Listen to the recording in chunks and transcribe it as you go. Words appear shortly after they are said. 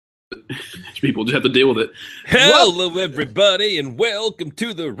People just have to deal with it. Hello, everybody, and welcome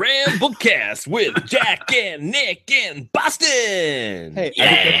to the Ramblecast with Jack and Nick in Boston. Hey,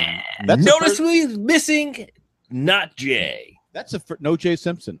 yeah. that's Notice we're missing not Jay. That's no Jay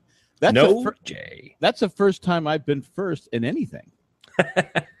Simpson. That's Jay. That's the first time I've been first in anything.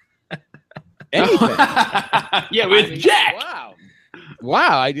 Anything. Yeah, with Jack.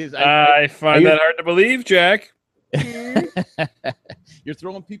 Wow. I find that hard to believe, Jack. You're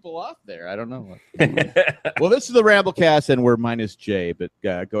throwing people off there. I don't know. Well, this is the Ramblecast, and we're minus Jay. But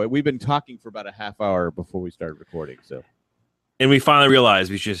go. We've been talking for about a half hour before we started recording. So, and we finally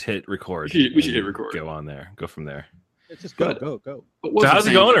realized we should just hit record. We should hit record. Go on there. Go from there. Let's just go. So how's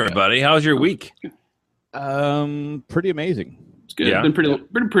it going, everybody? How's your week? Pretty amazing. It's good. Yeah. Been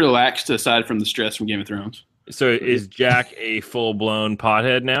pretty relaxed aside from the stress from Game of Thrones. So is Jack a full-blown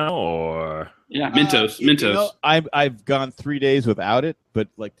pothead now, or? Yeah, Mentos. You know, I've gone 3 days without it, but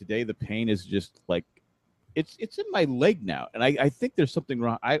like today the pain is just like it's in my leg now, and I think there's something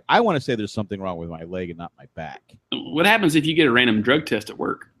wrong. I want to say there's something wrong with my leg and not my back. What happens if you get a random drug test at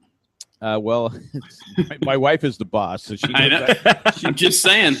work? Well, my wife is the boss, so she. I'm just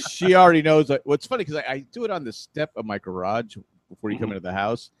saying. She already knows. What's funny because I do it on the step of my garage before you come into the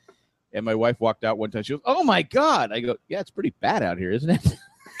house, and my wife walked out one time. She goes, "Oh my God!" I go, "Yeah, it's pretty bad out here, isn't it?"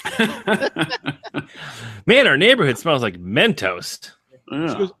 Man, our neighborhood smells like Mentos. Yeah.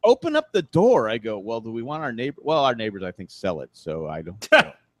 She goes, "Open up the door." I go, "Well, do we want our neighbor?" Well, our neighbors, I think, sell it, so I don't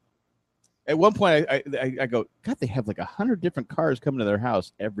know. At one point, I go, "God, they have like 100 different cars coming to their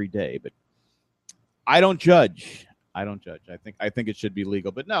house every day." But I don't judge. I think it should be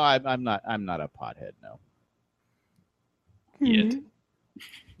legal. But no, I'm not a pothead. No. Yet.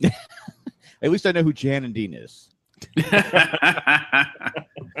 At least I know who Jan and Dean is.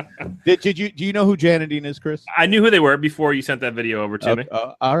 Do you know who Jan and Dean is, Chris? I knew who they were before you sent that video over to me.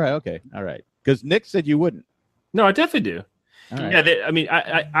 All right, okay, all right. Because Nick said you wouldn't. No, I definitely do. Right.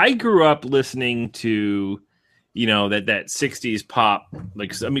 Yeah, I grew up listening to, that 60s pop.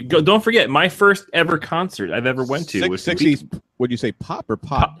 Don't forget, my first ever concert I've ever went to was 60s. Would you say pop or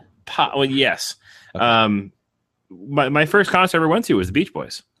pop? Pop. Well, yes. Okay. My first concert I ever went to was the Beach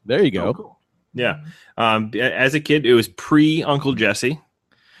Boys. There you go. Oh, cool. Yeah. As a kid, it was pre Uncle Jesse.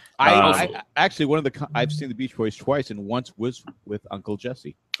 I actually I've seen the Beach Boys twice, and once was with Uncle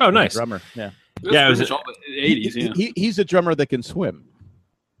Jesse. Oh, nice drummer. Yeah, it was all the 80s. Yeah, he's a drummer that can swim.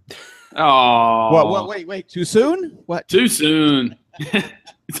 Oh, well, wait, too soon? What? Too soon?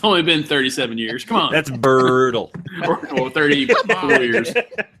 It's only been 37 years. Come on, that's brutal. Or 34 years.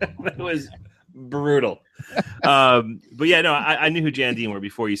 That was brutal. But yeah, no, I knew who Jan and Dean were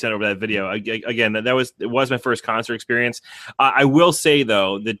before you sent over that video. Again, it was my first concert experience. I will say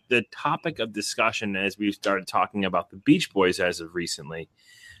though, the topic of discussion as we started talking about the Beach Boys as of recently,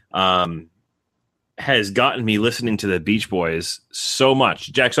 has gotten me listening to the Beach Boys so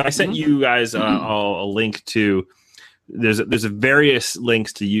much. Jack, so I sent you guys all a link to. There's a various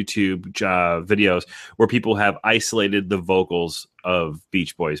links to YouTube videos where people have isolated the vocals of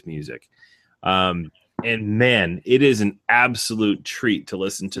Beach Boys music. And man, it is an absolute treat to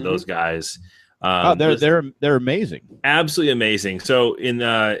listen to those guys. They're amazing, absolutely amazing. So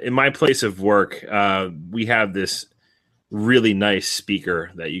in my place of work, we have this really nice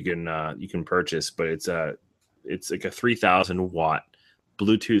speaker that you can purchase, but it's like a 3,000 watt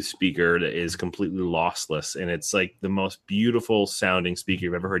Bluetooth speaker that is completely lossless, and it's like the most beautiful sounding speaker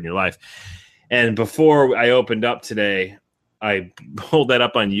you've ever heard in your life. And before I opened up today, I pulled that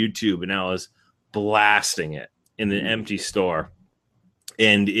up on YouTube, and I was blasting it in an empty store,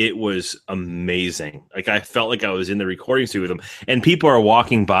 and it was amazing. Like I felt like I was in the recording studio with them, and people are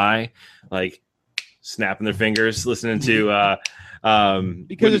walking by, like snapping their fingers, listening to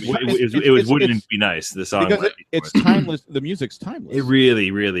because it wouldn't be nice. The song because it's timeless. The music's timeless. It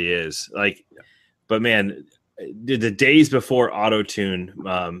really, really is. Like, but man, the days before auto-tune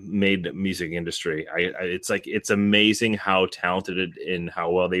made the music industry, it's amazing how talented and how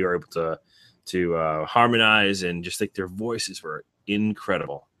well they were able to harmonize, and just like their voices were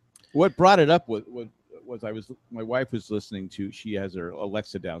incredible. What brought it up was my wife was listening to, she has her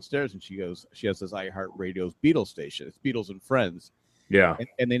Alexa downstairs, and she has this iHeartRadio's Beatles station. It's Beatles and Friends. Yeah.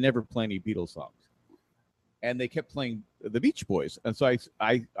 And they never play any Beatles songs. And they kept playing the Beach Boys. And so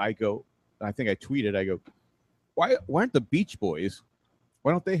I go, I think I tweeted, I go, why aren't the Beach Boys,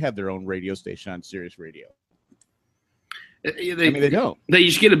 why don't they have their own radio station on Sirius Radio? They don't. They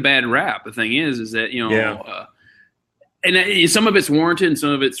just get a bad rap. The thing is that, and some of it's warranted and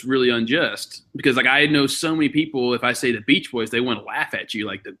some of it's really unjust, because like I know so many people, if I say the Beach Boys, they want to laugh at you.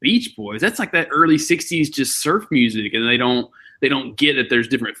 Like the Beach Boys, that's like that early 60s just surf music, and they don't get that there's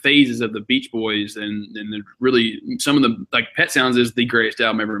different phases of the Beach Boys, and really some of the, like, Pet Sounds is the greatest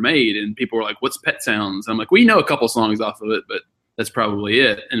album ever made, and people are like, what's Pet Sounds? I'm like, we know a couple songs off of it, but that's probably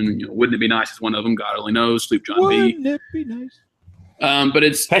it. And Wouldn't It Be Nice is one of them. God Only Knows, Sloop John B. Wouldn't it be nice? But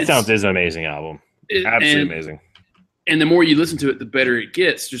Pet Sounds is an amazing album. Absolutely amazing. And the more you listen to it, the better it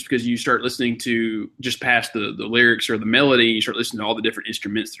gets, just because you start listening to just past the lyrics or the melody. You start listening to all the different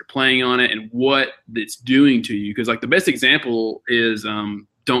instruments that are playing on it and what it's doing to you. Because, like, the best example is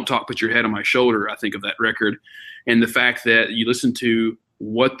Don't Talk, Put Your Head on My Shoulder, I think, of that record. And the fact that you listen to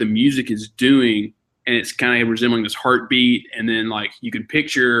what the music is doing, and it's kind of resembling this heartbeat. And then, like, you can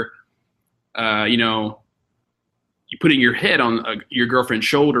picture, you putting your head on your girlfriend's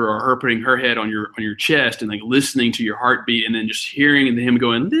shoulder, or her putting her head on your chest, and like listening to your heartbeat, and then just hearing him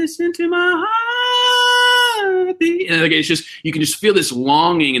going, "Listen to my heartbeat," and like it's just, you can just feel this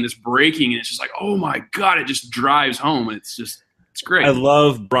longing and this breaking, and it's just like, oh my God, it just drives home, and it's great. I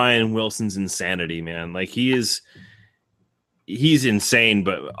love Brian Wilson's insanity, man. Like, he's insane,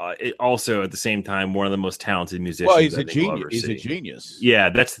 but also at the same time one of the most talented musicians. Well, he's a genius. He's a genius. Yeah,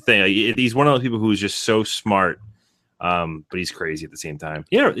 that's the thing. Like, he's one of those people who's just so smart. But he's crazy at the same time.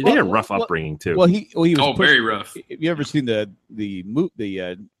 Yeah, they had a rough upbringing too. Well, he was very rough. Have you ever seen the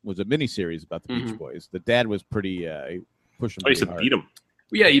was a miniseries about the Beach Boys? The dad was pretty pushing. He used to beat him.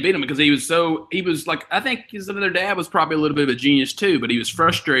 Yeah, he beat him because he was like, I think his other dad was probably a little bit of a genius too, but he was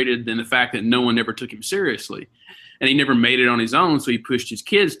frustrated in the fact that no one ever took him seriously, and he never made it on his own. So he pushed his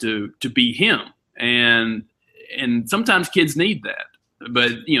kids to be him, and sometimes kids need that,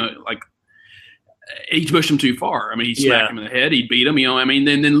 but like. He pushed them too far. I mean, he smacked him in the head. He beat him.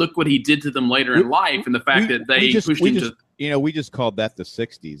 Then look what he did to them later in life, and the fact that they pushed him to. We just called that the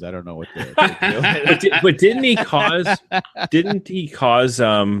 '60s. I don't know what the. but didn't he cause? Didn't he cause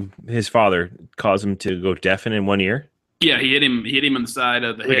his father cause him to go deafened in one ear? Yeah, he hit him on the side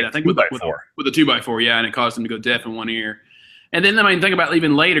of the head. I think with a 2x4. Yeah, and it caused him to go deaf in one ear. And then think about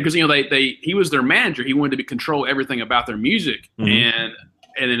even later, because he was their manager. He wanted to control everything about their music, and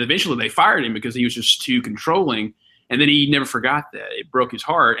then eventually they fired him because he was just too controlling. And then he never forgot that. It broke his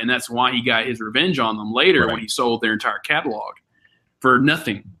heart, and that's why he got his revenge on them later when he sold their entire catalog for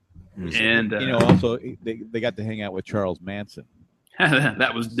nothing. And also they got to hang out with Charles Manson.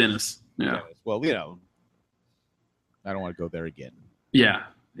 That was Dennis. Yeah. Well, I don't want to go there again. Yeah.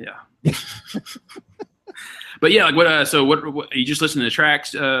 But yeah, like what? So what? Are you just listening to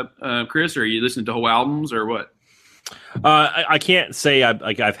tracks, Chris, or are you listening to whole albums, or what? I can't say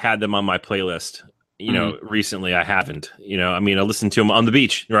I've had them on my playlist. Recently I haven't. I listen to them on the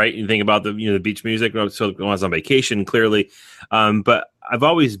beach, right? You think about the beach music. So when I was on vacation, clearly, but I've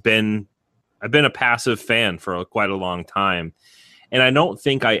always been a passive fan for quite a long time, and I don't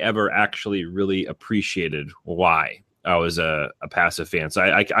think I ever actually really appreciated why I was a passive fan. So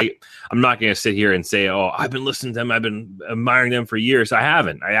I'm not going to sit here and say, oh, I've been listening to them, I've been admiring them for years. I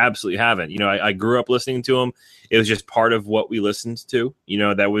haven't. I absolutely haven't. I grew up listening to them. It was just part of what we listened to.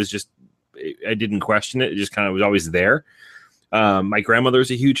 That was just, I didn't question it. It just kind of was always there. My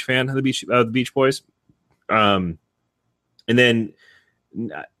grandmother's a huge fan of the Beach Boys. And then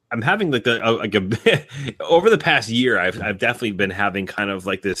I'm having like a over the past year, I've definitely been having kind of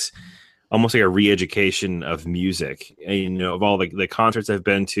like this, almost like a re-education of music, and, of all the concerts I've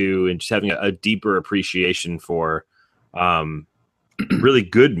been to, and just having a deeper appreciation for really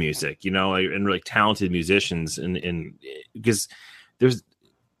good music, and really talented musicians, and because there's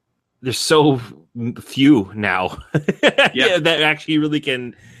so few now that actually really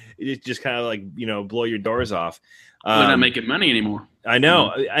can just kind of like, blow your doors off. They're not making money anymore. I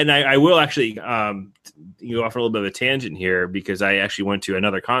know. And I will actually go off a little bit of a tangent here, because I actually went to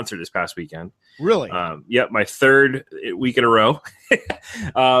another concert this past weekend. Really? My third week in a row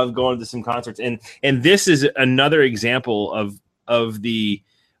of going to some concerts. And this is another example of the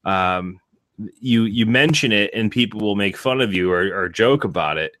you mention it and people will make fun of you or joke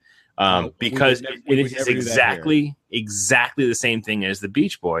about it. Because it is exactly the same thing as the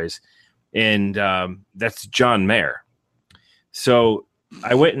Beach Boys. And that's John Mayer. So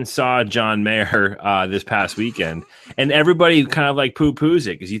I went and saw John Mayer this past weekend, and everybody kind of like poo-poos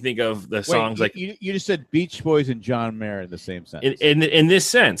it, because you think of the songs you just said Beach Boys and John Mayer in the same sentence. In this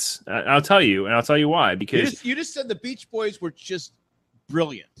sense, I'll tell you, and I'll tell you why. Because you just said the Beach Boys were just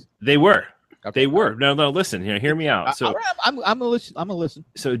brilliant. They were. Okay. They were. No, listen. Hear me out. So I'm gonna listen. I'm gonna listen.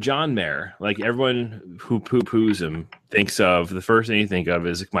 So John Mayer, like everyone who poo-poos him, thinks of the first thing you think of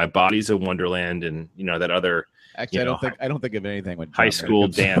is like My Body's a Wonderland, and that other. Actually, I don't think of anything with high school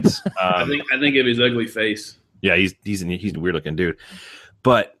dance. I think of his ugly face. Yeah, he's a weird looking dude,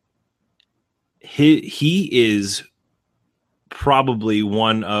 but he is probably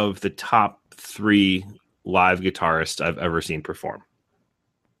one of the top 3 live guitarists I've ever seen perform.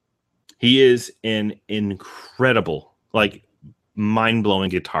 He is an incredible, like, mind-blowing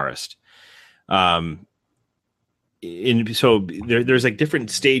guitarist. So there's like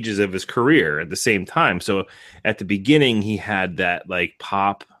different stages of his career at the same time. So at the beginning, he had that like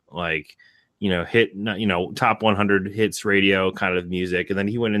pop, like, hit, top 100 hits radio kind of music. And then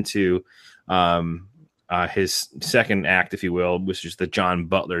he went into his second act, if you will, which is the John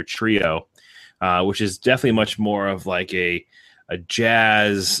Butler Trio, which is definitely much more of like a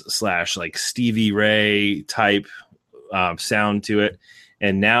jazz / like Stevie Ray type sound to it.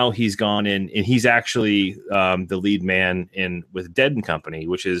 And now he's gone in, and he's actually the lead man with Dead and Company,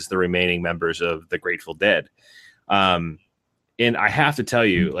 which is the remaining members of the Grateful Dead. And I have to tell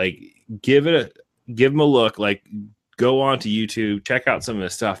you, like, give him a look. Like, go on to YouTube, check out some of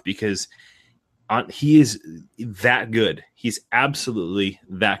his stuff, because he is that good. He's absolutely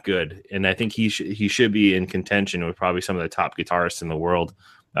that good, and I think he should be in contention with probably some of the top guitarists in the world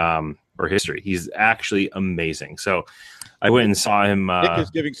or history. He's actually amazing. So I went and saw him. Nick is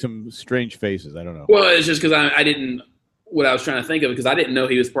giving some strange faces. I don't know. Well, it's just because I didn't. What I was trying to think of, because I didn't know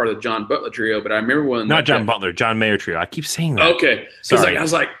he was part of the John Butler Trio, but I remember when not John Butler, John Mayer Trio. I keep saying that. Okay,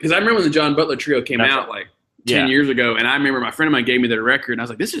 because I remember when the John Butler Trio came out like 10 years ago, and I remember my friend of mine gave me their record, and I was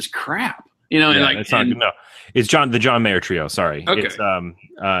like, "This is crap," it's the John Mayer Trio. Sorry, okay.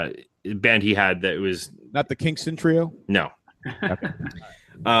 It's band he had that was not the Kingston Trio. No. Okay.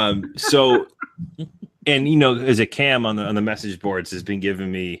 So, and as a Cam on the message boards has been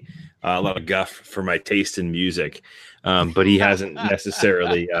giving me a lot of guff for my taste in music, but he hasn't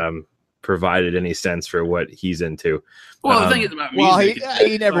necessarily provided any sense for what he's into. Well, the thing is about music,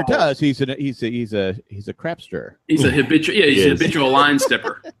 he never does. He's a crapster. He's a habitual line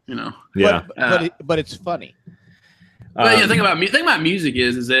stepper. Yeah, but it's funny. The thing about music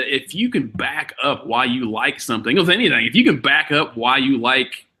is that if you can back up why you like something, with anything, if you can back up why you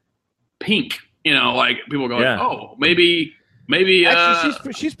like Pink, like people go, oh, maybe.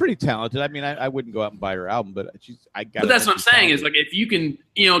 Actually, she's pretty talented. I mean, I wouldn't go out and buy her album, but But that's what I'm saying is, like, if you can,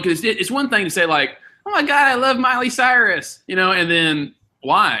 because it's one thing to say like, oh my God, I love Miley Cyrus, and then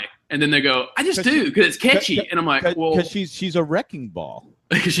why? And then they go, I just do because it's catchy, and I'm like, well, because she's a wrecking ball.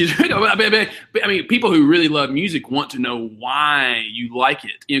 I mean, people who really love music want to know why you like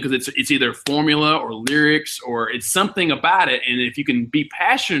it, because it's either formula or lyrics or it's something about it, and if you can be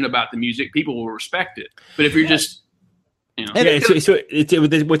passionate about the music, people will respect it. But if you're just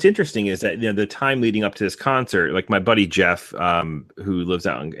what's interesting is that the time leading up to this concert, like my buddy Jeff, who lives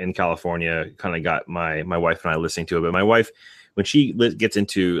out in California, kind of got my wife and I listening to it. But my wife, when she gets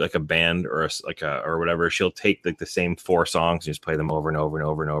into like a band or or whatever, she'll take like the same 4 songs and just play them over and over and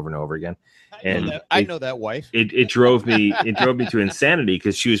over and over and over again. I know that wife. It drove me to insanity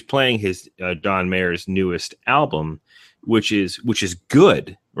because she was playing his John Mayer's newest album, which is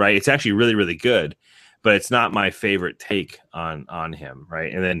good, right? It's actually really, really good. But it's not my favorite take on him,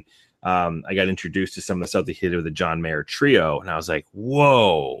 right? And then I got introduced to some of the stuff that he did with the John Mayer Trio, and I was like,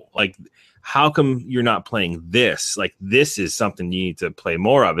 whoa, like, how come you're not playing this? Like, this is something you need to play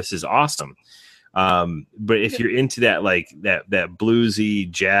more of. This is awesome. But if you're into that, like, that bluesy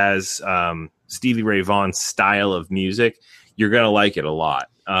jazz, Stevie Ray Vaughan style of music, you're going to like it a lot.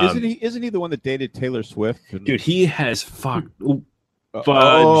 Isn't he the one that dated Taylor Swift? Dude, he has fucked... Fudge.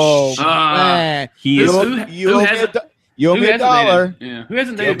 Oh, man. You owe me a dollar. Yeah. Who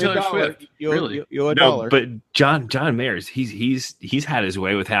hasn't dated Taylor Swift? You owe a dollar. But John Mayer's he's had his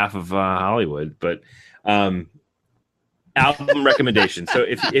way with half of Hollywood. But album recommendation. So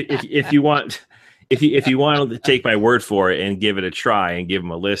if you want to take my word for it and give it a try and give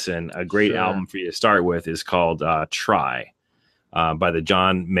them a listen, a great album for you to start with is called Try by the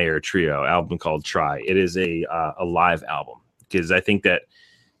John Mayer Trio. Album called Try. It is a live album. Because I think that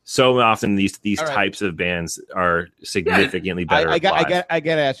so often these types of bands are significantly better. I got to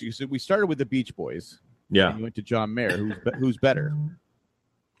ask you. So we started with the Beach Boys. Yeah. And you went to John Mayer. Who's better?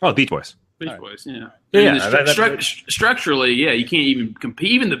 Oh, Beach Boys. Beach Boys. Yeah. Structurally, you can't even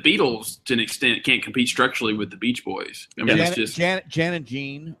compete. Even the Beatles, to an extent, can't compete structurally with the Beach Boys. I mean, it's just Jan and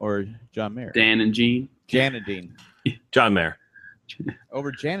Gene or John Mayer. Dan and Gene. Jan and Dean. John Mayer.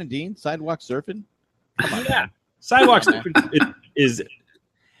 Over Jan and Dean. Sidewalk Surfing. Come on, yeah. Sidewalks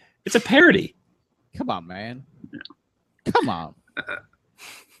it's a parody. Come on, man. Come on.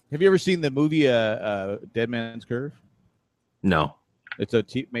 Have you ever seen the movie Dead Man's Curve? No. It's a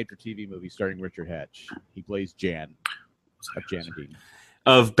made-for-TV movie starring Richard Hatch. He plays Jan of Jan and Dean.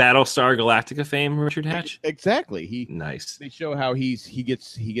 Of Battlestar Galactica fame, Richard Hatch? Exactly. Nice. They show how he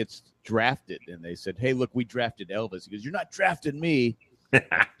gets drafted, and they said, "Hey, look, we drafted Elvis." He goes, "You're not drafting me."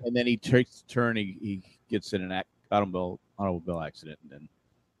 And then he takes the turn. He gets in an automobile accident, and then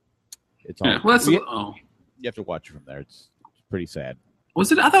it's all. Yeah, well, you have to watch it from there. It's pretty sad.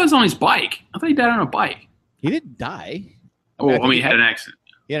 Was it? I thought it was on his bike. I thought he died on a bike. He didn't die. He had an accident.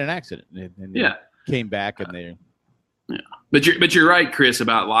 He had an accident, and yeah, came back, and they. Yeah, but you're right, Chris,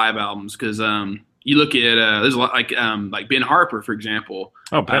 about live albums, because you look at there's a lot like Ben Harper, for example.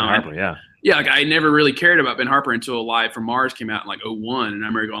 Oh, Ben Harper, yeah. Yeah, like I never really cared about Ben Harper until Live from Mars came out in like 2001, and I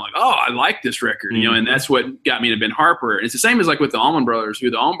remember going like, "Oh, I like this record," and that's what got me to Ben Harper. And it's the same as like with the Allman Brothers, who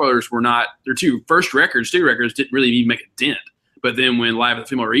the Allman Brothers were not their two records didn't really even make a dent. But then when Live at the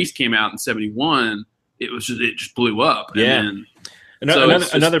Fillmore East came out in '71, it just blew up. Yeah. And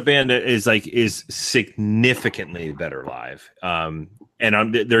another band that is significantly better live. And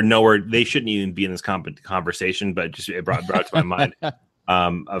they're nowhere. They shouldn't even be in this conversation, but it brought to my mind.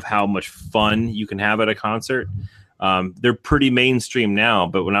 Of how much fun you can have at a concert. They're pretty mainstream now,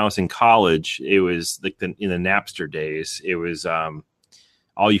 but when I was in college, it was like in the Napster days, it was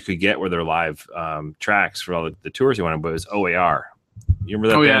all you could get were their live tracks for all the tours you wanted, but it was OAR. You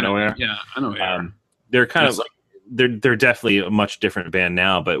remember that band, OAR? Yeah, I know OAR. They're kind of like, they're definitely a much different band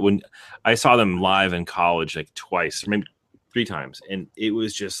now, but when I saw them live in college like twice, or maybe 3 times, and it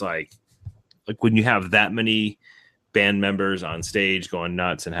was just like when you have that many band members on stage going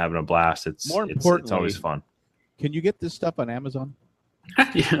nuts and having a blast, it's always fun. Can you get this stuff on Amazon?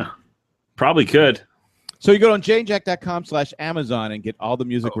 Yeah, probably could. So you go on janejack.com/Amazon and get all the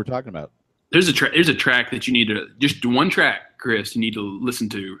music we're talking about. There's a track that you need to, just one track, Chris, you need to listen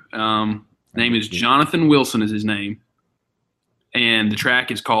to. Name is Jonathan Wilson is his name, and the track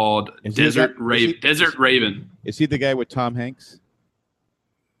is called Desert Raven. Is he the guy with Tom Hanks?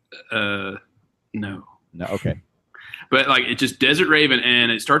 No. Okay. But like it's just Desert Raven,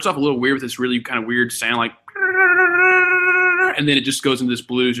 and it starts off a little weird with this really kind of weird sound, like, and then it just goes into this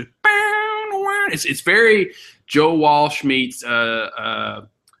blues. It's very Joe Walsh meets Clapton,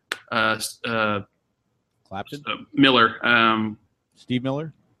 Miller, Steve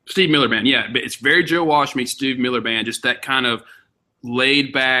Miller band. Yeah, but it's very Joe Walsh meets Steve Miller band. Just that kind of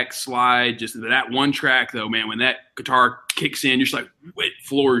laid back slide. Just that one track though, man. When that guitar kicks in, you're just like, it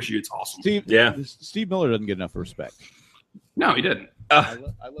floors you. It's awesome. Steve Miller doesn't get enough respect. No, he didn't. I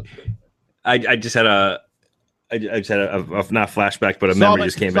love Steve. I just had a not flashback, but a memory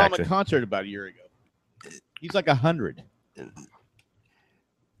just came back. I saw him at a concert about a year ago. He's like 100.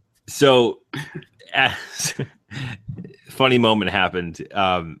 So, funny moment happened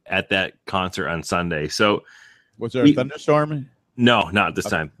at that concert on Sunday. So, was there a thunderstorm? No, not this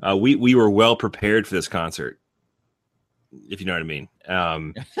time. We were well prepared for this concert, if you know what I mean.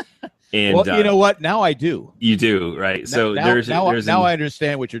 And well, you know what? Now I do. You do, right? So now I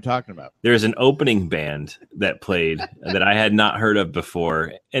understand what you're talking about. There's an opening band that played that I had not heard of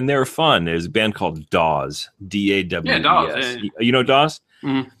before, and they were fun. There's a band called Dawes, DAWES. Yeah, Dawes. You know Dawes?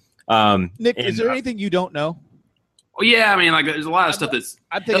 Mm-hmm. Nick, is there anything you don't know? Well, yeah, I mean, like there's a lot of stuff that's.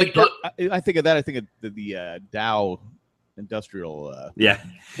 I think of the Dow industrial. Yeah.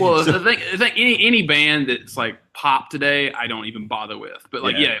 Well, I think any band that's like pop today, I don't even bother with. But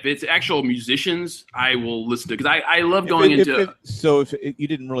like, if it's actual musicians, I will listen to, because I love going into. So if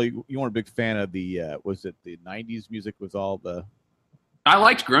you weren't a big fan of the was it the '90s music with all the. I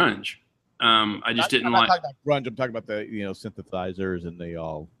liked grunge. I just didn't like. I'm not talking about grunge. I'm talking about the synthesizers and they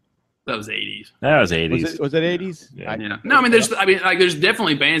all. That was 80s. That was 80s. Was it 80s? Yeah. No, I mean, there's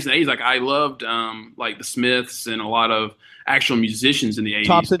definitely bands in the 80s. Like I loved like the Smiths and a lot of actual musicians in the 80s.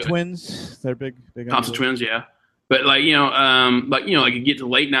 Thompson Twins, they're big. Thompson Twins, yeah. But like you get to the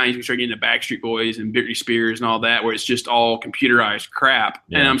late 90s, we start getting the Backstreet Boys and Britney Spears and all that, where it's just all computerized crap.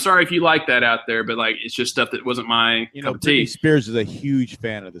 Yeah. And I'm sorry if you like that out there, but like it's just stuff that wasn't my cup of tea. Britney Spears is a huge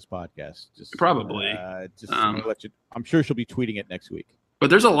fan of this podcast. Probably. I'm sure she'll be tweeting it next week. But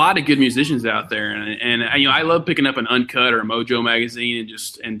there's a lot of good musicians out there, and I love picking up an Uncut or a Mojo magazine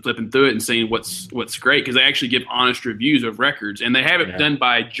and flipping through it and seeing what's great, because they actually give honest reviews of records, and they have it done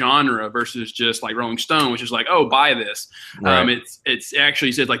by genre versus just like Rolling Stone, which is like, oh, buy this. Right. It's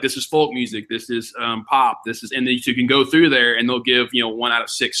actually says like, this is folk music, this is pop, this is, and then you can go through there and they'll give 1 out of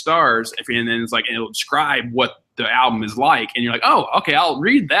 6 stars, and then it's like, and it'll describe what the album is like, and you're like, oh, okay, I'll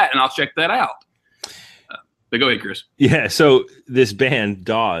read that and I'll check that out. But go ahead, Chris. Yeah, so this band,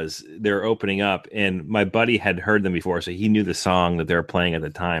 Dawes, they're opening up, and my buddy had heard them before, so he knew the song that they were playing at the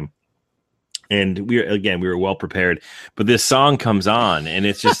time. And we were well prepared. But this song comes on, and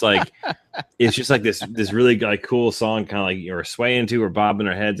it's just like this really like cool song, kind of like you're swaying to or bobbing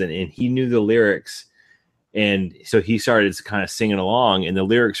our heads, and he knew the lyrics. And so he started kind of singing along, and the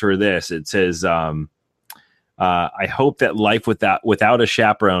lyrics were this. It says, I hope that life without a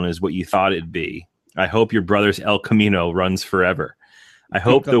chaperone is what you thought it'd be. I hope your brother's El Camino runs forever. I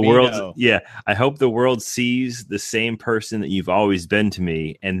hope the world sees the same person that you've always been to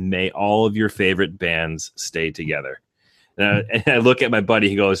me, and may all of your favorite bands stay together. And I look at my buddy,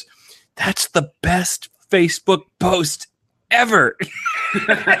 he goes, that's the best Facebook post ever.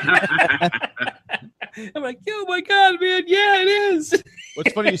 I'm like, oh my God, man. Yeah, it is.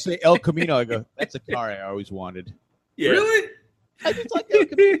 What's funny, you say El Camino. I go, that's a car I always wanted. Yeah. Really? I just like El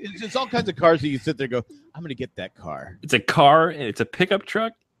Camino. It's all kinds of cars that you sit there and go, I'm going to get that car. It's a car and it's a pickup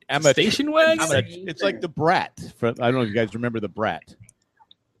truck. Station wagon. It's like the Brat. I don't know if you guys remember the Brat.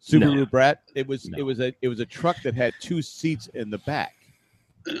 Subaru Brat. It was a truck that had 2 seats in the back.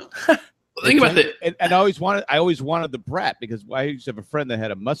 Think about that. And I always wanted the Brat because I used to have a friend that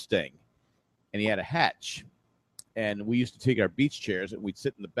had a Mustang, and he had a hatch, and we used to take our beach chairs and we'd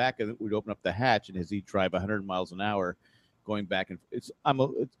sit in the back of it. We'd open up the hatch, and as he'd drive 100 miles an hour, going back and I'm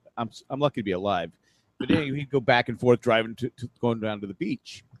lucky to be alive, but anyway, he'd go back and forth driving to going down to the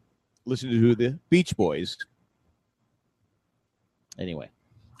beach, listening to the Beach Boys. Anyway.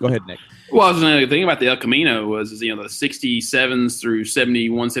 Go ahead, Nick. Well, I was thinking about the El Camino was, the 67s through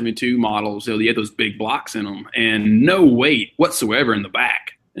 71, 72 models. You had those big blocks in them and no weight whatsoever in the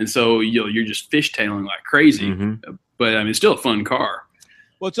back. And so you're just fishtailing like crazy. Mm-hmm. But I mean, it's still a fun car.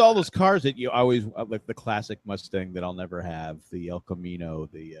 Well, it's all those cars that you always like, the classic Mustang that I'll never have, the El Camino,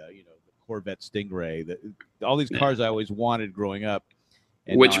 the Corvette Stingray, all these cars I always wanted growing up.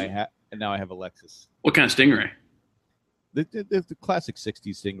 And now I have a Lexus. What kind of Stingray? The classic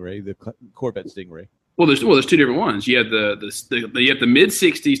 '60s Stingray, the Corvette Stingray. Well, there's 2 different ones. You have the mid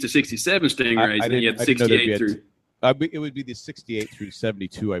 '60s to '67 Stingrays, and then you have the '68 through. It would be the '68 through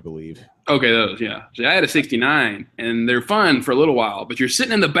 '72, I believe. Okay, those, yeah. So I had a '69, and they're fun for a little while, but you're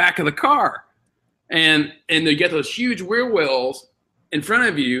sitting in the back of the car, and they get those huge rear wheels in front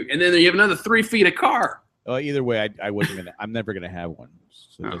of you, and then you have another 3 feet of car. Well, either way, I'm never gonna have one,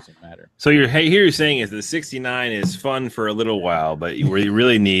 so it doesn't matter. So you're saying is the '69 is fun for a little while, but where you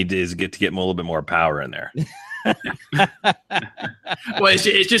really need is get a little bit more power in there. Well,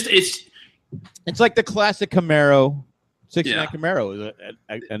 it's like the classic Camaro, '69 Camaro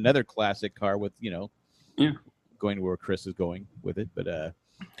is another classic car with going to where Chris is going with it. But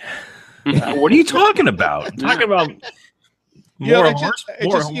what are you talking about? I'm talking about.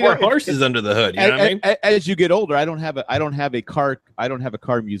 More horses under the hood. You know what I mean? As you get older, I don't have a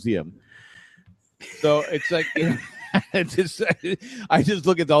car museum. So it's like I just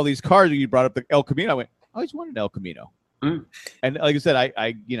look at all these cars. You brought up the El Camino. I went, I always wanted an El Camino. Mm. And like I said, I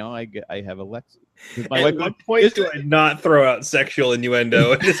have a Lexus. At what point do I not throw out sexual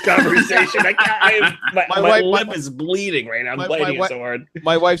innuendo in this conversation? My lip is bleeding right now. I'm biting it so hard.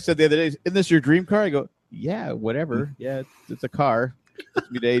 My wife said the other day, "Isn't this your dream car?" I go, yeah, whatever. Yeah, it's a car.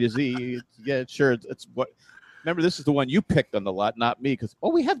 It's me to A to Z. Yeah, sure. It's what. Remember, this is the one you picked on the lot, not me. Because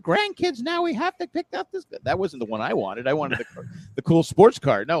we have grandkids now. We have to pick out this. That wasn't the one I wanted. I wanted the cool sports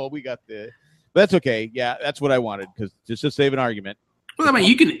car. No, we got the. But that's okay. Yeah, that's what I wanted because just to save an argument. Well, I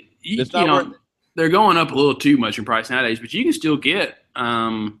mean, they're going up a little too much in price nowadays, but you can still get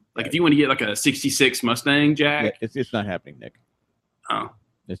if you want to get like a '66 Mustang, Jack. Yeah, it's not happening, Nick. Oh.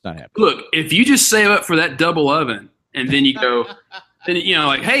 It's not happening. Look, if you just save up for that double oven and then you go,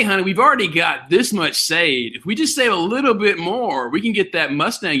 like, hey, honey, we've already got this much saved. If we just save a little bit more, we can get that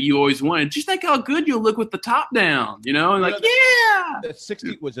Mustang you always wanted. Just think how good you'll look with the top down, and like, yeah. That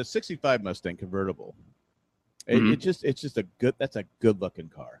 60 was a 65 Mustang convertible. It's just that's a good looking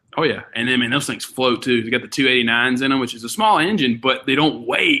car. Oh yeah. And then, man, those things float too. They got the 289s in them, which is a small engine, but they don't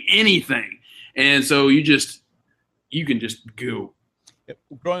weigh anything. And so you can just go.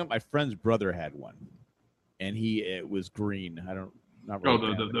 Growing up, my friend's brother had one, and it was green. Not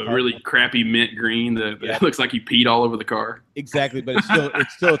really. The really crappy mint green. It looks like you peed all over the car. Exactly, but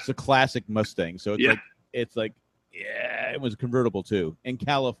it's a classic Mustang. So it's like it was convertible too in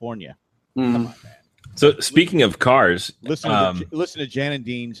California. Mm. Come on, man. So speaking of cars, listen to Jan and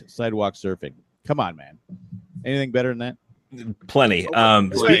Dean's Sidewalk Surfing. Come on, man. Anything better than that? Plenty.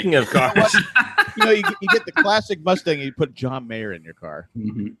 Speaking of cars, you get the classic Mustang and you put John Mayer in your car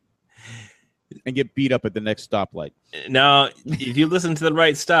and get beat up at the next stoplight. Now, if you listen to the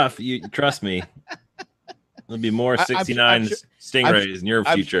right stuff, you trust me, there'll be more 69 Stingrays in your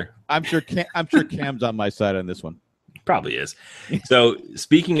future. I'm sure Cam's on my side on this one. Probably is. So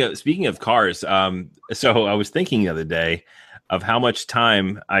speaking of cars, so I was thinking the other day of how much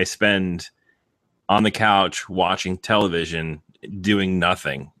time I spend on the couch watching television doing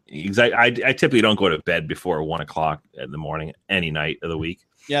nothing. I typically don't go to bed before 1 o'clock in the morning any night of the week.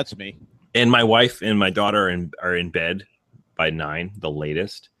 Yeah, that's me. And my wife and my daughter are in bed by 9, the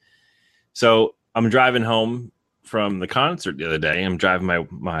latest. So I'm driving home from the concert the other day. I'm driving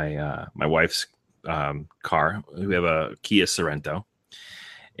my wife's car. We have a Kia Sorento,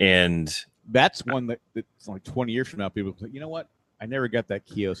 and that's one that's like 20 years from now. People say, you know what? I never got that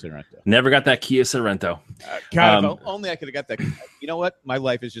Kia Sorento. Never got that Kia Sorento. Only I could have got that. You know what? My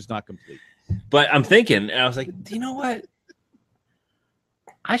life is just not complete. But I'm thinking, and I was like, you know what?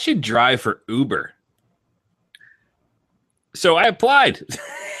 I should drive for Uber. So I applied.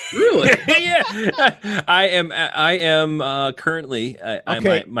 Really? Yeah. I am currently.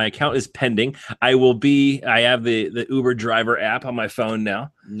 Okay. My account is pending. I have the Uber driver app on my phone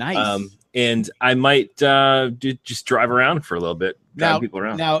now. Nice. And I might just drive around for a little bit. Drive people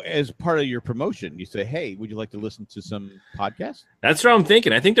around. Now, as part of your promotion, you say, "Hey, would you like to listen to some podcasts?" That's what I'm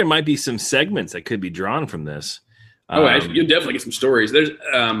thinking. I think there might be some segments that could be drawn from this. Actually, you'll definitely get some stories. There's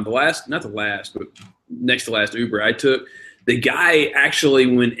not the last, but next to last Uber I took. The guy actually,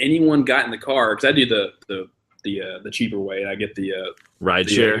 when anyone got in the car, because I do the cheaper way, and I get the ride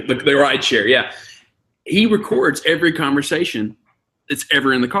share. The ride share, yeah. He records every conversation that's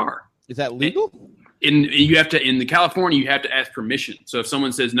ever in the car. Is that legal? In California, you have to ask permission. So if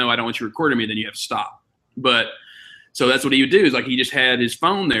someone says no, I don't want you recording me, then you have to stop. But so that's what he would do. Is like he just had his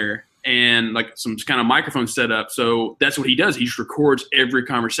phone there and like some kind of microphone set up. So that's what he does. He just records every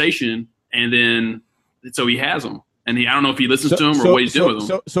conversation, and then so he has them. And I don't know if he listens to them or what he's doing with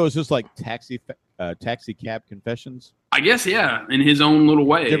them. So is this like taxi cab confessions? I guess, yeah, in his own little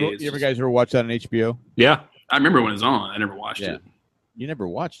way. You ever guys ever watch that on HBO? Yeah. I remember when it was on. I never watched it. You never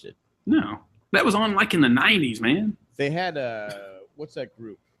watched it? No. That was on like in the 90s, man. They had what's that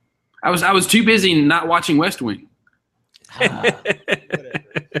group? I was too busy not watching West Wing. Whatever.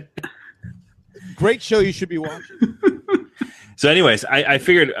 Great show you should be watching. So anyways, I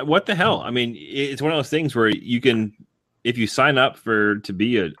figured, what the hell? I mean, it's one of those things where you can, if you sign up to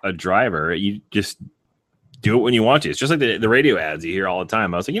be a driver, you just do it when you want to. It's just like the radio ads you hear all the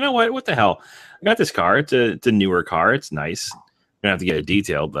time. I was like, you know what the hell? I got this car. It's a newer car. It's nice. I'm going to have to get it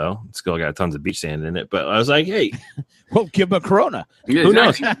detailed, though. It's still got tons of beach sand in it. But I was like, hey. Well, give him a Corona. Yeah, who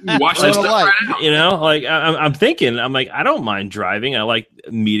knows? Watch this stuff right now. You know, like I'm thinking, I'm like, I don't mind driving. I like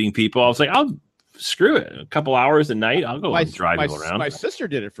meeting people. I was like, I'll screw it. A couple hours a night, I'll go and drive people around. My sister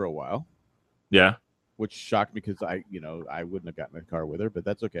did it for a while. Yeah. Which shocked me because I wouldn't have gotten in the car with her, but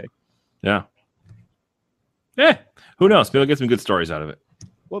that's okay. Yeah. Yeah. Who knows? Maybe I'll get some good stories out of it.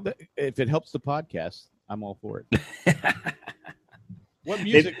 Well, if it helps the podcast, I'm all for it. What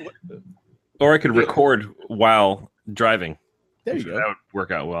music? Or I could record while driving. There you go. That would work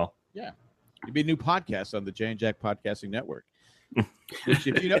out well. Yeah. It'd be a new podcast on the Jay and Jack Podcasting Network. Which,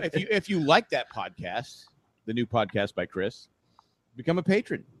 if you like that podcast, the new podcast by Chris, become a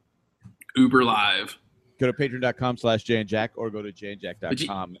patron. Uber Live. Go to patreon.com/Jay and Jack or go to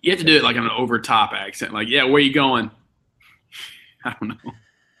jayandjack.com. You have to do it like an over top accent. Like, yeah, where you going? I don't know.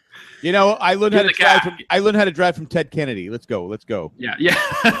 You know, I learned how to drive from Ted Kennedy. Let's go. Yeah.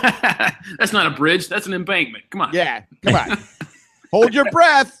 That's not a bridge. That's an embankment. Come on. Yeah, come on. Hold your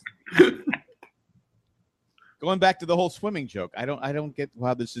breath. Going back to the whole swimming joke, I don't get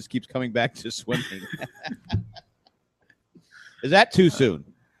how this just keeps coming back to swimming. Is that too soon?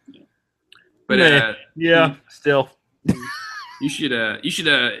 But yeah, still. You should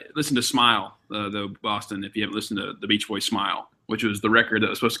listen to Smile, the Boston, if you haven't listened to the Beach Boys Smile, which was the record that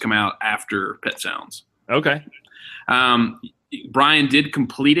was supposed to come out after Pet Sounds. Okay. Brian did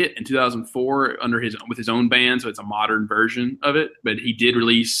complete it in 2004 with his own band, so it's a modern version of it. But he did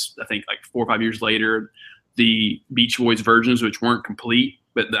release, I think, like 4 or 5 years later, the Beach Boys versions, which weren't complete.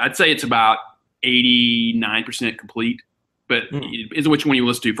 But I'd say it's about 89% complete. But it's which one you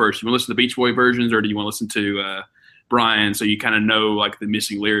listen to first. You want to listen to the Beach Boy versions, or do you want to listen to Brian, so you kind of know like the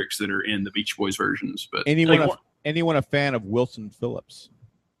missing lyrics that are in the Beach Boys versions? But anyone a fan of Wilson Phillips?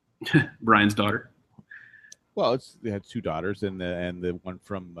 Brian's daughter. Well, they had 2 daughters, and the one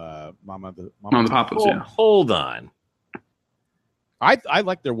from Mama the Papas. Yeah. Hold on. I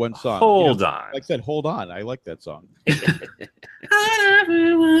like their one song. Hold on. Like I said, hold on. I like that song.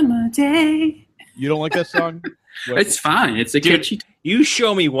 One more day. You don't like that song? It's fine. It's a catchy. You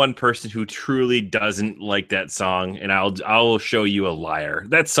show me one person who truly doesn't like that song, and I'll show you a liar.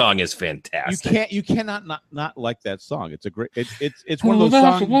 That song is fantastic. You cannot not like that song. It's a great. It's one of those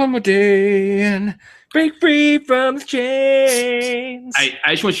songs. For one more day and break free from the chains. I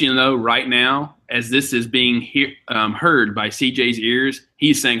just want you to know right now, as this is being heard by CJ's ears,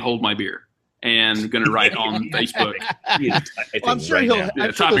 he's saying "Hold My Beer." and going to write on Facebook. I'm sure right he'll. now. Yeah,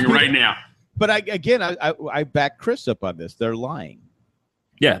 I'm sure typing those right people- now. But I back Chris up on this. They're lying.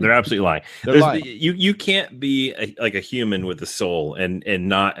 Yeah, they're absolutely lying. They're lying. You can't be like a human with a soul and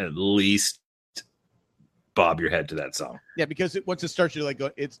not at least bob your head to that song. Yeah, because once it starts, you're like,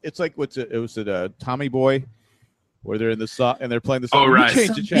 it's like it was a Tommy Boy, where they're in the song and they're playing the song. Oh, right. You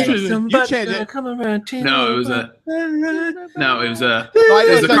change the channel. You change it. No, it was a. No, it was a. I know It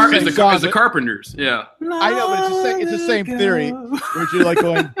was it's not the same the song, but- Carpenters. Yeah. I know, but it's the same theory. Where you're like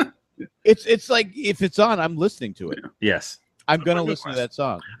going, it's like if it's on, I'm listening to it. Yes. I'm gonna listen to that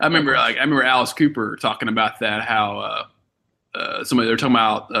song. I remember Alice Cooper talking about that. How somebody they were talking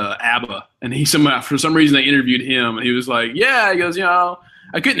about ABBA, and he for some reason they interviewed him, and he was like, "Yeah," he goes,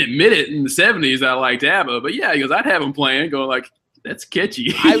 I couldn't admit it in the '70s that I liked ABBA, but yeah, he goes, I'd have them playing, going like, that's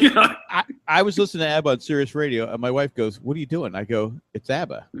catchy. I was listening to ABBA on Sirius Radio, and my wife goes, "What are you doing?" I go, "It's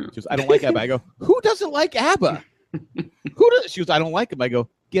ABBA." She goes, "I don't like ABBA." I go, "Who doesn't like ABBA? Who does?" She goes, "I don't like him." I go,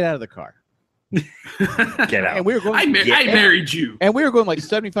 "Get out of the car." Get out. And we were going. I married you. And we were going like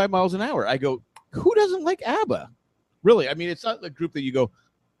 75 miles an hour. I go, "Who doesn't like ABBA?" Really? I mean, it's not the group that you go.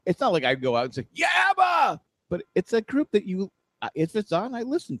 It's not like I go out and say, "Yeah, ABBA," but it's a group that you, if it's on, I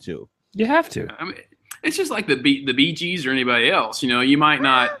listen to. You have to. I mean, it's just like the Bee Gees or anybody else. You might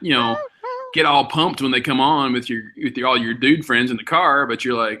not, get all pumped when they come on with all your dude friends in the car, but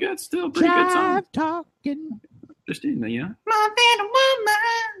you're like, it's still a pretty good song. Talking. Just in there, yeah. More than a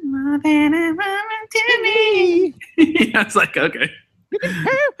woman to me. Yeah, it's like, okay. I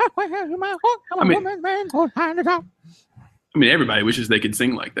mean, everybody wishes they could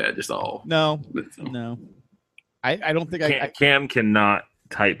sing like that. Just all. No. So. No. I don't think Cam cannot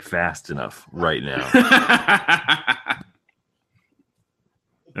type fast enough right now,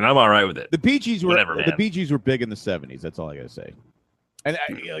 and I'm all right with it. The Bee Gees were Whatever, man. the Bee Gees were big in the 70s. That's all I gotta say. And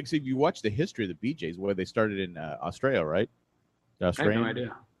if you watch the history of the Bee Gees, where they started in Australia, right? I have no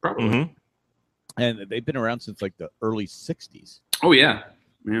idea. Probably. Mm-hmm. And they've been around since like the early 60s. Oh yeah,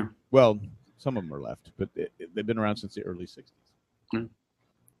 yeah. Well, some of them are left, but they've been around since the early 60s. And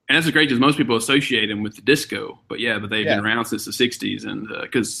that's great because most people associate them with the disco, but they've been around since the '60s, and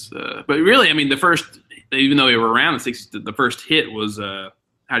but really, I mean, even though they were around the '60s, the first hit was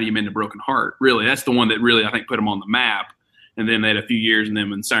 "How Do You Mend a Broken Heart." Really, that's the one that really I think put them on the map. And then they had a few years, and then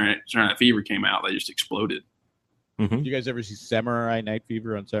when Saturday Night Fever came out, they just exploded. Mm-hmm. Did you guys ever see Samurai Night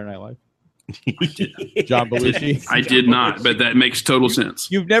Fever on Saturday Night Live? John Belushi. I did not, but that makes total sense.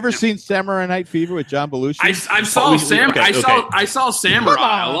 You've never seen Samurai Night Fever with John Belushi? I saw I saw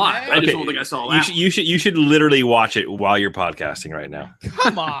Samurai a lot. Man. I just don't think I saw that. You should literally watch it while you're podcasting right now.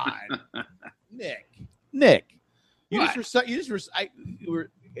 Come on, Nick.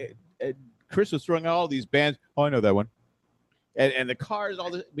 Chris was throwing out all these bands. Oh, I know that one. And the cars, all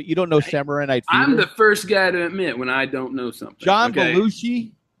this, but you don't know Samurai Night Fever. I'm the first guy to admit when I don't know something. John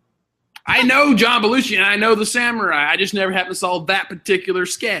Belushi. I know John Belushi and I know the Samurai. I just never happened to saw that particular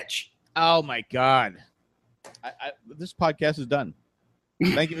sketch. Oh my God! This podcast is done.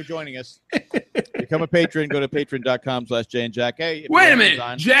 Thank you for joining us. Become a patron. Go to patreon.com/Jay and Jack. Hey, wait a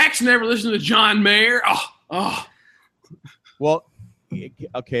minute. Jack's never listened to John Mayer. Oh. Well,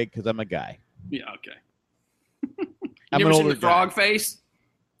 okay, because I'm a guy. Yeah. Okay. I'm You an ever seen older the frog guy. face?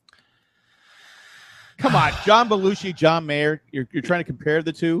 Come on, John Belushi, John Mayer. You're trying to compare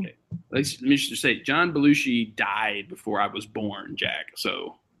the two. Let me just say, John Belushi died before I was born, Jack.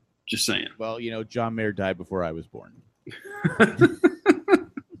 So, just saying. Well, John Mayer died before I was born.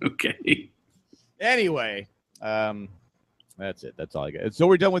 Okay. Anyway, that's it. That's all I got. So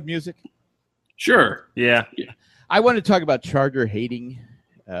we're done with music. Sure. Yeah. I want to talk about Charger hating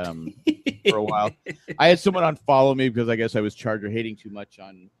for a while. I had someone unfollow me because I guess I was Charger hating too much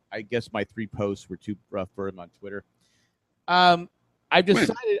on. I guess my 3 posts were too rough for him on Twitter. I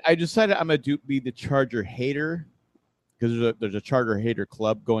decided I'm gonna be the Charger hater because there's a Charger hater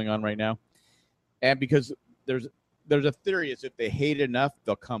club going on right now, and because there's a theory is if they hate enough,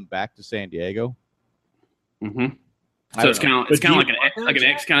 they'll come back to San Diego. Mm-hmm. So it's kind of like an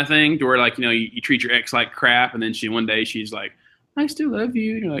ex kind of thing, to where you treat your ex like crap, and then one day she's like, "I still love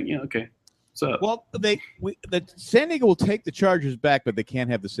you," and you're like, "Yeah, okay." So well, the San Diego will take the Chargers back, but they can't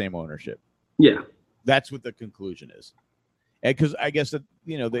have the same ownership. Yeah, that's what the conclusion is. And because I guess that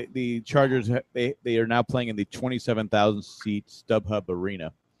the Chargers they are now playing in the 27,000 seat StubHub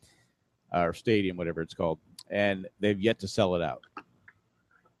Arena or stadium, whatever it's called, and they've yet to sell it out.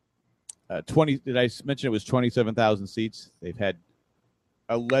 20. Did I mention it was 27,000 seats? They've had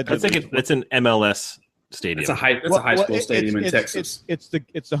allegedly. That's an MLS stadium. It's a high school stadium in Texas. It's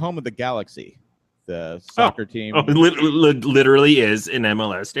the home of the Galaxy soccer team. Oh, literally is an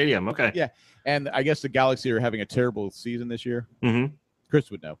MLS stadium. Okay. Yeah, and I guess the Galaxy are having a terrible season this year. Mm-hmm.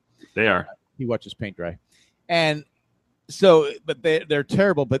 Chris would know. They are. He watches paint dry, and so, but they're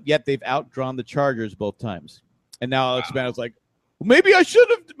terrible. But yet they've outdrawn the Chargers both times. And now Alex Spano's like, well, maybe I should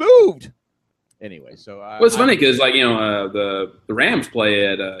have moved. Anyway, so well, it's funny because the Rams play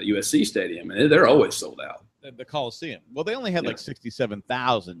at USC Stadium and they're always sold out. The Coliseum. Well, they only had like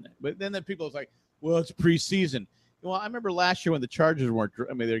 67,000, but then people was like, well, it's preseason. Well, I remember last year when the Chargers weren't.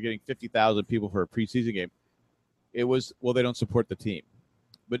 I mean, they're getting 50,000 people for a preseason game. It was they don't support the team,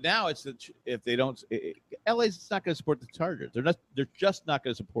 but now it's if they don't, LA's not going to support the Chargers. They're just not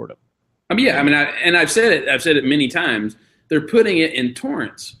going to support them. I mean, yeah. I mean, I've said it many times. They're putting it in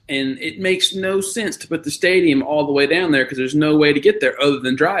Torrance, and it makes no sense to put the stadium all the way down there because there's no way to get there other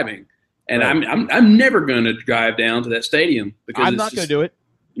than driving. And right. I'm never going to drive down to that stadium because I'm not going to do it.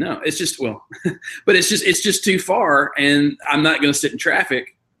 No, it's just but it's just too far, and I'm not going to sit in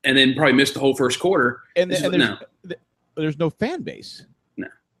traffic and then probably miss the whole first quarter. And there's no fan base. No,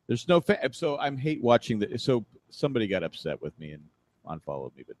 there's no fan. So I'm hate watching that. So somebody got upset with me and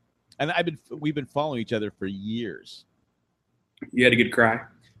unfollowed me, we've been following each other for years. You had a good cry,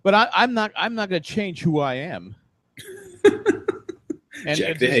 but I'm not going to change who I am.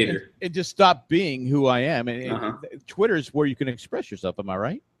 Jack the hater. And just stop being who I am. And Twitter is where you can express yourself. Am I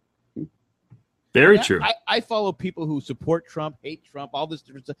right? Very true. I follow people who support Trump, hate Trump, all this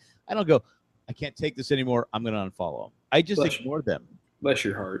different stuff. I don't go, I can't take this anymore. I'm going to unfollow them. I just ignore them. Bless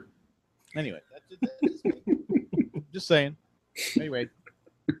your heart. Anyway, that's just saying. Anyway.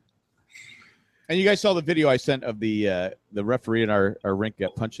 And you guys saw the video I sent of the referee in our rink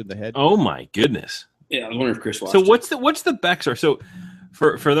got punched in the head. Oh my goodness! Yeah, I was wondering if Chris watched. So what's the backstory? So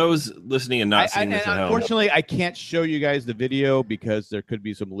for those listening and not seeing this at home, unfortunately, I can't show you guys the video because there could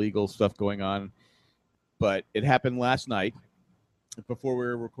be some legal stuff going on. But it happened last night before we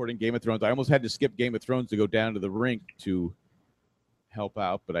were recording Game of Thrones. I almost had to skip Game of Thrones to go down to the rink to help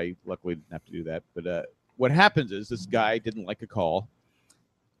out, but I luckily didn't have to do that. But what happens is this guy didn't like a call.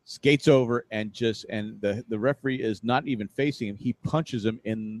 Skates over and the referee is not even facing him. He punches him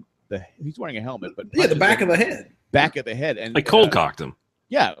in he's wearing a helmet, but the back of the head. Back of the head. And like cold cocked him.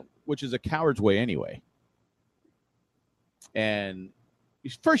 Yeah, which is a coward's way anyway. And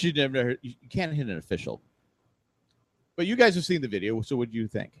first you can't hit an official. But you guys have seen the video, so what do you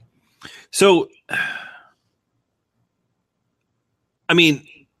think? So I mean,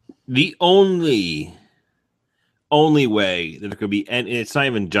 the only way that it could be, and it's not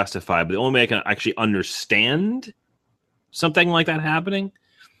even justified, but the only way I can actually understand something like that happening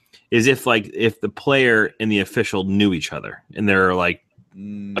is if the player and the official knew each other and they're like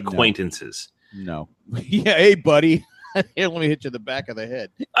acquaintances. No. Yeah, hey buddy, here, let me hit you in the back of the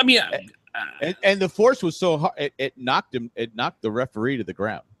head. I mean, and the force was so hard, it knocked him. It knocked the referee to the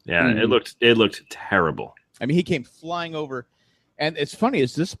ground. Yeah, it looked terrible. I mean, he came flying over, and it's funny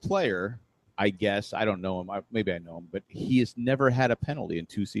is this player. I guess I don't know him. Maybe I know him, but he has never had a penalty in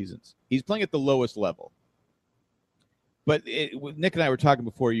 2 seasons. He's playing at the lowest level. But Nick and I were talking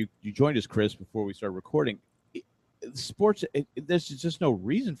before you joined us, Chris, before we started recording. Sports, there's just no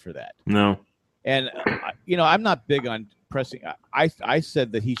reason for that. No. And I'm not big on pressing. I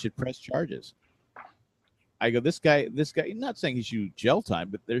said that he should press charges. I go, this guy. I'm not saying he should do jail time,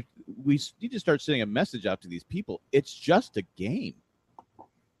 but we need to start sending a message out to these people. It's just a game.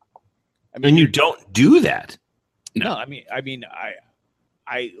 I mean, and you don't do that. No, I mean,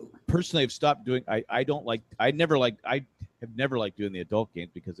 I personally have stopped doing. I have never liked doing the adult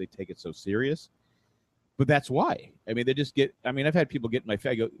games because they take it so serious. But that's why. I mean, they just get. I mean, I've had people get in my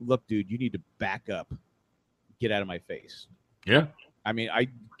face. I go, look, dude, you need to back up, get out of my face. Yeah. I mean,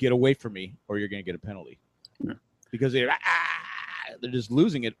 get away from me, or you're going to get a penalty. Yeah. Because they're just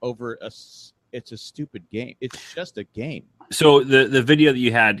losing it over It's a stupid game. It's just a game. So the video that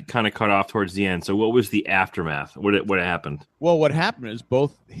you had kind of cut off towards the end. So what was the aftermath? What happened? Well, what happened is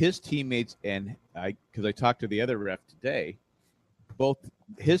both his teammates and because I talked to the other ref today, both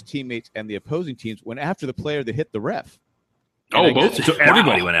his teammates and the opposing teams went after the player that hit the ref. Oh, both. So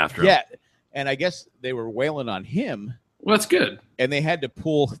everybody went after him. Yeah, and I guess they were wailing on him. Well, that's good. And they had to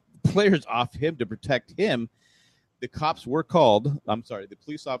pull players off him to protect him. The cops were called. I'm sorry, the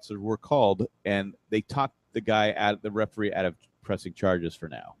police officers were called, and they talked the referee out of pressing charges for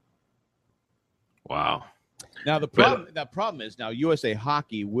now. Wow. Now the problem is now USA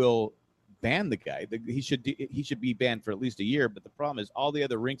Hockey will ban the guy. He should be banned for at least a year. But the problem is all the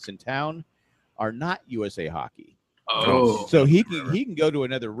other rinks in town are not USA Hockey. Oh, so he can go to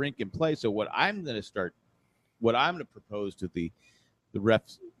another rink and play. So what I'm going to propose to the the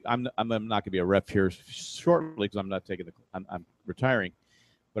refs. I'm not going to be a ref here shortly because I'm not taking I'm retiring.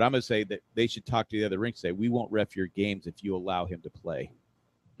 But I'm going to say that they should talk to the other rinks. Say we won't ref your games if you allow him to play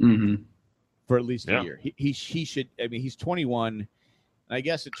for at least a year. He should. I mean, he's 21. And I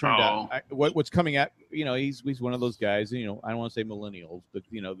guess it turned out what's coming out. He's one of those guys. I don't want to say millennials, but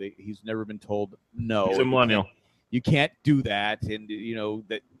he's never been told no. He's a millennial. You can't do that, and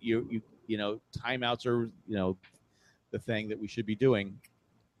that you timeouts are the thing that we should be doing.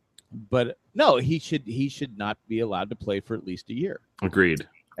 But no, he should not be allowed to play for at least a year. Agreed.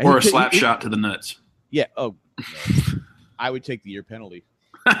 Or a slap shot to the nuts. Yeah. Oh, no. I would take the year penalty.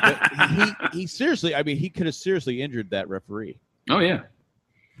 But he seriously. I mean, he could have seriously injured that referee. Oh yeah.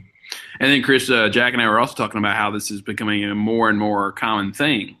 And then Chris, Jack, and I were also talking about how this is becoming a more and more common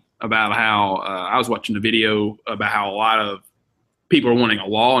thing. About how I was watching a video about how a lot of people are wanting a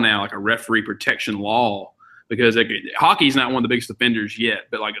law now, like a referee protection law, because hockey's not one of the biggest offenders yet,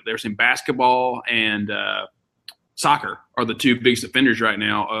 but like they're saying basketball and soccer are the two biggest offenders right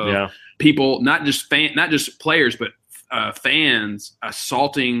now of people, not just players, but fans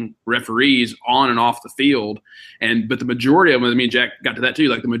assaulting referees on and off the field. But the majority of them, me and Jack got to that too,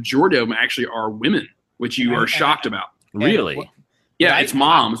 like the majority of them actually are women, which you are shocked about. Really? Yeah, it's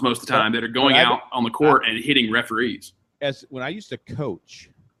moms most of the time that are going out on the court and hitting referees. When I used to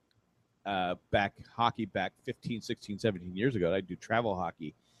coach hockey back 15, 16, 17 years ago, I'd do travel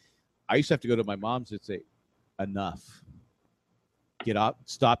hockey. I used to have to go to my mom's and say, enough. Get up,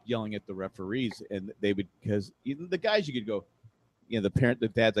 stop yelling at the referees. And they would, because even the guys you could go,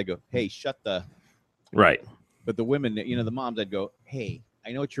 the dads, I go, hey, shut the. Right. But the women, the moms, I'd go, hey,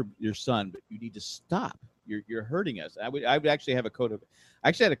 I know it's your son, but you need to stop. You're hurting us. I would actually have a code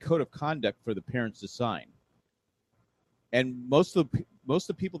of conduct for the parents to sign. And most of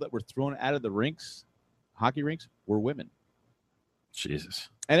the people that were thrown out of the rinks, hockey rinks, were women. Jesus.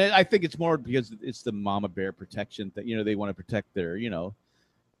 And I think it's more because it's the mama bear protection that they want to protect their Yeah.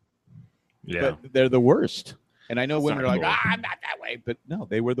 But they're the worst. And I know women are like, I'm not that way, but no,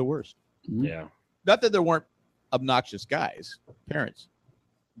 they were the worst. Yeah. Not that there weren't obnoxious guys, parents,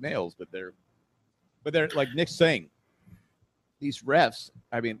 males, but they're like Nick's saying, these refs.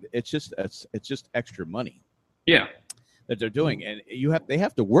 I mean, it's just extra money. Yeah, that they're doing, and they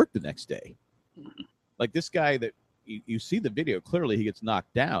have to work the next day. Like this guy that you see the video clearly, he gets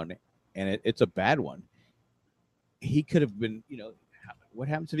knocked down, and it's a bad one. He could have been, what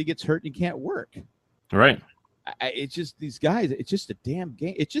happens if he gets hurt and he can't work? Right. It's just these guys. It's just a damn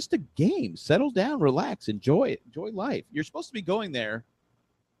game. It's just a game. Settle down, relax, enjoy it, enjoy life. You're supposed to be going there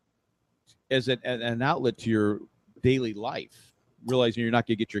as an outlet to your daily life, realizing you're not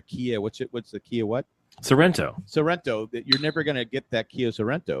going to get your Kia. What's the Kia? What? Sorrento. That you're never going to get that Kia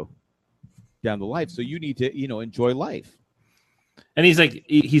Sorrento down the life. So you need to, enjoy life. And he's like,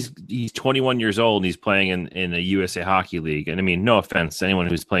 he's 21 years old and he's playing in a USA Hockey League. And I mean, no offense to anyone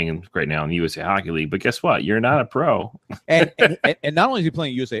who's playing right now in the USA Hockey League, but guess what? You're not a pro. and not only is he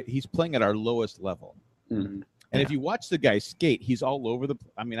playing USA, he's playing at our lowest level. Mm-hmm. And if you watch the guy skate, he's all over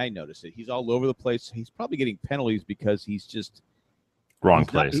I noticed it. He's all over the place. He's probably getting penalties because he's just wrong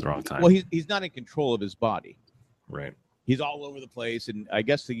place, wrong time. Well, he's not in control of his body. Right. He's all over the place, and I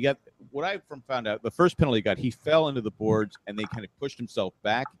guess what I found out, the first penalty he got, he fell into the boards, and they kind of pushed himself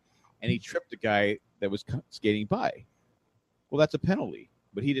back, and he tripped the guy that was skating by. Well, that's a penalty,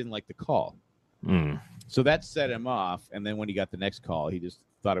 but he didn't like the call. So that set him off, and then when he got the next call, he just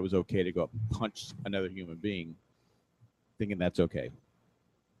thought it was okay to go up and punch another human being, thinking that's okay.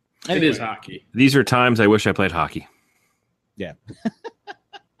 Anyway, it is hockey. These are times I wish I played hockey. Yeah.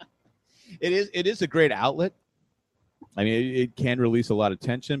 It is a great outlet. I mean, it can release a lot of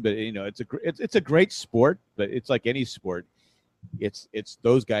tension, but it's a great sport. But it's like any sport, it's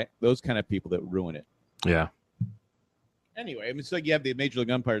those kind of people that ruin it. Yeah. Anyway, I mean, it's like you have the Major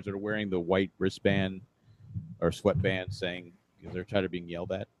League umpires that are wearing the white wristband or sweatband, saying because they're tired of being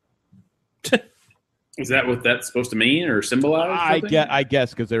yelled at. Is that what that's supposed to mean or symbolize? I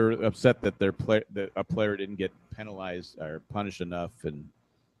guess because they're upset that a player didn't get penalized or punished enough, and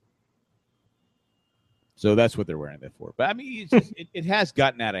so that's what they're wearing that for. But I mean, it has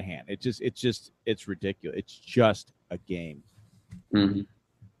gotten out of hand. It's ridiculous. It's just a game. Mm-hmm.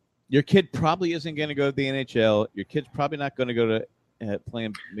 Your kid probably isn't going to go to the NHL. Your kid's probably not going to go to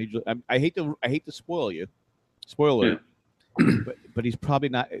playing major. I hate to spoil you, spoiler. Yeah. But he's probably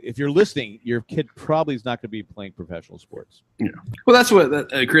not. If you're listening, your kid probably is not going to be playing professional sports. Yeah. Well, that's what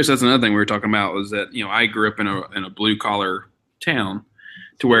Chris. That's another thing we were talking about was that I grew up in a blue collar town,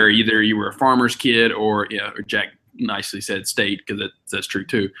 to where either you were a farmer's kid or Jack nicely said state because that's true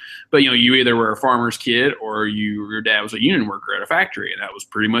too. But you either were a farmer's kid or your dad was a union worker at a factory, and that was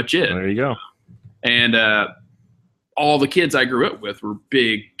pretty much it. There you go. And all the kids I grew up with were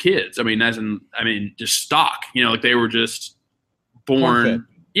big kids. I mean, just stock. Like they were just born. Corn-fed.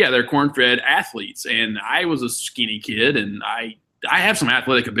 Yeah, they're corn-fed athletes, and I was a skinny kid, and I have some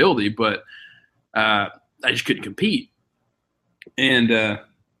athletic ability, but I just couldn't compete. And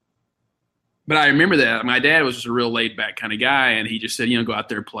but I remember that my dad was just a real laid-back kind of guy, and he just said, go out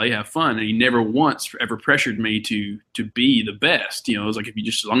there, play, have fun, and he never once ever pressured me to be the best. It was like,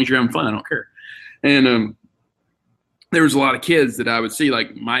 as long as you're having fun, I don't care. And there was a lot of kids that I would see,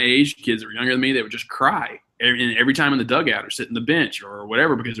 like my age kids that were younger than me, they would just cry every time in the dugout or sit in the bench or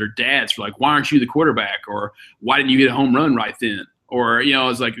whatever because their dads were like, why aren't you the quarterback? Or why didn't you hit a home run right then? Or,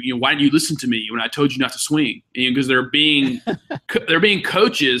 it's like, why didn't you listen to me when I told you not to swing? Because they're being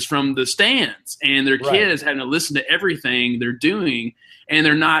coaches from the stands, and their kids having to listen to everything they're doing, and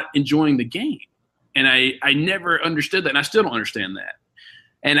they're not enjoying the game. And I never understood that, and I still don't understand that.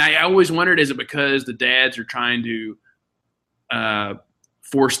 And I always wondered, is it because the dads are trying to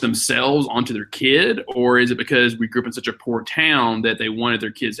force themselves onto their kid, or is it because we grew up in such a poor town that they wanted their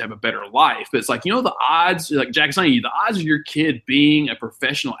kids to have a better life? But it's like, the odds, like Jack is saying, the odds of your kid being a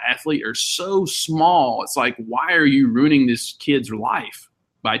professional athlete are so small. It's like, why are you ruining this kid's life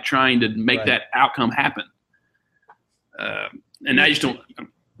by trying to make that outcome happen? And I just don't.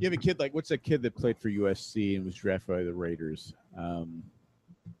 You have a kid what's that kid that played for USC and was drafted by the Raiders?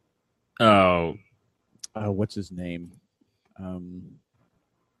 What's his name?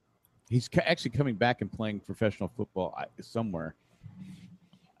 He's actually coming back and playing professional football somewhere.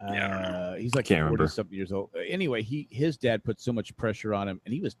 He's like 40-something years old. Anyway, his dad put so much pressure on him,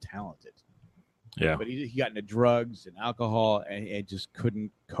 and he was talented. Yeah. But he got into drugs and alcohol, and just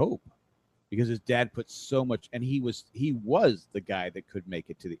couldn't cope because his dad put so much. And he was the guy that could make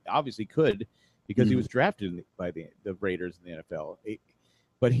it obviously could because he was drafted by the Raiders in the NFL.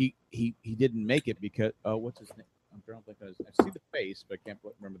 But he didn't make it because what's his name? I'm drawing like I see the face, but I can't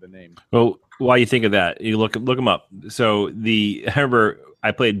remember the name. Well, while you think of that, you look him up. So I remember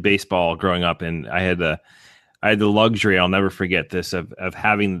I played baseball growing up, and I had the luxury. I'll never forget this of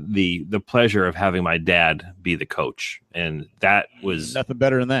having the pleasure of having my dad be the coach, and that was nothing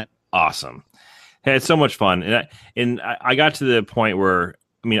better than that. Awesome. I had so much fun, and I got to the point where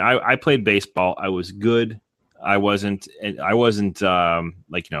I played baseball. I was good. I wasn't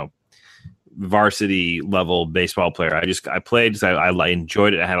varsity level baseball player. I played because I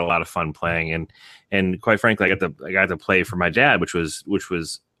enjoyed it. I had a lot of fun playing, and quite frankly, I got to play for my dad, which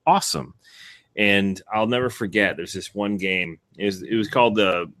was awesome. And I'll never forget. There's this one game. It was called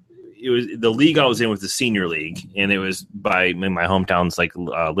the league I was in was the senior league, and it was in my hometown's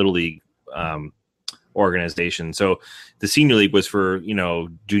little league organization. So the senior league was for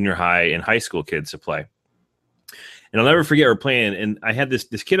junior high and high school kids to play. And I'll never forget we're playing, and I had this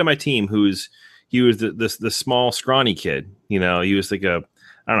kid on my team he was the small, scrawny kid. He was like I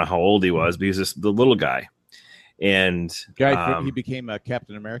don't know how old he was, but he was the little guy. And he became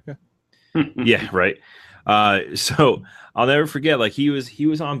Captain America. Yeah, right. So I'll never forget. He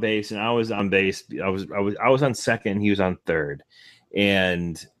was on base, and I was on base. I was on second. He was on third,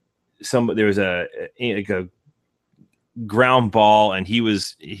 and there was a ground ball, and he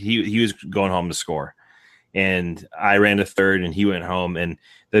was going home to score. And I ran to third, and he went home. And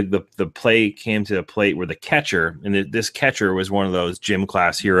the play came to a plate where the catcher, and this catcher was one of those gym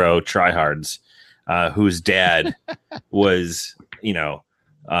class hero tryhards, whose dad was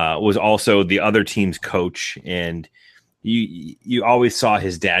also the other team's coach. And you always saw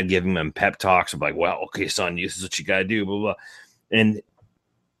his dad giving him pep talks of well, okay, son, this is what you got to do, blah, blah. And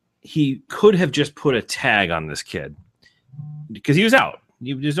he could have just put a tag on this kid because he was out.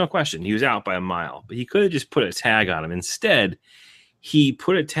 There's no question. He was out by a mile, but he could have just put a tag on him. Instead, he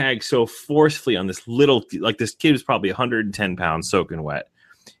put a tag so forcefully on this little, this kid was probably 110 pounds soaking wet.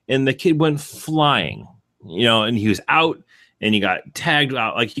 And the kid went flying, and he was out, and he got tagged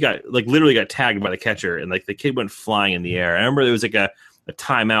out. Literally got tagged by the catcher, and the kid went flying in the air. I remember there was a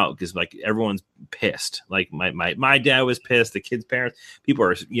timeout because everyone's pissed. My dad was pissed. The kid's parents, people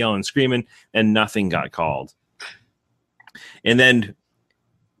are yelling, screaming, and nothing got called. And then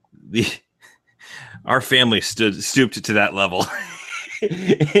our family stooped to that level.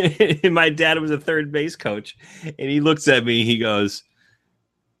 And my dad was a third base coach, and he looks at me. He goes,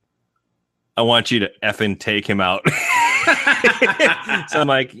 "I want you to effing take him out." So I'm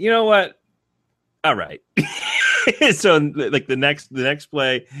like, you know what? All right. So the next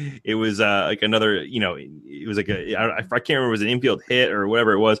play, it was another. It was I can't remember if it was an infield hit or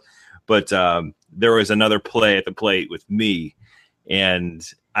whatever it was, but there was another play at the plate with me, and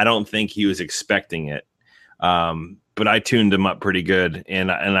I don't think he was expecting it. But I tuned him up pretty good,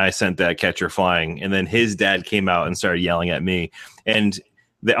 and I sent that catcher flying. And then his dad came out and started yelling at me. And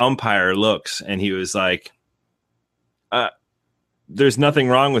the umpire looks, and he was like, there's nothing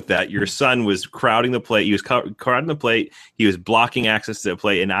wrong with that. Your son was crowding the plate. He was crowding the plate. He was blocking access to the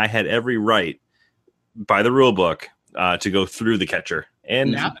plate, and I had every right by the rule book to go through the catcher.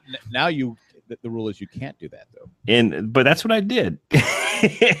 And now the rule is you can't do that, though. But that's what I did.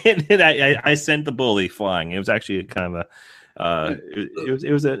 And I sent the bully flying. It was actually kind of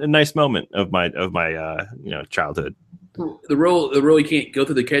it was a nice moment of my childhood. The rule you can't go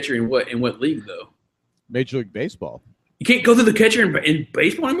through the catcher in what league though? Major League Baseball. You can't go through the catcher in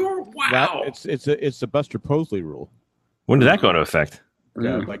baseball anymore. Wow, it's the Buster Posey rule. When did that go into effect?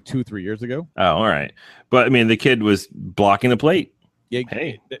 Like 2-3 years ago. Oh, all right. But I mean, the kid was blocking the plate. Yeah.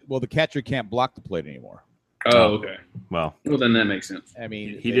 Hey. Well, the catcher can't block the plate anymore. Oh, okay. Well, then that makes sense. I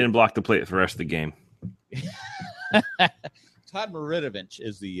mean, he didn't block the plate for the rest of the game. Todd Maridovich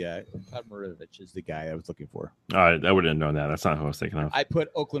is the guy I was looking for. I wouldn't have known that. That's not who I was thinking of. I put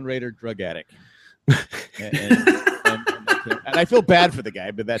Oakland Raider drug addict, and I feel bad for the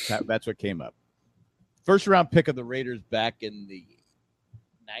guy, but that's what came up. First round pick of the Raiders back in the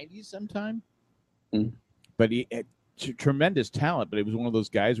 90s sometime. But he had tremendous talent, but it was one of those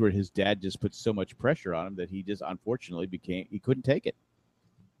guys where his dad just put so much pressure on him that he just unfortunately he couldn't take it.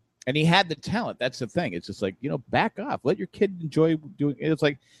 And he had the talent. That's the thing. It's just like, back off. Let your kid enjoy doing it. It's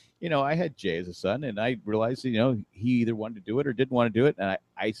like, I had Jay as a son, and I realized, he either wanted to do it or didn't want to do it. And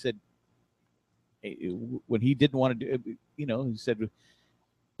I said, when he didn't want to do it, he said,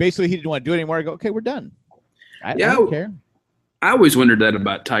 basically he didn't want to do it anymore. I go, okay, we're done. I don't care. I always wondered that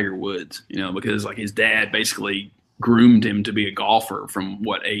about Tiger Woods, because like his dad basically groomed him to be a golfer from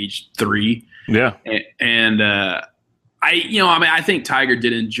age 3. Yeah. And I think Tiger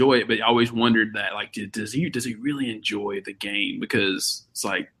did enjoy it, but I always wondered that, like, does he really enjoy the game? Because it's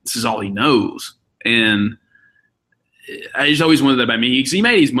like, this is all he knows. And I just always wondered that about me. He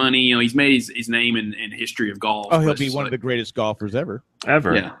made his money, he's made his name in history of golf. Oh, he'll be one of the greatest golfers ever.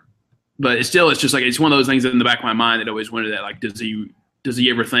 Yeah. But it's just like, it's one of those things in the back of my mind that I always wondered that, like, does he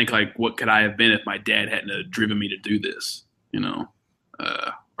ever think, like, what could I have been if my dad hadn't driven me to do this,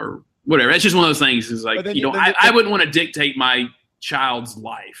 or whatever. It's just one of those things. Is like, I wouldn't want to dictate my child's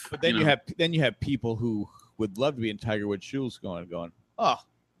life. But then you have people who would love to be in Tiger Woods' shoes going, oh,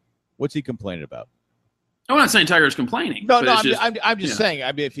 what's he complaining about? I'm not saying Tiger's complaining. No, I'm just saying.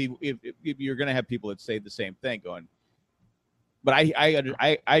 I mean, if you're going to have people that say the same thing, going, but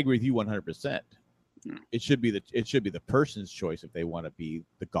I agree with you 100%. It should be the person's choice if they want to be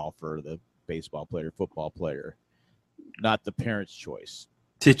the golfer, the baseball player, football player, not the parent's choice.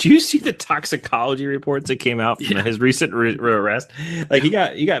 Did you see the toxicology reports that came out from his recent arrest? Like, he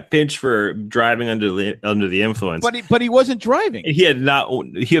got pinched for driving under the influence. But he wasn't driving. He didn't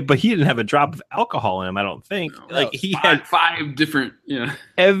have a drop of alcohol in him, I don't think. No, he had 5 different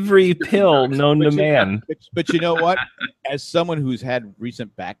every pill known to man. But you know what? As someone who's had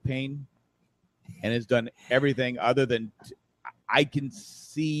recent back pain and has done everything other than I can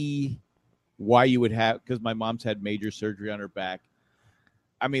see why you would have, because my mom's had major surgery on her back.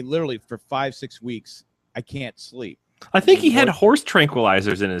 I mean, literally for 5-6 weeks, I can't sleep. I think he had horse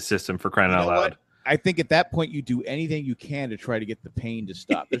tranquilizers in his system, for crying out loud. What? I think at that point you do anything you can to try to get the pain to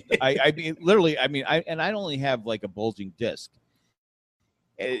stop. I only have like a bulging disc.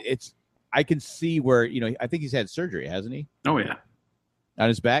 I can see where, I think he's had surgery, hasn't he? Oh yeah. On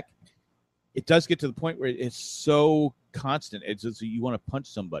his back. It does get to the point where it's so constant. It's just, you want to punch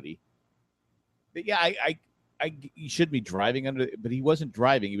somebody. But yeah, he should be driving but he wasn't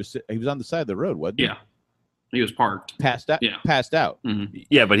driving. He was on the side of the road, wasn't he? Yeah, he was parked, passed out. Yeah, passed out. Mm-hmm.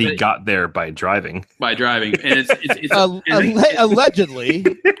 Yeah, but he got there by driving. And it's allegedly.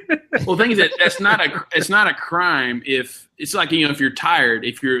 Well, the thing is that it's not a crime if it's like, if you're tired,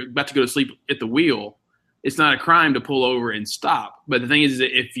 if you're about to go to sleep at the wheel, it's not a crime to pull over and stop. But the thing is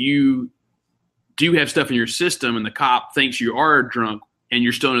that if you do have stuff in your system and the cop thinks you are drunk and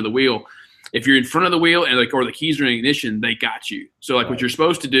you're still under the wheel, if you're in front of the wheel and or the keys are in ignition, they got you. So what you're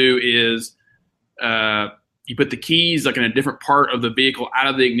supposed to do is you put the keys like in a different part of the vehicle out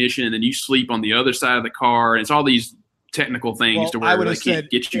of the ignition, and then you sleep on the other side of the car. And it's all these technical things to where they can't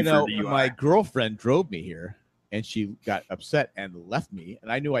get you for DUI. My girlfriend drove me here, and she got upset and left me,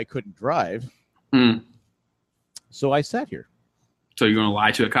 and I knew I couldn't drive. So I sat here. So you're going to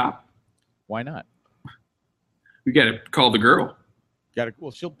lie to a cop? Why not? You got to call the girl.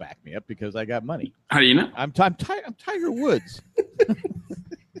 Well, she'll back me up because I got money. How do you know? I'm Tiger Woods.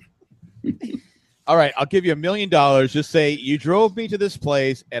 All right, I'll give you $1 million. Just say you drove me to this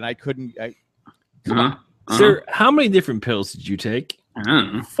place and I couldn't. Sir, how many different pills did you take?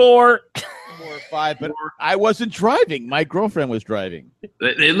 4. 4 or 5, but I wasn't driving. My girlfriend was driving.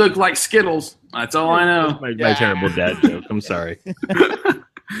 They look like Skittles. That's all I know. My terrible dad joke. I'm sorry.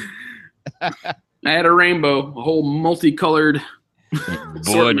 I had a rainbow, a whole multicolored.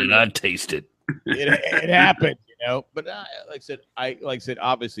 Boy, did I taste it. It happened, But like I said,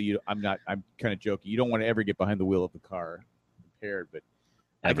 obviously, I'm kind of joking. You don't want to ever get behind the wheel of the car impaired, but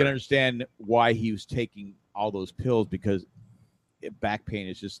I can understand why he was taking all those pills because back pain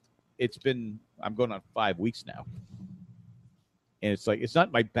is just. I'm going on 5 weeks now, and it's like it's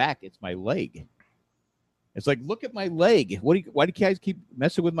not my back, it's my leg. It's like, look at my leg. Why do you guys keep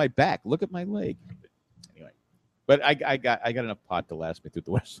messing with my back? Look at my leg. Anyway, but I got enough pot to last me through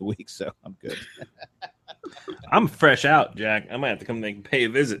the rest of the week, so I'm good. I'm fresh out, Jack. I might have to come pay a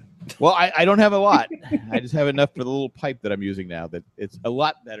visit. Well, I don't have a lot. I just have enough for the little pipe that I'm using now. That it's a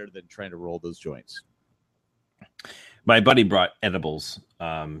lot better than trying to roll those joints. My buddy brought edibles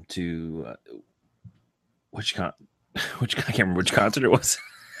to which I can't remember which concert it was.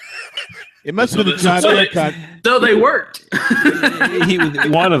 It must have been a John Mayer concert. So they worked. He was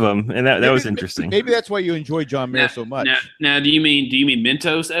one of them, and that was interesting. Maybe that's why you enjoy John Mayer so much. Now, do you mean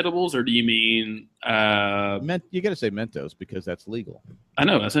Mentos edibles, or do you mean you got to say Mentos because that's legal. I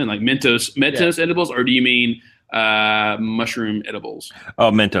know. I'm saying like Mentos edibles, or do you mean mushroom edibles? Oh,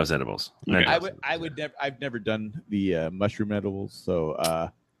 Mentos edibles. Okay. I would never. I've never done the mushroom edibles,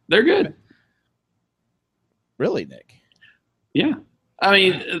 so they're good. Really, Nick? Yeah. I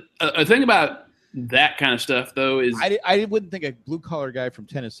mean, a thing about that kind of stuff, though, is I wouldn't think a blue collar guy from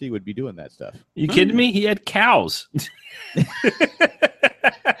Tennessee would be doing that stuff. You kidding me? He had cows.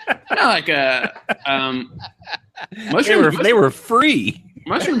 Like mushrooms. They were free.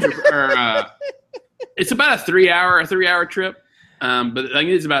 Mushrooms are. It's about a 3 hour trip. But the thing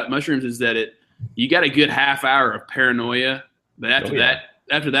is about mushrooms is that you got a good half hour of paranoia, but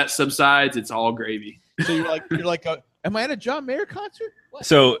after that subsides, it's all gravy. So you're like, am I at a John Mayer concert? What?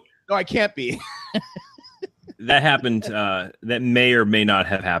 So no, I can't be. That happened. That may or may not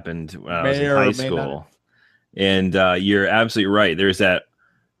have happened when I was in high school. And you're absolutely right. There's that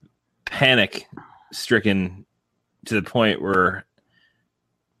panic-stricken to the point where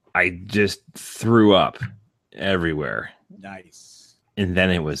I just threw up everywhere. Nice. And then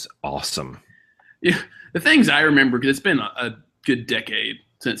it was awesome. Yeah, the things I remember, because it's been a good decade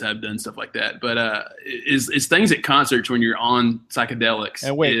since I've done stuff like that, but is things at concerts when you're on psychedelics.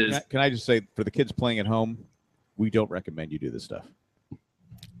 And wait, can I just say, for the kids playing at home, we don't recommend you do this stuff.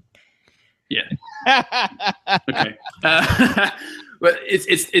 Yeah. Okay. But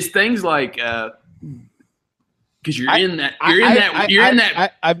it's things like because you're in that.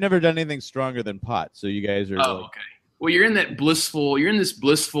 I've never done anything stronger than pot, so you guys are. Oh, okay. Well, you're in this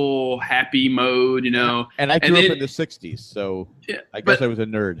blissful, happy mode, And I grew up in the 60s, so yeah, I guess I was a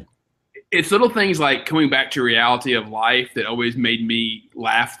nerd. It's little things like coming back to reality of life that always made me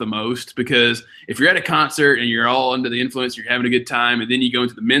laugh the most, because if you're at a concert and you're all under the influence, you're having a good time, and then you go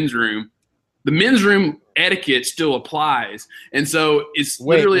into the men's room etiquette still applies. And so it's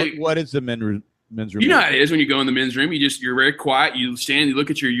literally... What is the men's room? You know how it is when you go in the men's room. You're very quiet. You stand, you look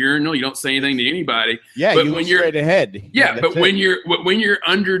at your urinal. You don't say anything to anybody. Yeah, but you look straight ahead. Yeah, but when you're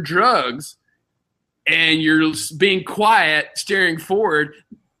under drugs and you're being quiet, staring forward,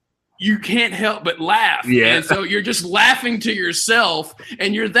 you can't help but laugh. Yeah. And so you're just laughing to yourself,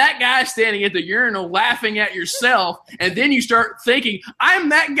 and you're that guy standing at the urinal laughing at yourself, and then you start thinking, I'm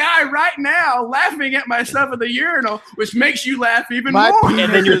that guy right now laughing at myself at the urinal, which makes you laugh even more.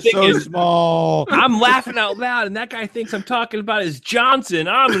 And then you're thinking, so small. I'm laughing out loud, and that guy thinks I'm talking about his Johnson.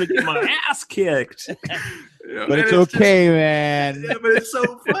 I'm going to get my ass kicked. But it's okay, man. Yeah, but it's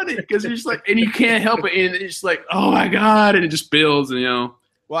so funny because you're just like, and you can't help it, and it's just like, oh my God, and it just builds, and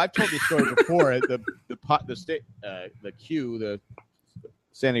Well, I've told this story before. the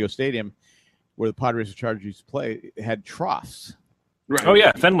San Diego Stadium, where the Padres and Chargers used to play, had troughs. Right. Oh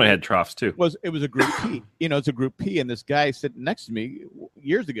yeah, Fenway had troughs too. It was a group P. It's a group P, and this guy sitting next to me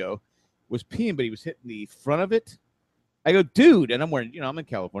years ago was peeing, but he was hitting the front of it. I go, dude, and I'm wearing, I'm in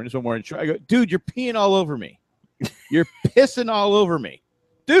California, so I'm wearing shorts. I go, dude, you're peeing all over me. You're pissing all over me,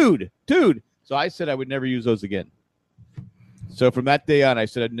 dude. So I said I would never use those again. So from that day on, I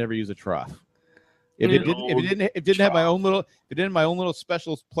said I'd never use a trough. If it didn't have my own little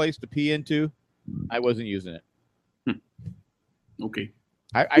special place to pee into, I wasn't using it. Okay.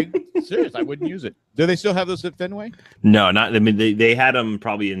 I serious, I wouldn't use it. Do they still have those at Fenway? No, not. I mean, they had them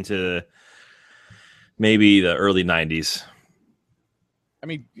probably into maybe the early 90s. I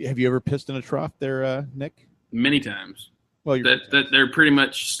mean, have you ever pissed in a trough there, Nick? Many times. Well, That they're pretty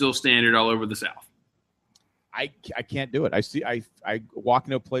much still standard all over the South. I can't do it. I walk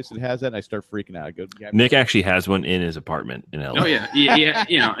into a place that has that, and I start freaking out. I go, Nick actually has one in his apartment in LA. Oh yeah.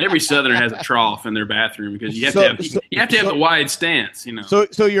 Every Southerner has a trough in their bathroom because you have to have the wide stance.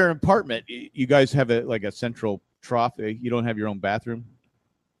 So your apartment, you guys have a central trough. You don't have your own bathroom.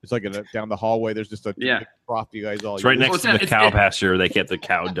 It's like down the hallway. There's just a trough. You guys all. It's right next to the cow pasture. They get the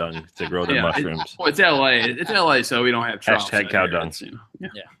cow dung to grow their mushrooms. It's LA. It's LA, so we don't have troughs. Hashtag cow dung. Yeah.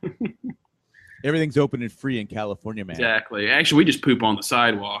 Everything's open and free in California, man. Exactly. Actually, we just poop on the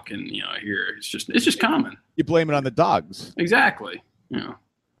sidewalk, and here it's just common. You blame it on the dogs. Exactly.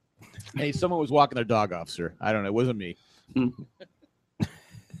 Hey, someone was walking their dog off, sir. I don't know. It wasn't me.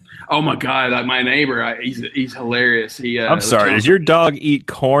 Oh my God! My neighbor, he's hilarious. I'm sorry. Does your dog eat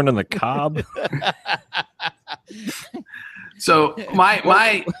corn on the cob? So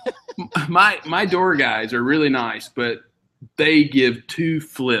my door guys are really nice, but they give two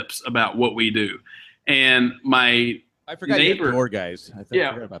flips about what we do. And I forgot neighbor, door guys. I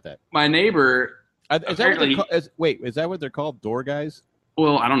forgot about that. My neighbor. Is that what they're called? Door guys?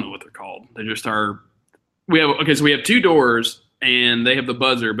 Well, I don't know what they're called. They just are. So we have two doors, and they have the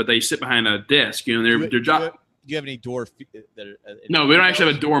buzzer, but they sit behind a desk. Their job. Do you have any door? No, we don't actually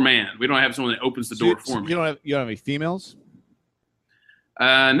have a doorman. We don't have someone that opens the door for me. You don't have any females?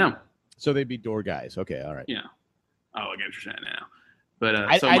 No. So they'd be door guys. Okay, all right. Yeah. Oh, I get what you're saying now. But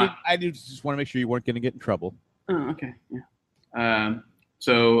I just want to make sure you weren't going to get in trouble. Oh, okay. Yeah.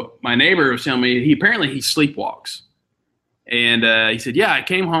 So my neighbor was telling me he sleepwalks, and he said, "Yeah, I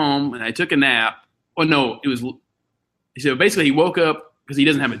came home and I took a nap." Well, no, it was. He said basically he woke up because he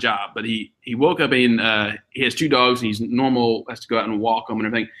doesn't have a job, but he woke up and he has two dogs and he's normal, has to go out and walk them and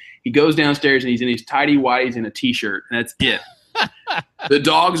everything. He goes downstairs and he's in these tidy whities and a t-shirt, and that's it. The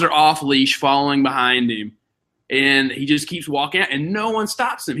dogs are off leash, following behind him. And he just keeps walking out, and no one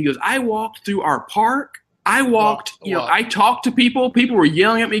stops him. He goes, I walked through our park. I talked to people. People were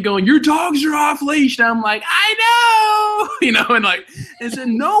yelling at me going, your dogs are off leash. And I'm like, I know, and so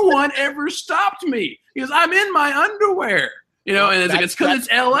no one ever stopped me. He goes, I'm in my underwear, and it's because it's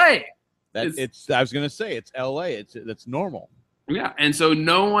LA. I was going to say, it's LA. That's normal. Yeah. And so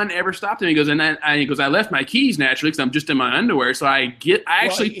no one ever stopped him. He goes, I left my keys naturally because I'm just in my underwear. So I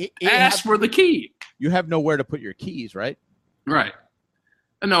actually asked for the key. You have nowhere to put your keys, right? Right.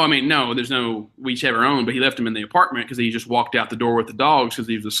 No, there's no, we each have our own, but he left them in the apartment because he just walked out the door with the dogs because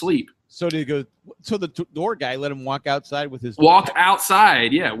he was asleep. So the door guy let him walk outside with his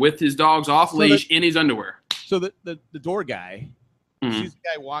outside, with his dogs off leash in his underwear. So the door guy sees the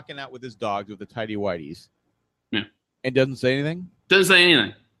guy walking out with his dogs with the tidy whities. Yeah. And doesn't say anything? Doesn't say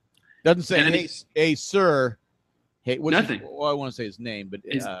anything. Doesn't say, hey, sir. Hey, nothing. I want to say his name, but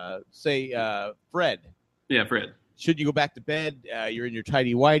say Fred. Yeah, Fred. Should you go back to bed? You're in your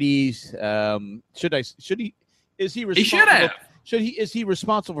tidy whities. Should he? Is he responsible? He should have. Is he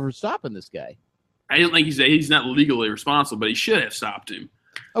responsible for stopping this guy? I don't think he's not legally responsible, but he should have stopped him.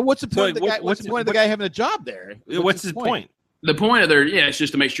 What's the point of the guy? What's the point of the guy having a job there? What's his point? The point of it's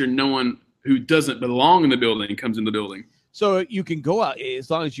just to make sure no one who doesn't belong in the building comes in the building. So you can go out as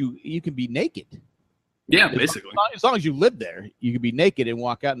long as you can be naked. Yeah, basically. As long as you live there, you can be naked and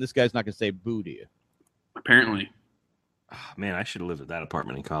walk out, and this guy's not going to say boo to you. Apparently. Oh, man, I should have lived at that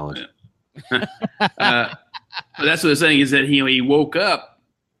apartment in college. Yeah. But that's what the saying is that he woke up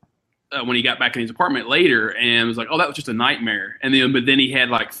when he got back in his apartment later and was like, "Oh, that was just a nightmare." And then he had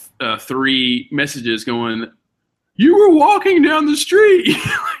like 3 messages going, "You were walking down the street."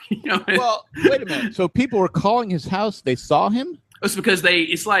 Well, wait a minute. So people were calling his house. They saw him. It's because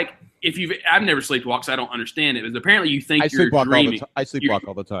it's like I've never sleepwalked, so I don't understand it. But apparently you think you're dreaming. I sleepwalk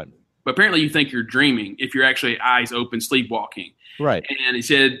all the time. But apparently you think you're dreaming if you're actually eyes open sleepwalking. Right. And he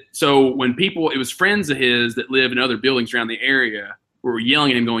said, so when it was friends of his that live in other buildings around the area were yelling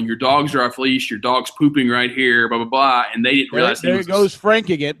at him going, your dogs are off leash, your dog's pooping right here, blah, blah, blah. And they didn't realize there goes Frank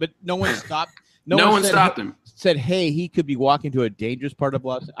again, but no one stopped. No one stopped him. Said, hey, he could be walking to a dangerous part of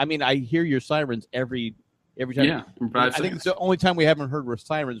Los Angeles. I mean, I hear your sirens every time. Yeah. I think it's the only time we haven't heard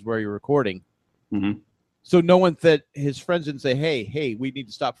sirens where you're recording. Mm-hmm. So no one said, his friends didn't say, hey, we need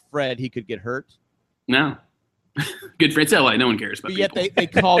to stop Fred. He could get hurt. No. Good for it's LA. No one cares about people. Yet they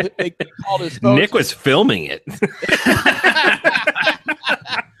called his phone. Nick was filming it.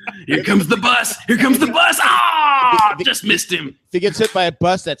 Here comes the bus. Here comes the bus. Ah, just missed him. If he gets hit by a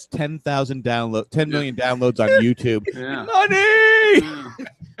bus, that's 10 million downloads on YouTube. Yeah. Money. Yeah.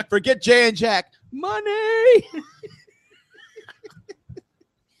 Forget Jay and Jack. Money.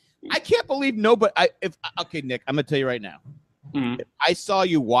 I can't believe nobody. Okay, Nick, I'm gonna tell you right now. Mhm. If I saw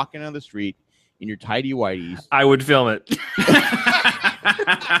you walking on the street in your tidy whities, I would film it.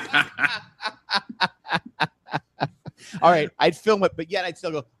 all right, I'd film it, but yet I'd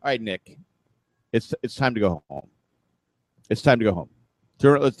still go, all right, Nick, it's time to go home. It's time to go home.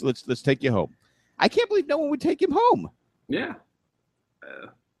 Let's take you home. I can't believe no one would take him home. Yeah.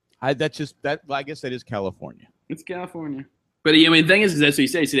 I guess that is California. It's California. But I mean, the thing is that's what he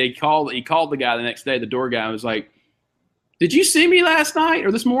said. He called the guy the next day, the door guy, and was like, "Did you see me last night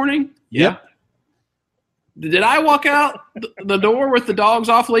or this morning?" Yep. Did I walk out the door with the dogs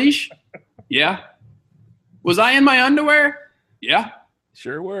off leash? Yeah. Was I in my underwear? Yeah.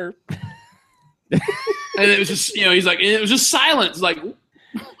 Sure were. And it was just, he's like, it was just silence. Like,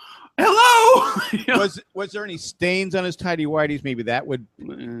 hello. Was there any stains on his tidy whities? Maybe that would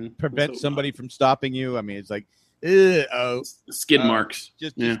prevent somebody from stopping you. I mean, it's like, skid marks.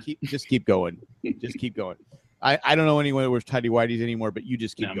 Just keep going. Just keep going. I don't know anyone that wears tidy whities anymore, but you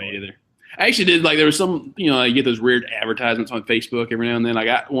just keep going. Me either. I actually did, there was some, you get those weird advertisements on Facebook every now and then. I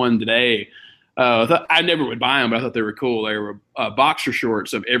got one today. I never would buy them, but I thought they were cool. They were boxer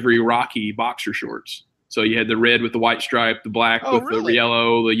shorts of every Rocky boxer shorts. So you had the red with the white stripe, the black with the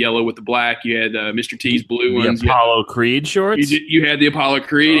yellow with the black. You had Mr. T's blue ones. The Apollo Creed shorts? You had the Apollo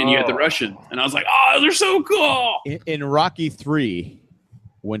Creed, and you had the Russian. And I was like, oh, they're so cool. In Rocky 3,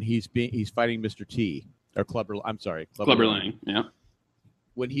 when he's fighting Mr. T, or Clubber Lang, yeah.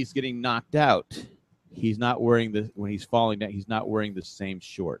 When he's getting knocked out, he's not wearing when he's falling down, he's not wearing the same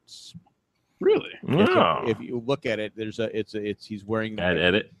shorts. Really? Oh. If you look at it, he's wearing bad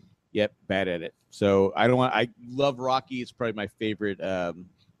edit. Yep, bad edit. So I love Rocky. It's probably my favorite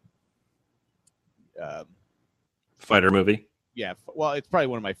fighter movie. Yeah, well, it's probably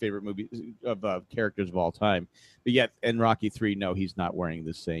one of my favorite movies of characters of all time. But yet, in Rocky 3, no, he's not wearing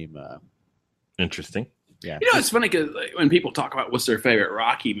the same. Interesting. Yeah, it's funny because when people talk about what's their favorite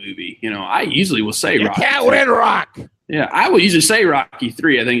Rocky movie, I usually will say Rocky. Can't win rock. Yeah, I will usually say Rocky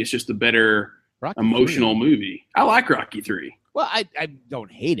 3. I think it's just a better emotional movie. I like Rocky 3. Well, I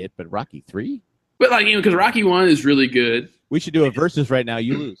don't hate it, but Rocky 3? But because Rocky 1 is really good. We should do a versus right now.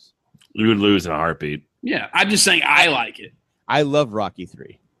 You lose. You would lose in a heartbeat. Yeah, I'm just saying I like it. I love Rocky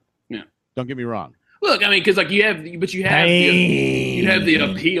 3. Yeah. Don't get me wrong. Look, because you have the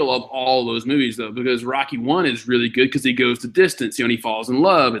appeal of all those movies though, because Rocky 1 is really good because he goes the distance, and he falls in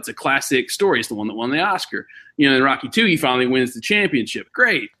love. It's a classic story. It's the one that won the Oscar. In Rocky 2, he finally wins the championship.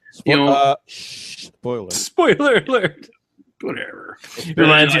 Great. Spoiler alert. Whatever.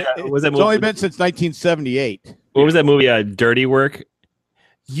 Reminds you, was that it's movie? only been since 1978. What was that movie? Dirty Work.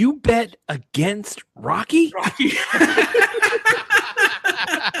 You bet against Rocky? Rocky.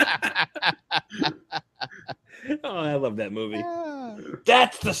 Oh, I love that movie.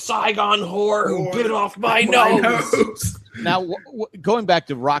 That's the Saigon whore who bit off my nose. Now, going back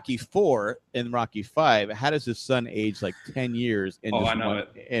to Rocky 4 and Rocky 5, how does his son age like 10 years in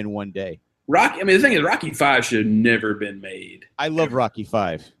one day? The thing is, Rocky 5 should have never been made. I love Rocky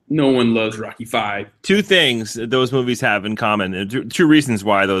 5. No one loves Rocky 5. Two things those movies have in common, and two reasons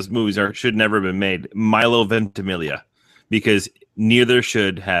why those movies should never have been made. Milo Ventimiglia, because neither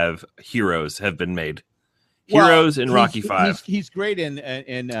should have heroes have been made. Heroes in Rocky 5. He's great in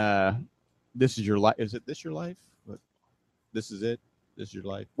This Is Your Life. Is it This Your Life? This is it. This is Your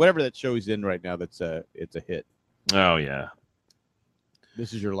Life. Whatever that show he's in right now, it's a hit. Oh yeah.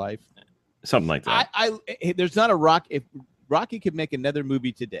 This Is Your Life. Something like that. There's not a Rock. If Rocky could make another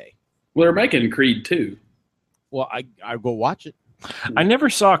movie today. Well, they're making Creed 2. Well, I go watch it. I never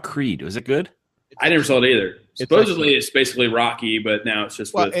saw Creed. Was it good? I never saw it either. Supposedly, it's basically Rocky, but now it's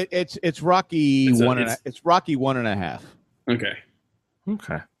just. Well, it's Rocky it's Rocky 1.5. Okay.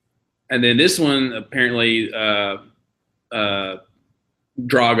 Okay. And then this one apparently, Drago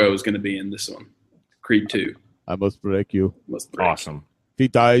is going to be in this one, Creed 2. I must break you. Awesome. If he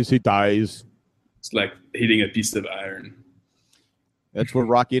dies, he dies. It's like hitting a piece of iron. That's where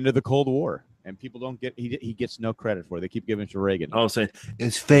Rocky ended the Cold War. And people don't get he gets no credit for it. They keep giving it to Reagan. Oh, saying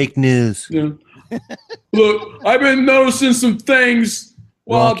it's fake news. Yeah. Look, I've been noticing some things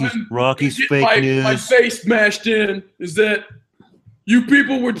while Rocky's fake news. My face smashed in is that you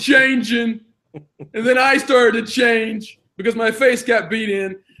people were changing, and then I started to change because my face got beat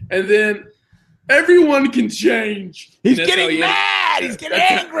in, and then everyone can change. He's getting mad. He's getting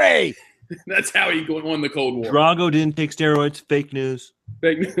angry. That's how he won the Cold War. Drago didn't take steroids. Fake news.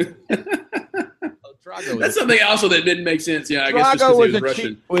 Fake news. That's something also that didn't make sense. Yeah, I guess just Drago because he was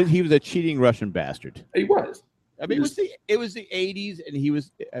Russian. He was a cheating Russian bastard. He was. I mean, it was the 80s, and it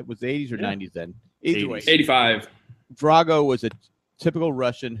was the 80s or 90s then. Either way, 85. Drago was a typical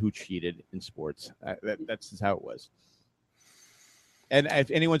Russian who cheated in sports. That's just how it was. And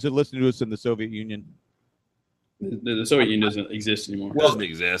if anyone's listening to us in the Soviet Union, The Soviet Union doesn't exist anymore. It doesn't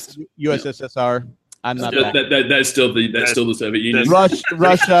exist. USSR, I'm not That's still the Soviet Union.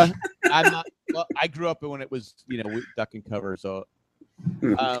 Russia, I'm not. Well, I grew up when it was duck and cover. So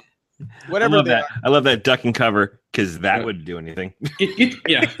whatever. I love that duck and cover because that wouldn't do anything.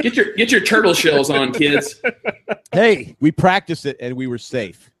 Get your turtle shells on, kids. Hey, we practiced it and we were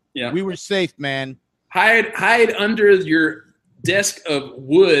safe. Yeah, we were safe, man. Hide under your desk of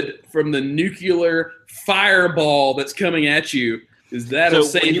wood from the nuclear fireball that's coming at you. Is that'll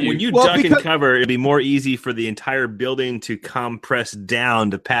save you? When you duck and cover, it'd be more easy for the entire building to compress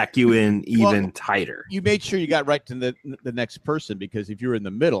down to pack you in even tighter. You made sure you got right to the next person because if you were in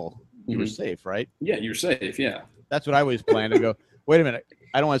the middle, you were safe, right? Yeah, you're safe. Yeah, that's what I always planned. I go, wait a minute,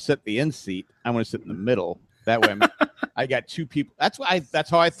 I don't want to sit at the end seat. I want to sit in the middle. That way, I got two people. That's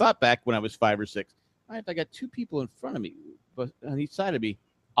how I thought back when I was 5 or 6. All right, if I got 2 people in front of me, but on each side of me,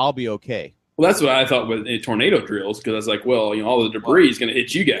 I'll be okay. Well, that's what I thought with tornado drills because I was like, well, all the debris is going to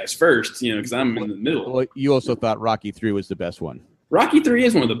hit you guys first, because I'm in the middle. Well, you also thought Rocky 3 was the best one. Rocky 3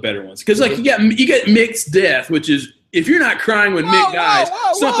 is one of the better ones because you got Mick's death, which is if you're not crying when Mick dies,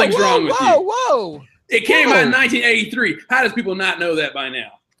 something's wrong with you. Whoa! It came out in 1983. How does people not know that by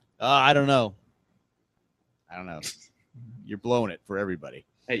now? I don't know. You're blowing it for everybody.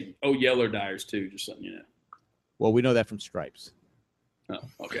 Hey, Yeller dies too, just something you know. Well, we know that from Stripes. Oh,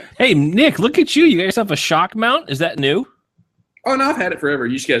 okay. Hey, Nick, look at you. You got yourself a shock mount? Is that new? Oh, no, I've had it forever.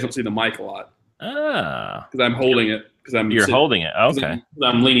 You guys don't see the mic a lot. Ah. Because I'm holding it. You're holding it. Okay.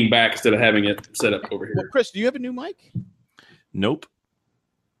 I'm leaning back instead of having it set up over here. Well, Chris, do you have a new mic? Nope.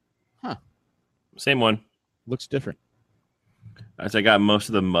 Huh. Same one. Looks different. As I got most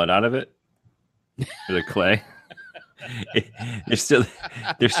of the mud out of it. For the clay. There's still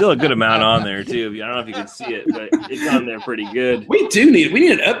a good amount on there too. I don't know if you can see it, but it's on there pretty good. We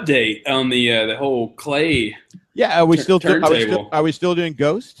need an update on the whole clay. Yeah, are we still doing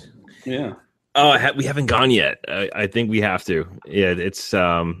Ghost? Yeah. Oh, we haven't gone yet. I think we have to. Yeah, it's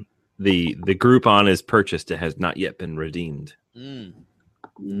the Groupon is purchased. It has not yet been redeemed. Mm.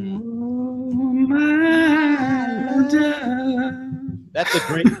 That's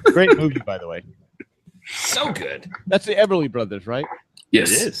a great movie, by the way. So good. That's the Everly Brothers, right?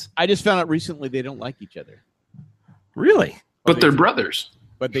 Yes, it is. I just found out recently they don't like each other. Really? But they're brothers.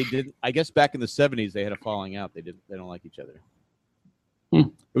 But they didn't. I guess back in the 70s they had a falling out. They don't like each other. Hmm.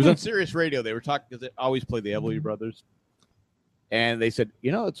 It was on Sirius Radio. They were talking because they always play the Everly Brothers, and they said,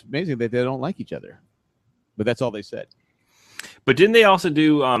 it's amazing that they don't like each other. But that's all they said. But didn't they also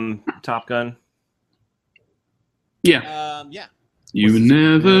do Top Gun? Yeah. Yeah. You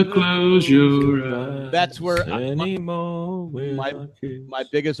never close your eyes. That's where anymore. My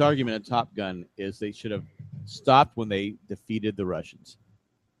biggest argument in Top Gun is they should have stopped when they defeated the Russians.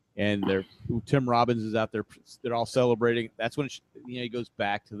 And Tim Robbins is out there. They're all celebrating. That's when he goes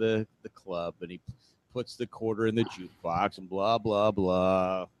back to the club and he puts the quarter in the jukebox and blah blah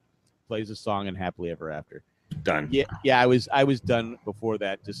blah. Plays a song and happily ever after. Done. Yeah. I was done before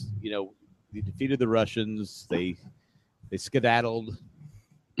that. Just they defeated the Russians. They skedaddled.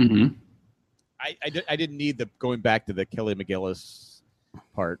 Mm-hmm. I didn't need the going back to the Kelly McGillis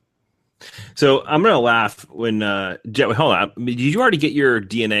part. So I'm gonna laugh when Jack. Hold on. Did you already get your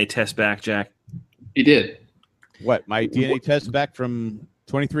DNA test back, Jack? He did. What? My DNA test back from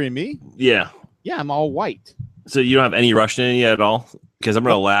 23andMe? Yeah. Yeah, I'm all white. So you don't have any Russian in you at all? Because I'm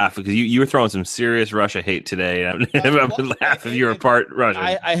gonna laugh because you were throwing some serious Russia hate today. I would laugh if you were part Russian.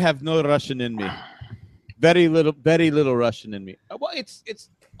 I have no Russian in me. Very little Russian in me. Well, it's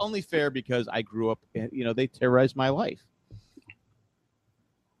only fair because I grew up. They terrorized my life.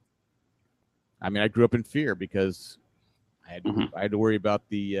 I mean, I grew up in fear because I had to worry about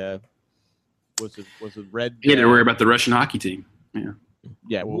the was it red? You had to worry about the Russian hockey team. Yeah.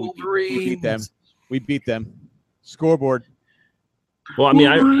 Yeah. Well, we beat them. We beat them. Scoreboard. Well, I mean,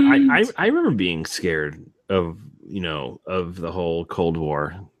 I remember being scared of the whole Cold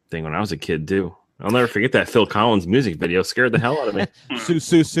War thing when I was a kid too. I'll never forget that Phil Collins music video. Scared the hell out of me.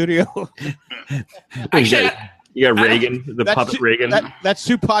 Sue Studio. You got Reagan, puppet Reagan. That's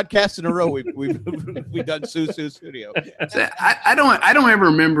 2 podcasts in a row. We've done Sue Studio. I don't ever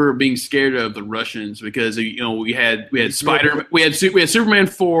remember being scared of the Russians because we had Spider, we had Superman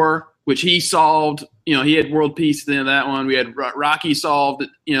 4, which he solved. He had world peace at the end of that one. We had Rocky solved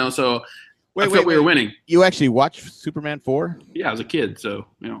it. So we were winning. You actually watched Superman 4? Yeah, I was a kid, so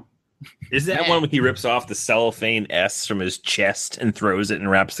Is that one when he rips off the cellophane S from his chest and throws it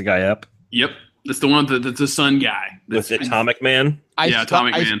and wraps the guy up? Yep. That's the one that's the sun guy. With Atomic Man.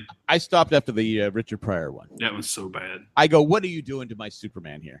 Atomic Man. I stopped after the Richard Pryor one. That was so bad. I go, what are you doing to my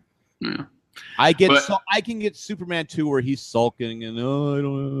Superman here? Yeah. I can get Superman 2 where he's sulking and I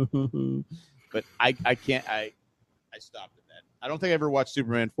don't know. But I can't. I stopped at that. I don't think I ever watched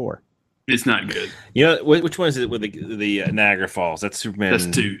Superman 4. It's not good. You know which one is it with the Niagara Falls? That's Superman. That's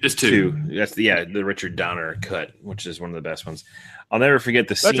 2. It's 2. That's the Richard Donner cut, which is one of the best ones. I'll never forget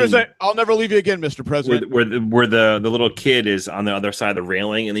the scene. I'll never leave you again, Mr. President. Where the little kid is on the other side of the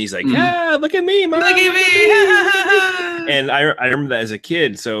railing, and he's like, "Yeah, look at me, Mom. Look at me!" And I remember that as a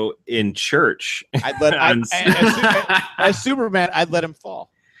kid. So in church, as Superman, I'd let him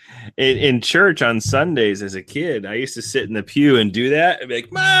fall. In church on Sundays as a kid, I used to sit in the pew and do that and be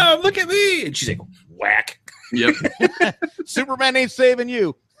like, "Mom, look at me!" And she's like, "Whack." Yep. Superman ain't saving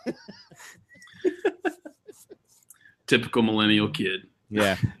you. Typical millennial kid.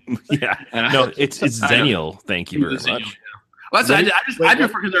 Yeah. Yeah. No, it's Zennial. Thank you very much. Yeah. Well, I just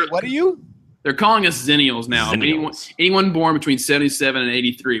what are you? They're calling us Zennials now. Anyone born between 77 and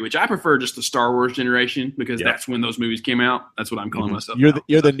 83, which I prefer just the Star Wars generation because that's when those movies came out. That's what I'm calling myself.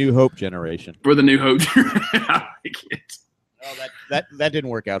 You're the New Hope generation. We're the New Hope generation. I like it. Oh, that didn't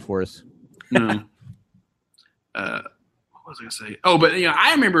work out for us. No. What was I going to say? Oh, but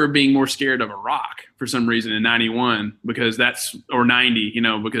I remember being more scared of a rock for some reason in 91 because or 90,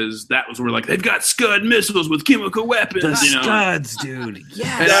 because that was where they've got Scud missiles with chemical weapons. The Scuds, dude.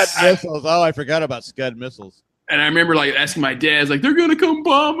 Yeah. Scud missiles. Oh, I forgot about Scud missiles. And I remember asking my dad, they're going to come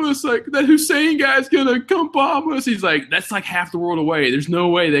bomb us. That Hussein guy's going to come bomb us. He's like, that's half the world away. There's no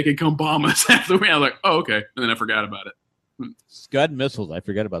way they could come bomb us half the way. I was like, oh, okay. And then I forgot about it. Scud missiles. I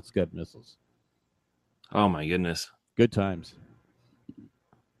forgot about Scud missiles. Oh, my goodness. Good times.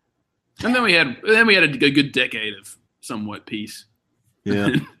 And then we had a good decade of somewhat peace.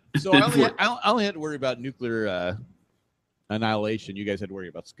 Yeah. So I only had to worry about nuclear annihilation. You guys had to worry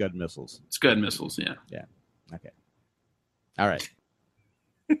about Scud missiles. Scud missiles, yeah. Yeah. Okay. All right.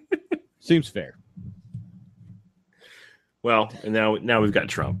 Seems fair. Well, and now we've got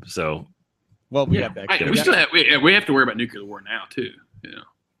Trump. So, well, we have that. We have to worry about nuclear war now too.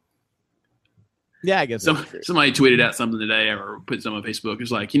 Yeah, I guess somebody tweeted out something today or put something on Facebook. It's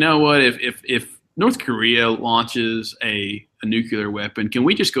like, you know what? If North Korea launches a nuclear weapon, can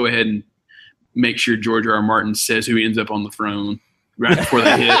we just go ahead and make sure George R. R. Martin says who ends up on the throne right before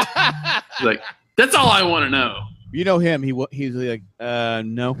they hit? Like, that's all I want to know. You know him. He's like,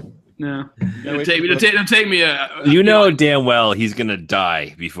 no. It'll take me damn well he's gonna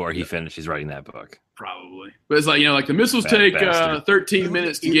die before he finishes writing that book. Probably, but it's like the missiles take 13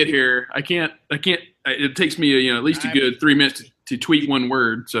 minutes to get here. I can't. It takes me at least a good 3 minutes to tweet one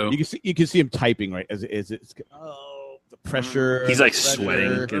word. So you can see him typing right as it's the pressure. He's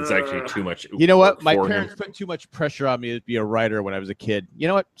sweating. It's actually too much. You know what? My parents put too much pressure on me to be a writer when I was a kid. You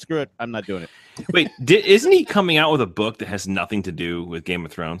know what? Screw it. I'm not doing it. Wait, isn't he coming out with a book that has nothing to do with Game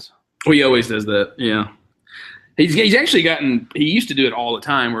of Thrones? Well, he always does that. Yeah. He's actually he used to do it all the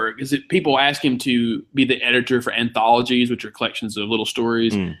time where people ask him to be the editor for anthologies, which are collections of little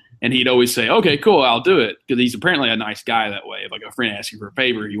stories. And he'd always say, okay, cool, I'll do it. Because he's apparently a nice guy that way. If a friend asks you for a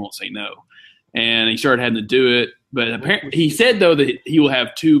favor, he won't say no. And he started having to do it. But apparently, he said, though, that he will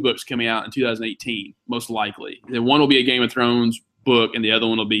have 2 books coming out in 2018, most likely. Then one will be a Game of Thrones book and the other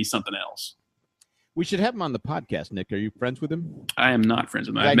one will be something else. We should have him on the podcast, Nick. Are you friends with him? I am not friends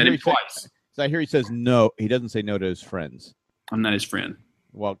with him. I've met him twice. So I hear he says no. He doesn't say no to his friends. I'm not his friend.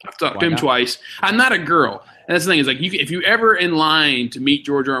 Well, I've talked to him twice. I'm not a girl. And that's the thing is if you ever in line to meet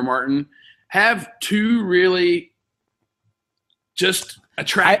George R. R. Martin, have 2 really just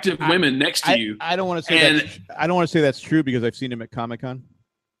attractive women next to you. I don't want to say I don't want to say that's true because I've seen him at Comic-Con.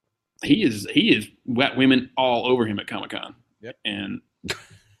 He is wet women all over him at Comic-Con. Yep. And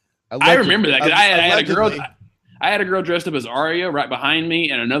I remember that because I had a girl dressed up as Arya right behind me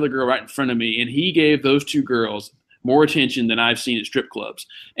and another girl right in front of me, and he gave those 2 girls more attention than I've seen at strip clubs.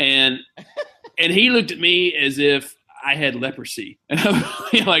 And he looked at me as if I had leprosy. And I was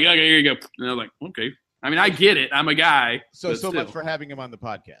like, okay, here you go. And I was like, okay. I mean, I get it. I'm a guy. So much for having him on the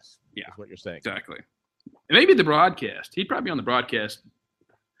podcast. Yeah. Is what you're saying. Exactly. And maybe the broadcast. He'd probably be on the broadcast.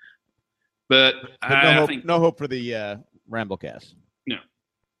 But no hope for the Ramblecast. No.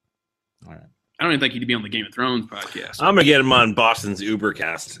 All right. I don't even think he'd be on the Game of Thrones podcast. I'm gonna get him on Boston's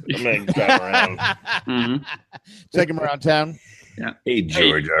Ubercast. I'm gonna drive around. Take him around town. Yeah. Hey,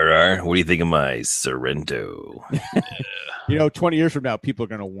 George R.R., what do you think of my Sorrento? 20 years from now, people are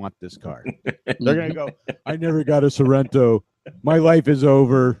gonna want this car. They're gonna go, I never got a Sorrento. My life is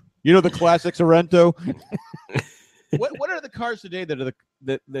over. You know the classic Sorrento? What are the cars today that are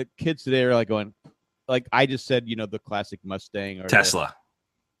the kids today are like going? Like I just said, the classic Mustang or Tesla.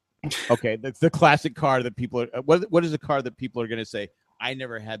 Okay, that's the classic car that people are. What is the car that people are going to say? I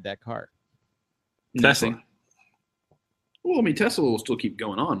never had that car. Tesla. Nothing. Well, I mean, Tesla will still keep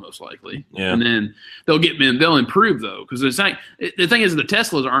going on most likely, Yeah. and then they'll improve though, because the thing is the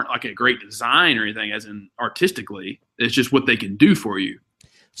Teslas aren't like a great design or anything, as in artistically. It's just what they can do for you.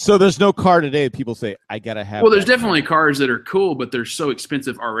 So there's no car today that people say I gotta have. Well, there's that definitely car. cars that are cool, but they're so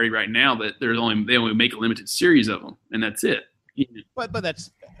expensive already right now that they only make a limited series of them, and that's it. But that's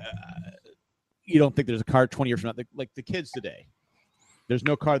you don't think there's a car 20 years from now like the kids today. There's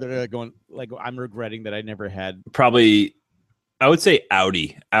no car that are going like I'm regretting that I never had. Probably, I would say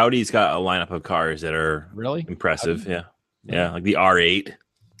Audi. Audi's got a lineup of cars that are Really impressive. Yeah, like the R8.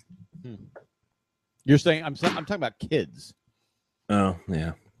 You're saying I'm talking about kids. Oh,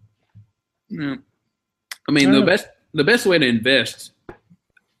 yeah. Yeah. I mean, the best way to invest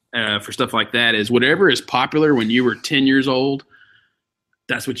for stuff like that is whatever is popular when you were 10 years old.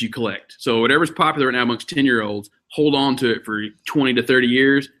 That's what you collect. So whatever's popular right now amongst 10-year-olds, hold on to it for 20 to 30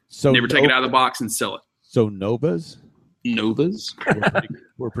 years. So never take it out of the box and sell it. So Novas Novas.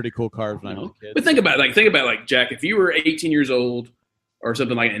 were pretty cool cars when I was a kid. But think about it, Jack. If you were 18 years old or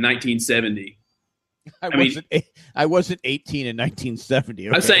something like in 1970. I wasn't 18 in 1970.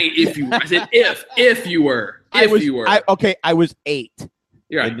 Okay? I'm saying if you. I said if you were. You were. I was 8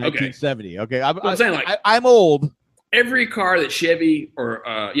 You're right. in Okay. 1970. Okay, I'm saying like I'm old. Every car that Chevy or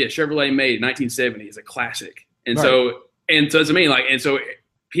Chevrolet made in 1970 is a classic, and Right. so that's what I mean. Like, and so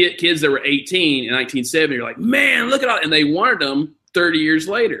kids that were 18 in 1970 are like, man, look at all, and they wanted them 30 years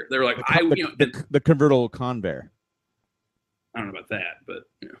later. They were like, The convertible Convair. I don't know about that, but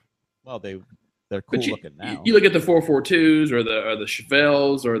Well, they're cool but looking now. you look at the 442s or the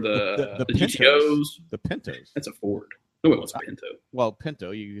Chevelles or the Pintos. GTOs. The Pintos. That's a Ford. Nobody wants a Pinto. Well,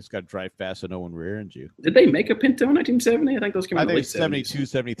 Pinto, you just got to drive fast so no one rear-ends you. Did they make a Pinto in 1970? I think those came out I in the think late 72,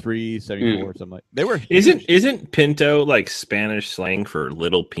 73, 74, something like they were. Isn't Pinto like Spanish slang for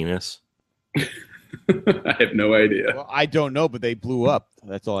little penis? I have no idea. Well, I don't know, but they blew up.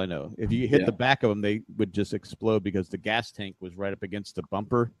 That's all I know. If you hit the back of them, they would just explode because the gas tank was right up against the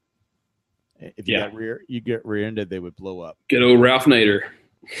bumper. If you get rear-ended, they would blow up. Good old Ralph Nader.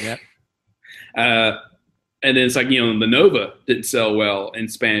 Yep. And then it's like, the Nova didn't sell well in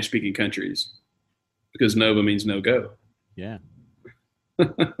Spanish-speaking countries because Nova means no go. Yeah.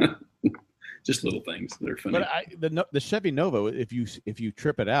 Just little things that are funny. But the Chevy Nova, if you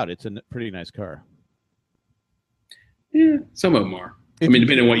trip it out, it's a pretty nice car. Yeah, some of them are.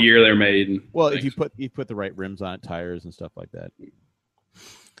 Depending on what year they're made. And if you put the right rims on it, tires and stuff like that.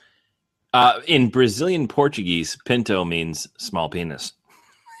 In Brazilian Portuguese, Pinto means small penis.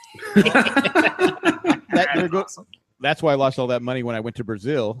 That's why I lost all that money when I went to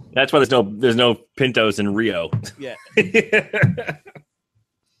Brazil. That's why there's no Pintos in Rio. Yeah.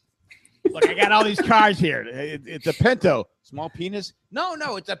 Look, I got all these cars here. It's a Pinto. Small penis? No,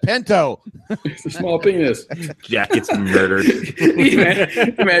 it's a Pinto. It's a small penis. Jack gets murdered.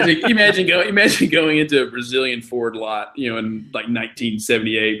 imagine going into a Brazilian Ford lot, in like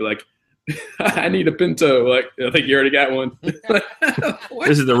 1978, like, I need a Pinto. Like, I think you already got one.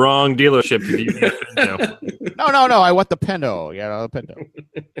 This is the wrong dealership. No. I want the Pinto. Yeah, the Pinto.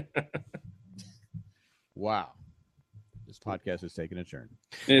 Wow. This podcast is taking a turn.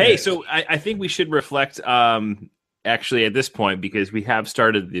 Hey, so I think we should reflect actually at this point because we have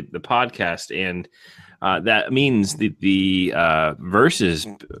started the podcast, and that means the versus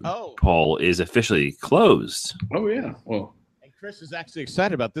poll is officially closed. Oh, yeah. Well, and Chris is actually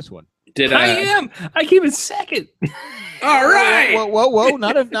excited about this one. I am. I came in second. All right. Whoa!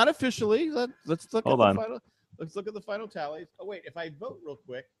 Not officially. Let's look. Hold at on. The final. Let's look at the final tallies. Oh wait, if I vote real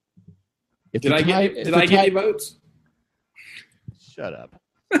quick. Did I get you votes? Shut up.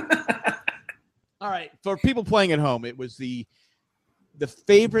 All right. For people playing at home, it was the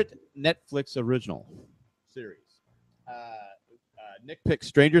favorite Netflix original series. Nick picked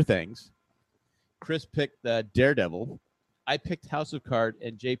Stranger Things. Chris picked Daredevil. I picked House of Cards,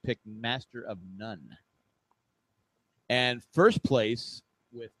 and Jay picked Master of None. And first place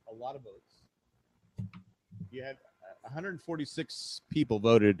with a lot of votes, you had 146 people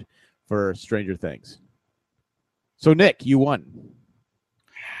voted for Stranger Things. So, Nick, you won.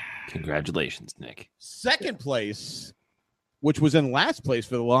 Congratulations, Nick. Second place, which was in last place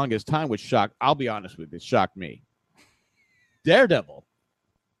for the longest time, which shocked, I'll be honest with you, it shocked me. Daredevil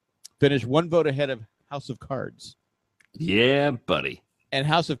finished one vote ahead of House of Cards. Yeah, buddy. And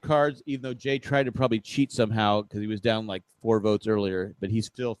House of Cards, even though Jay tried to probably cheat somehow because he was down like 4 votes earlier, but he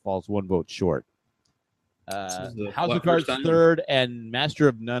still falls 1 vote short. is the House of first Cards time? third, and Master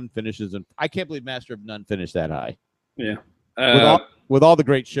of None finishes. And I can't believe Master of None finished that high. Yeah. With all the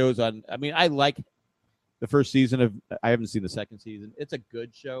great shows on. I mean, I like the first season of. I haven't seen the second season. It's a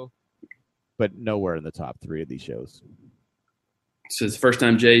good show, but nowhere in the top 3 of these shows. So it's the first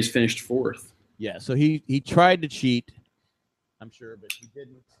time Jay's finished 4th. Yeah, so he tried to cheat, I'm sure, but he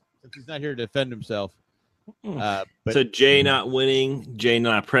didn't. Since he's not here to defend himself. But So Jay not winning, Jay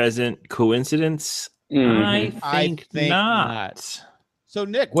not present. Coincidence? Mhm. I think not. So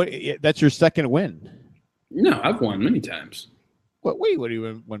Nick, that's your second win. No, I've won many times. What do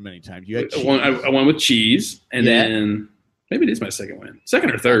you win many times? You had I won with cheese, and Yeah. then maybe it is my second win.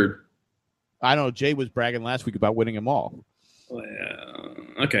 Second or third. I don't know. Jay was bragging last week about winning them all.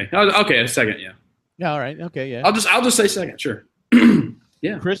 Okay. Okay, a second, yeah. Yeah, all right. Okay, yeah. I'll just say second, sure.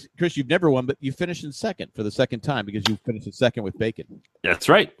 Yeah. Chris, you've never won, but you finished in second for the second time because you finished in second with bacon. That's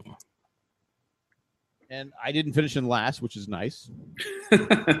right. And I didn't finish in last, which is nice.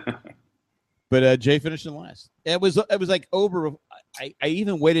 But Jay finished in last. It was like over. I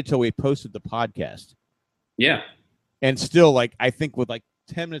even waited till we posted the podcast, Yeah. and still, like, I think with like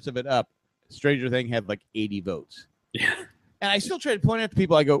 10 minutes of it up, Stranger Thing had like 80 votes. Yeah. And I still try to point out to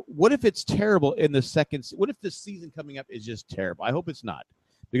people, I go, what if it's terrible in the second? What if the season coming up is just terrible? I hope it's not,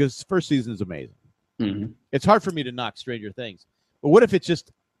 because the first season is amazing. Mm-hmm. It's hard for me to knock Stranger Things. But what if it's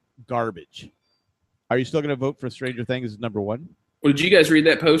just garbage? Are you still going to vote for Stranger Things as number 1? Well, did you guys read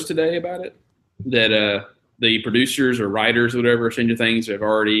that post today about it? That the producers or writers or whatever of Stranger Things have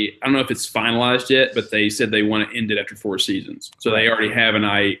already, I don't know if it's finalized yet, but they said they want to end it after 4 seasons. So they already have an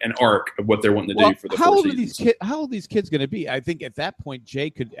arc of what they're wanting to do for the 4 seasons. How old are these kids going to be? I think at that point, Jay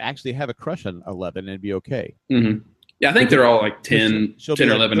could actually have a crush on 11 and be okay. Mm-hmm. Yeah, I think they're all like 10 She'll or be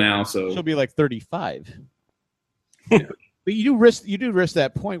 11 like, now. So she'll be like 35. Yeah. But you do risk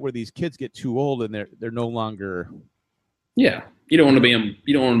that point where these kids get too old and they're no longer. Yeah, you don't want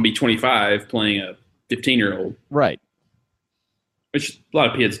to be 25 playing a 15-year-old, Right. which a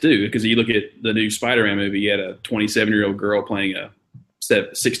lot of kids do. Because you look at the new Spider-Man movie, you had a 27-year-old girl playing a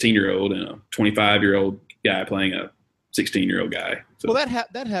 16-year-old and a 25-year-old guy playing a 16-year-old guy. So, Well,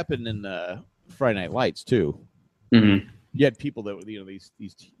 that happened in Friday Night Lights too. mhm. You had people that were these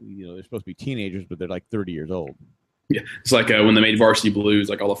they're supposed to be teenagers, but they're like 30 years old. Yeah, it's like when they made Varsity Blues,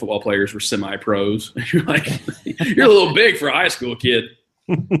 like all the football players were semi-pros. You're like, you're a little big for a high school kid.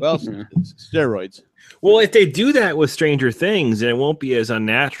 Well, steroids. Well, if they do that with Stranger Things, then it won't be as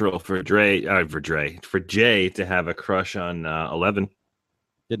unnatural for Jay to have a crush on 11.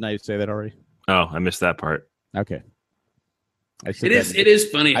 Didn't I say that already? Oh, I missed that part. Okay. It is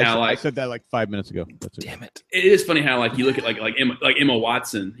funny how I said that like 5 minutes ago. That's okay. Damn it. It is funny how like you look at like Emma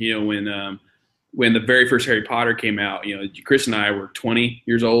Watson, when the very first Harry Potter came out, Chris and I were 20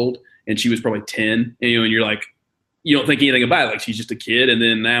 years old and she was probably 10, and you're like, you don't think anything about it, like she's just a kid, and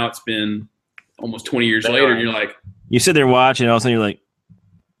then now it's been almost 20 years later, and you're like, You sit there watching, and all of a sudden you're like,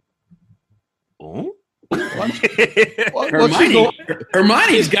 oh?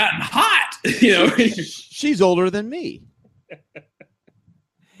 Hermione's gotten hot, She's older than me.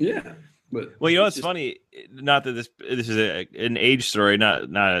 Yeah. But Well, what's funny? Not that this is an age story, not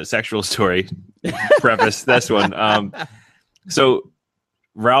a sexual story. Preface this one. So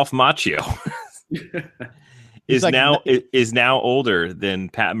Ralph Macchio is now older than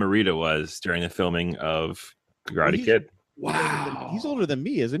Pat Morita was during the filming of Karate Kid. Wow. He's older than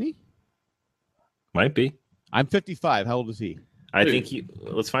me, isn't he? Might be. I'm 55. How old is he? I think he.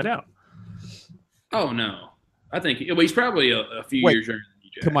 Let's find out. Oh no, I think he's probably a few years younger than you,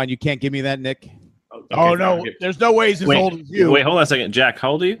 Jack. Come on, you can't give me that, Nick. Okay, Oh no, fine. there's no way he's as old as you. Wait, hold on a second. Jack,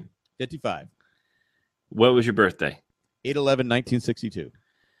 how old are you? 55. What was your birthday? 8/11/1962.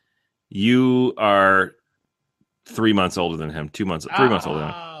 You are 3 months older than him. 3 months older than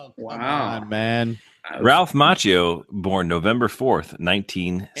him. Oh, Wow. come on, man. Ralph Macchio, born November 4th,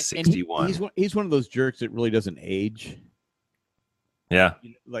 1961. And he's one of those jerks that really doesn't age, Yeah.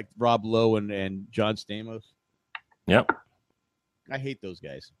 like Rob Lowe and John Stamos. Yep. I hate those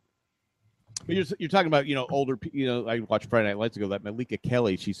guys. But you're talking about older. I watched Friday Night Lights ago. That Malika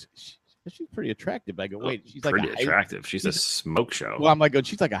Kelly, she's pretty attractive. I go, wait, she's like pretty attractive. She's a smoke show. Well, I'm like,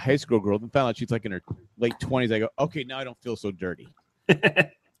 she's like a high school girl. Then found out she's like in her late 20s. I go, okay, now I don't feel so dirty.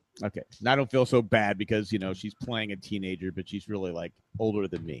 Okay, now I don't feel so bad because she's playing a teenager, but she's really like older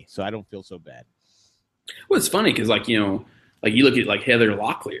than me, so I don't feel so bad. Well, it's funny because you look at like Heather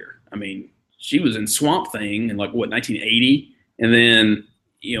Locklear. I mean, she was in Swamp Thing in 1980, and then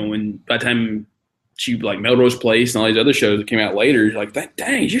when by the time she like Melrose Place and all these other shows that came out later, you're like,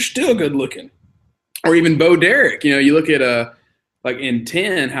 dang, you're still good looking. Or even Bo Derek. You look at like in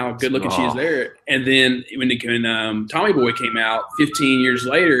 10, how good looking she is there. And then when Tommy Boy came out 15 years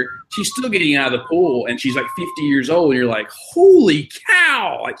later, she's still getting out of the pool and she's like 50 years old. And you're like, holy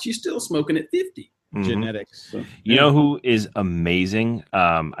cow. Like she's still smoking at 50. Mm-hmm. Genetics. So, you know who is amazing?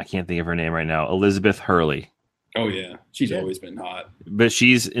 I can't think of her name right now. Elizabeth Hurley. Oh yeah. She's always been hot. But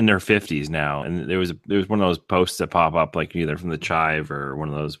she's in her 50s now. And there was one of those posts that pop up like either from the Chive or one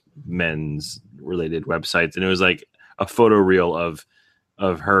of those men's related websites. And it was like a photo reel of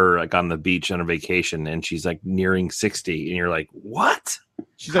her like on the beach on a vacation, and she's like nearing 60, and you're like, what?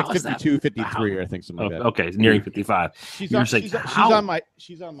 She's like 52, 53, I think, something like that. Okay, nearing 55. She's on my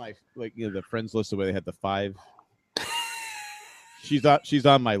like the friends list the way they had the 5. She's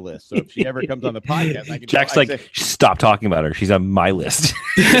on my list. So if she ever comes on the podcast, I can Jack's like, stop talking about her. She's on my list.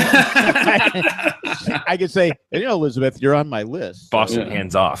 I could say, Elizabeth, you're on my list. Boston,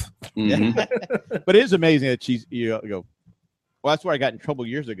 hands off. Mm-hmm. But it is amazing that you go. Well, that's where I got in trouble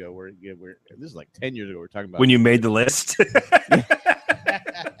years ago. Where this is like 10 years ago. We're talking about when you made the list.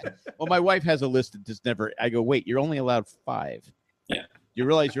 Well, my wife has a list that just never. I go, wait, you're only allowed 5. Yeah. You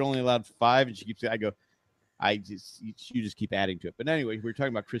realize you're only allowed 5, and she keeps. I go, you just keep adding to it. But anyway, we were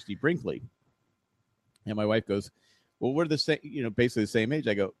talking about Christy Brinkley, and my wife goes, well, we're the same, basically the same age.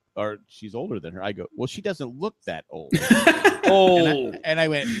 I go, or she's older than her. I go, well, she doesn't look that old. And I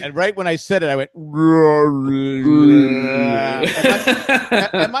went, and right when I said it, I went,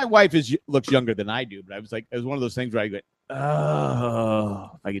 and my wife looks younger than I do, but I was like, it was one of those things where I went,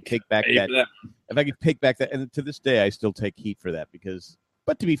 oh, if I could take back that, and to this day, I still take heat for that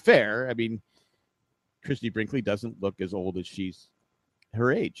but to be fair, I mean, Christy Brinkley doesn't look as old as she's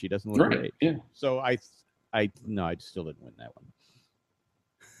her age. She doesn't look her age. Yeah. So I still didn't win that one.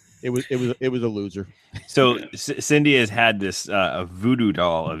 It was a loser. So Cindy has had this a voodoo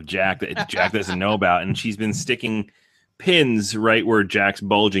doll of Jack that Jack doesn't know about, and she's been sticking pins right where Jack's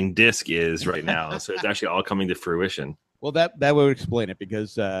bulging disc is right now. So it's actually all coming to fruition. Well, that would explain it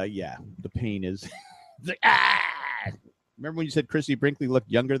because the pain is. Like, remember when you said Christy Brinkley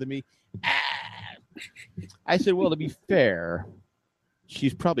looked younger than me? I said, well, to be fair,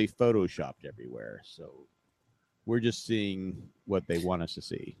 she's probably photoshopped everywhere, so we're just seeing what they want us to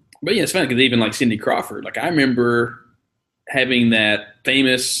see. But yeah, it's funny because even like Cindy Crawford, like I remember having that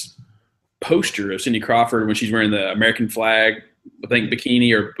famous poster of Cindy Crawford when she's wearing the American flag, I think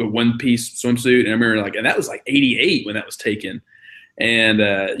bikini or a one-piece swimsuit, and I remember and that was like '88 when that was taken. And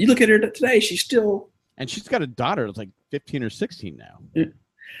you look at her today, she's still, and she's got a daughter that's like 15 or 16 now,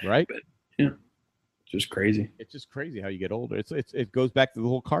 right? But, yeah, it's just crazy. It's just crazy how you get older. It goes back to the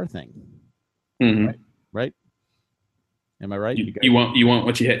whole car thing, mm-hmm. Right? Am I right? You want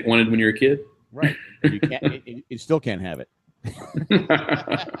what you wanted when you were a kid, right? You can't. You still can't have it.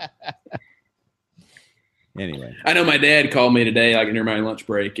 Anyway, I know my dad called me today, like near my lunch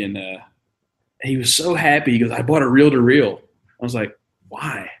break, and he was so happy. He goes, "I bought a reel-to-reel." I was like,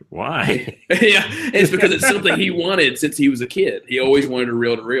 "Why? Why?" Yeah, it's because it's something he wanted since he was a kid. He always wanted a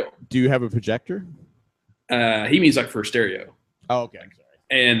reel-to-reel. Do you have a projector? He means like for a stereo. Oh, okay. I'm sorry.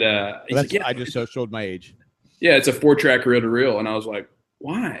 And he's like, "Yeah." I just showed my age. Yeah, it's a 4-track reel-to-reel, and I was like,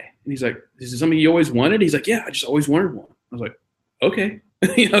 "Why?" And he's like, "Is it something you always wanted?" He's like, "Yeah, I just always wanted one." I was like, "Okay."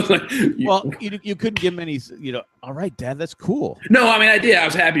 You couldn't give him any. All right, Dad, that's cool. No, I mean I did. I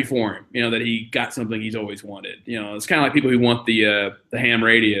was happy for him. That he got something he's always wanted. It's kind of like people who want the ham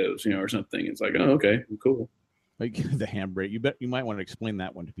radios, or something. It's like, oh, okay, cool. Like the ham radio. You might want to explain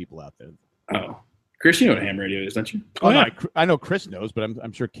that one to people out there. Oh, Chris, you know what a ham radio is, don't you? Oh, yeah. No, I know Chris knows, but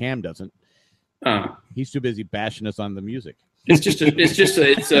I'm sure Cam doesn't. Oh, he's too busy bashing us on the music. It's just a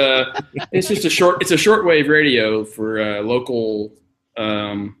shortwave radio for local.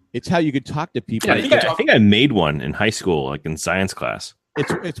 It's how you could talk to people. Yeah, I think I made one in high school, like in science class.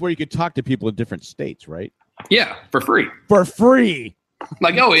 It's where you could talk to people in different states, right? Yeah, for free. For free.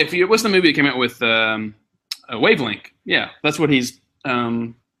 Like, what's the movie that came out with a Wavelength? Yeah, that's what he's.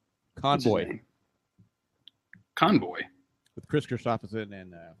 Convoy. With Chris Christopherson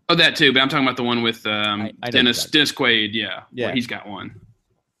and. That too, but I'm talking about the one with Dennis Quaid. Yeah, yeah, he's got one.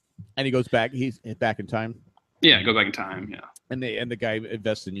 And he goes back. He's back in time. Yeah, go back in time. Yeah. And the guy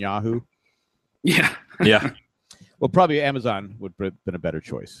invests in Yahoo. Yeah. Yeah. Well, probably Amazon would have been a better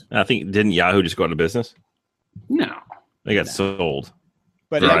choice. I think didn't Yahoo just go out of business? No, they got sold.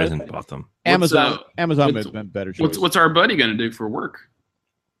 But Verizon bought them. Amazon would have been a better choice. What's our buddy going to do for work?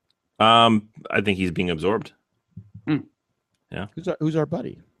 I think he's being absorbed. Yeah. Who's our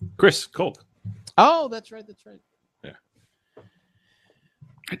buddy? Chris Kolk. Oh, that's right. Yeah.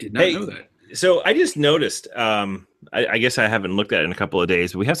 I did not know that. So I just noticed I guess I haven't looked at it in a couple of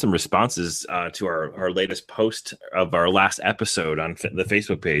days, but we have some responses to our latest post of our last episode on the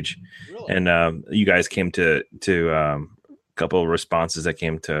Facebook page. Really? And you guys came to a couple of responses that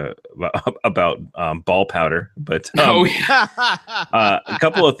came to about ball powder. But a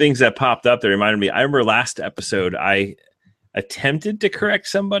couple of things that popped up that reminded me. I remember last episode, I attempted to correct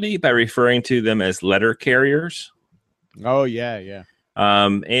somebody by referring to them as letter carriers. Oh, yeah.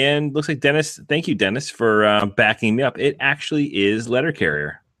 And looks like Dennis, thank you, Dennis, for backing me up. It actually is letter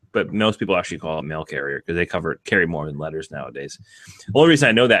carrier, but most people actually call it mail carrier because they carry more than letters nowadays. The only reason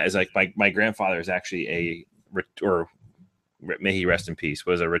I know that is like my grandfather is actually or may he rest in peace,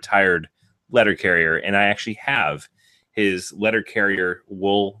 was a retired letter carrier, and I actually have his letter carrier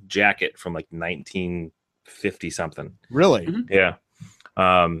wool jacket from like 1950 something. Really? Yeah.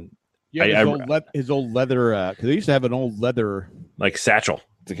 His old leather, because they used to have an old leather like satchel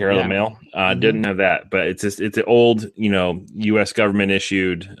to carry the mail. Didn't have that, but it's an old, U.S. government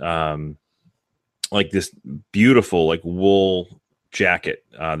issued, like this beautiful like wool jacket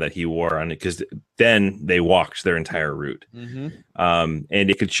that he wore on it, because then they walked their entire route. And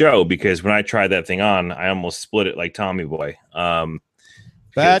it could show, because when I tried that thing on, I almost split it like Tommy Boy.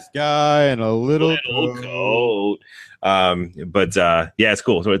 Fat guy and a little coat. But yeah, it's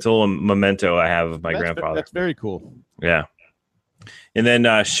cool. So it's a little memento I have of my grandfather. That's very cool. Yeah. And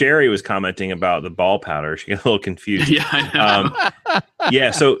then Sherry was commenting about the ball powder. She got a little confused. Yeah, I know.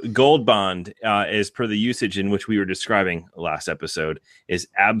 Yeah, so Gold Bond, as per the usage in which we were describing last episode, is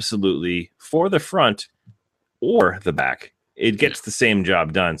absolutely for the front or the back. It gets the same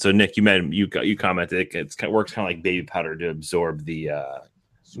job done. So Nick, you commented it works kind of like baby powder to absorb the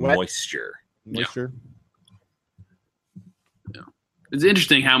moisture. Moisture. Yeah. It's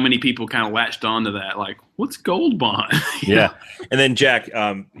interesting how many people kind of latched onto that. Like, what's Gold Bond? Yeah. And then Jack,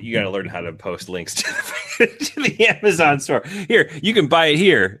 you got to learn how to post links to the Amazon store. Here, you can buy it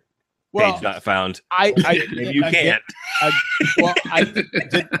here. Well, page not found. Maybe you can't.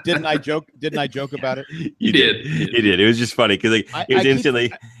 Didn't I joke? Didn't I joke about it? You did. You did. It was just funny because it was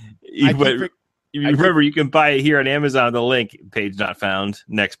instantly. Remember, you can buy it here on Amazon. The link, page not found.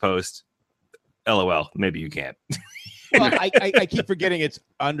 Next post. LOL. Maybe you can't. Well, I keep forgetting it's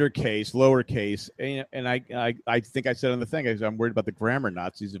undercase, lowercase, and I think I said on the thing, I'm worried about the grammar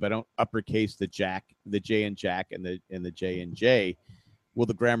Nazis. If I don't uppercase the J and Jack, and the J and J, will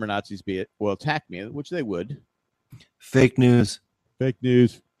the grammar Nazis will attack me? Which they would. Fake news. Hey,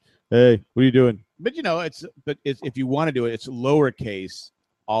 what are you doing? But if you want to do it, it's lowercase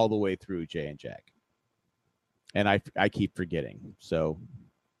all the way through J and Jack, and I keep forgetting. So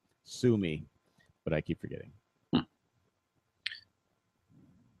sue me, but I keep forgetting.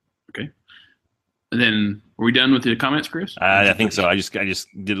 Okay. And then, are we done with the comments, Chris? I think so. I just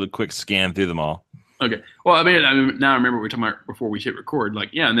did a quick scan through them all. Okay. Well, I mean, now I remember what we were talking about before we hit record. Like,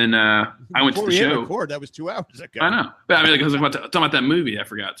 yeah, and then I went to the show. Record, that was 2 hours ago. I know. But I mean, because I was talking about that movie I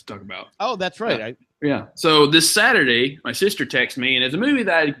forgot to talk about. Oh, that's right. Yeah. So this Saturday, my sister texted me, and it's a movie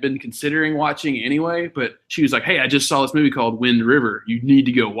that I'd been considering watching anyway, but she was like, hey, I just saw this movie called Wind River. You need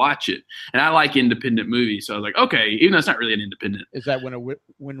to go watch it. And I like independent movies. So I was like, okay, even though it's not really an independent. Is that when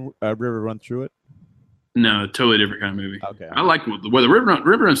a river runs through it? No, totally different kind of movie. Okay. I like the River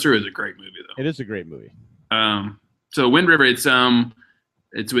Runs Through is a great movie, though. It is a great movie. So Wind River, it's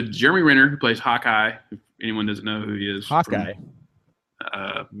with Jeremy Renner, who plays Hawkeye. If anyone doesn't know who he is. Hawkeye.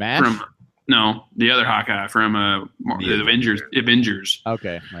 From the other Hawkeye from the Avengers.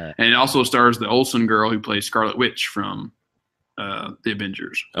 Okay. All right. And it also stars the Olsen girl who plays Scarlet Witch from the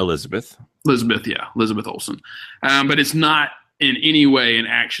Avengers. Elizabeth Olsen. But it's not in any way an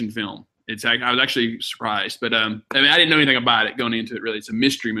action film. I was actually surprised, but I mean, I didn't know anything about it going into it. Really, it's a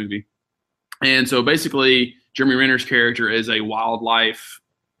mystery movie. And so basically, Jeremy Renner's character is a wildlife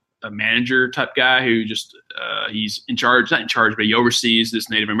manager type guy who just he's not in charge, but he oversees this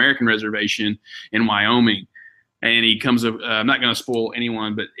Native American reservation in Wyoming. And he comes up. I'm not going to spoil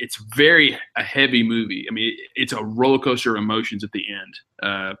anyone, but it's a heavy movie. I mean, it's a roller coaster of emotions at the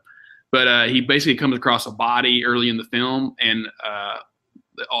end. But he basically comes across a body early in the film, and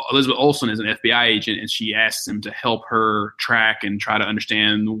Elizabeth Olsen is an FBI agent, and she asks him to help her track and try to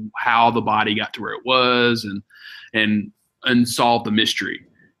understand how the body got to where it was and unsolve the mystery.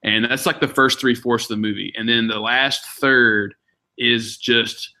 And that's like the first 3/4 of the movie. And then the last third is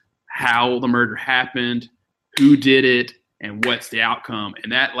just how the murder happened, who did it, and what's the outcome.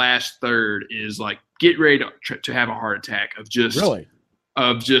 And that last third is like, get ready to have a heart attack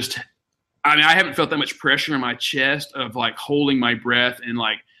I mean, I haven't felt that much pressure in my chest of like holding my breath and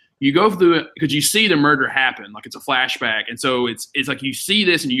like you go through it because you see the murder happen, like it's a flashback, and so it's like you see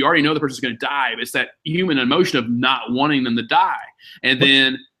this and you already know the person's going to die. But it's that human emotion of not wanting them to die, and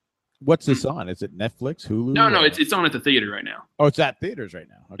then. What's this on? Is it Netflix, Hulu? No, it's on at the theater right now. Oh, it's at theaters right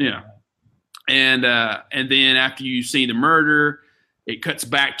now. Okay. Yeah, and then after you see the murder, it cuts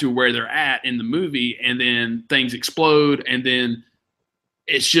back to where they're at in the movie, and then things explode, and then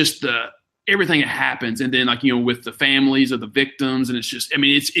it's just everything that happens, and then with the families of the victims, and it's just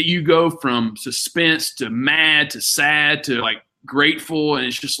you go from suspense to mad to sad to like grateful, and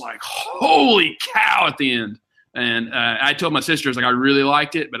it's just like holy cow at the end. And I told my sister, I really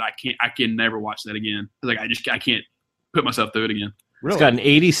liked it, but I can never watch that again. I can't put myself through it again. Really? It's got an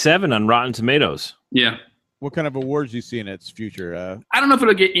 87 on Rotten Tomatoes. Yeah. What kind of awards do you see in its future? I don't know if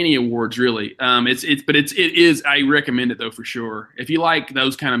it'll get any awards really. It is. I recommend it though for sure. If you like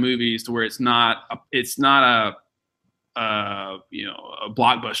those kind of movies to where it's not a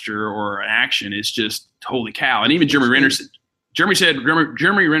blockbuster or an action. It's just holy cow. And even Jeremy Renner said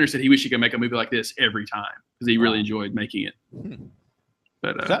he wished he could make a movie like this every time because he really enjoyed making it.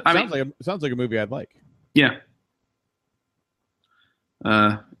 But sounds like a movie I'd like. Yeah.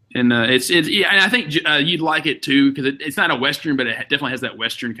 And I think you'd like it too because it's not a Western, but it definitely has that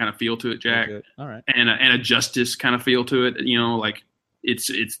Western kind of feel to it, Jack. Okay. All right. And a justice kind of feel to it. Like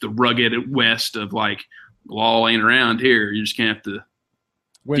it's the rugged West of like law ain't around here. You just can't have to.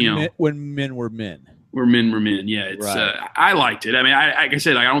 When men were men. Where men were men. Yeah, it's. Right. I liked it. I mean, like I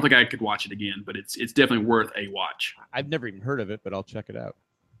said, I don't think I could watch it again, but it's definitely worth a watch. I've never even heard of it, but I'll check it out.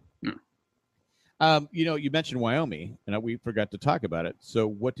 Yeah. You mentioned Wyoming, and we forgot to talk about it. So,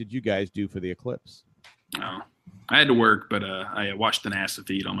 what did you guys do for the eclipse? Oh, I had to work, but I watched the NASA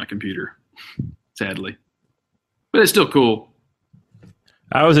feed on my computer, sadly. But it's still cool.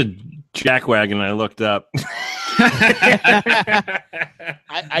 I was a jackwagon. I looked up.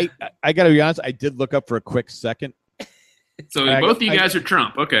 I got to be honest. I did look up for a quick second. So both of you guys are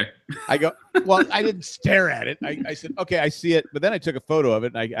Trump. Okay. I go, well, I didn't stare at it. I said, okay, I see it. But then I took a photo of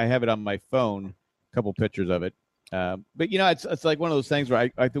it, and I have it on my phone, a couple pictures of it. But, it's like one of those things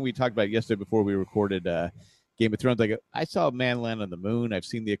where I think we talked about it yesterday before we recorded Game of Thrones. I saw a man land on the moon. I've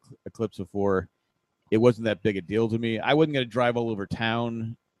seen the eclipse before. It wasn't that big a deal to me. I wasn't going to drive all over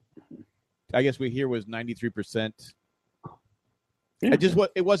town. I guess we hear was 93%. Yeah.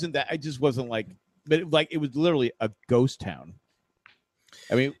 It wasn't that. I just wasn't like, but it was literally a ghost town.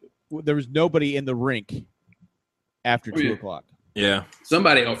 I mean, there was nobody in the rink after 2 o'clock. Yeah.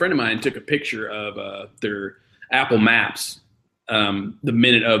 A friend of mine took a picture of their Apple Maps, the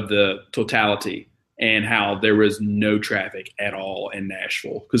minute of the totality, and how there was no traffic at all in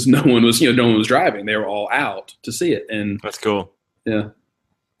Nashville because no one was driving. They were all out to see it, and that's cool. Yeah.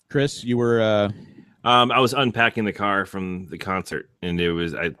 Chris, you were. I was unpacking the car from the concert, and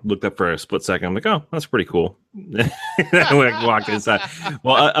I looked up for a split second. I'm like, oh, that's pretty cool. I walked inside.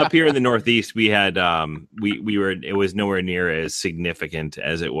 Well, up here in the Northeast, we had it was nowhere near as significant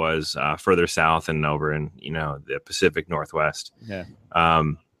as it was further south and over in the Pacific Northwest. Yeah.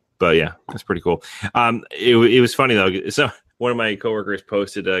 But yeah, that's pretty cool. It was funny though. So one of my coworkers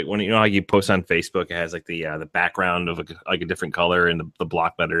posted how you post on Facebook, it has like the background of a different color and the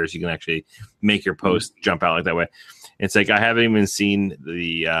block letters. You can actually make your post jump out like that way. It's like I haven't even seen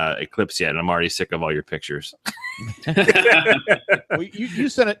the eclipse yet, and I'm already sick of all your pictures. Well, you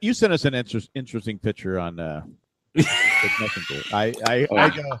sent us an interesting picture on. I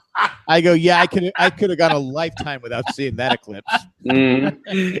go. Yeah, I could have gone a lifetime without seeing that eclipse.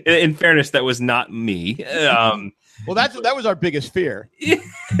 In fairness, that was not me. Well, that was our biggest fear.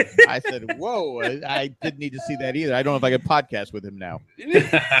 I said, "Whoa, I didn't need to see that either. I don't know if I can podcast with him now."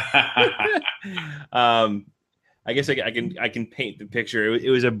 I guess I can paint the picture. It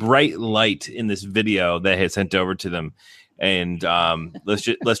was a bright light in this video that I had sent over to them, and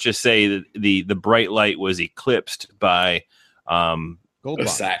let's just say that the bright light was eclipsed by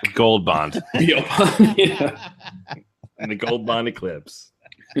Gold Bond. Yeah. And the Gold Bond eclipse.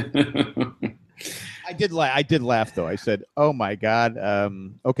 I did laugh though. I said, "Oh my God."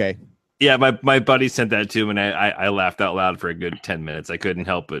 Okay. Yeah, my buddy sent that to him, and I laughed out loud for a good 10 minutes. I couldn't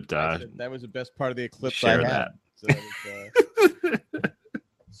help it. That was the best part of the eclipse share I had.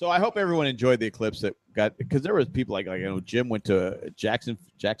 So I hope everyone enjoyed the eclipse because there was people like Jim went to Jackson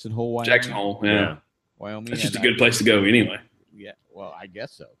Hole, Wyoming. Jackson Hole, yeah. Wyoming. That's just a good place to go anyway. Yeah, well, I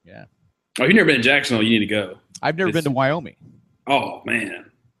guess so. Yeah. Oh, you've never been to Jackson Hole? You need to go. I've never been to Wyoming. Oh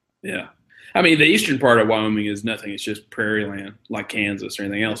man, yeah. I mean, the eastern part of Wyoming is nothing. It's just prairie land, like Kansas or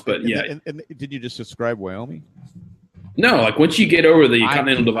anything else. But yeah. And did you just describe Wyoming? No, like once you get over the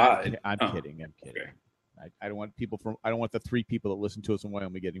Continental Divide. I'm kidding. Okay. I don't want the 3 people that listen to us in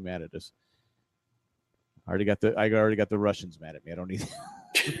Wyoming getting mad at us. I already got the Russians mad at me. I don't need.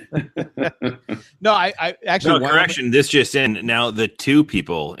 No, I actually. No, correction. This just in. Now the 2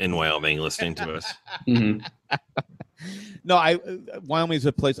 people in Wyoming listening to us. Mm-hmm. No, Wyoming is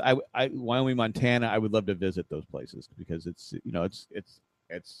a place. Wyoming, Montana. I would love to visit those places because it's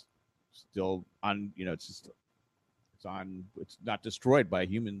still on. It's not destroyed by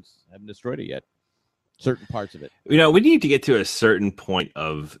humans. Haven't destroyed it yet. Certain parts of it. We need to get to a certain point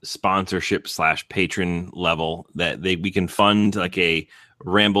of sponsorship / patron level that we can fund like a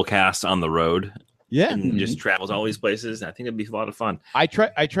Ramblecast on the road. Yeah, and just travels all these places. I think it'd be a lot of fun. I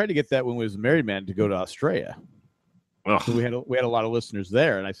tried to get that when we was a married man to go to Australia. So we had a lot of listeners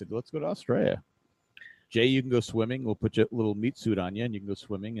there, and I said, let's go to Australia. Jay, you can go swimming. We'll put a little meat suit on you, and you can go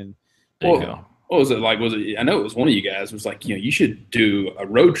swimming. And there you go. What was it like? I know it was one of you guys was like, you should do a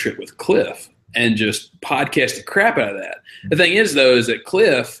road trip with Cliff and just podcast the crap out of that. The thing is, though, is that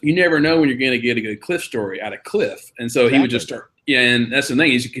Cliff, you never know when you're going to get a good Cliff story out of Cliff. And so he would just start. Yeah, and that's the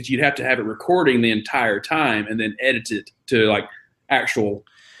thing is because you'd have to have it recording the entire time and then edit it to like actual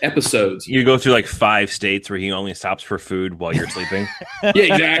episodes. You go through like 5 states where he only stops for food while you're sleeping.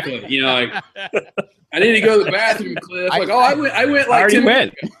 Yeah, exactly. Like I need to go to the bathroom, Cliff. Like, I went like 10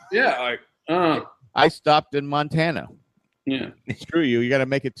 minutes ago. Yeah, like I stopped in Montana. Yeah, screw you. You got to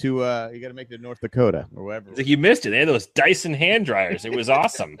make it to North Dakota or wherever. It's like you missed it. They had those Dyson hand dryers. It was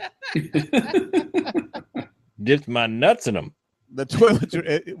awesome. Dipped my nuts in them. The toilet,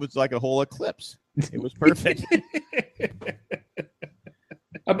 it was like a whole eclipse. It was perfect.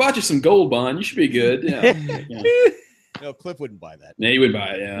 I bought you some Gold Bond. You should be good. Yeah. No, Cliff wouldn't buy that. Yeah, he would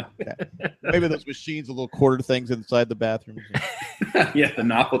buy it. Yeah. Maybe those machines, the little quarter things inside the bathroom. Yeah, the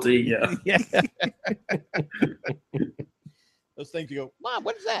novelty. Yeah. Those things you go, Mom,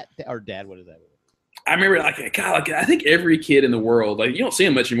 what is that? Or Dad, what is that? I remember, I think every kid in the world, you don't see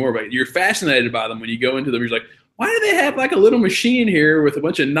them much anymore, but you're fascinated by them when you go into them. You're like, why do they have like a little machine here with a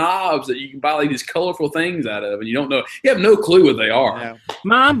bunch of knobs that you can buy like these colorful things out of, and you have no clue what they are. Yeah.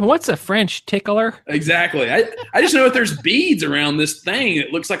 Mom, what's a French tickler? Exactly. I just know that there's beads around this thing.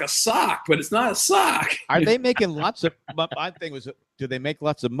 It looks like a sock, but it's not a sock. Are they making lots of? My thing was, do they make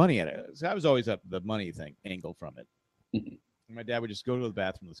lots of money at it? So I was always up the money thing angle from it. Mm-hmm. My dad would just go to the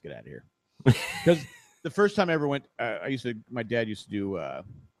bathroom. Let's get out of here. Because the first time I ever went, my dad used to do.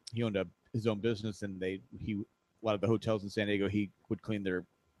 He owned his own business, and a lot of the hotels in San Diego, he would clean their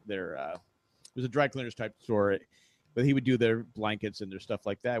it was a dry cleaners type store, but he would do their blankets and their stuff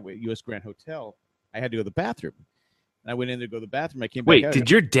like that. With U.S. Grand Hotel, I had to go to the bathroom. And I went in to go to the bathroom. I came back. Wait, did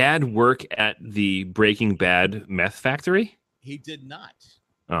your dad work at the Breaking Bad meth factory? He did not.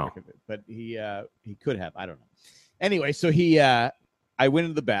 Oh, but he could have. I don't know. Anyway, so I went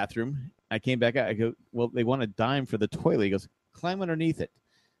into the bathroom. I came back out. I go, well, they want a dime for the toilet. He goes, climb underneath it.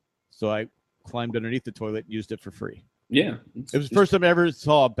 So I climbed underneath the toilet and used it for free. Yeah, it was the first time I ever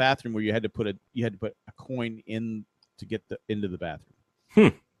saw a bathroom where you had to put a coin in to get into the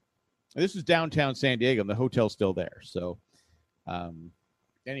bathroom. This is downtown San Diego, and the hotel's still there. So,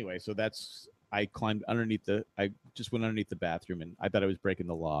 anyway, I climbed underneath I just went underneath the bathroom, and I thought I was breaking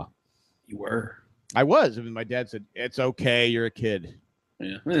the law. You were. I was. I mean, my dad said, "It's okay. You're a kid."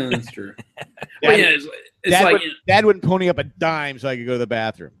 Yeah, that's true. Dad wouldn't pony up a dime so I could go to the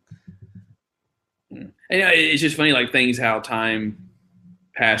bathroom. And it's just funny, like things, how time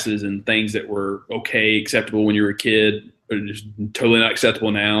passes and things that were okay, acceptable when you were a kid are just totally not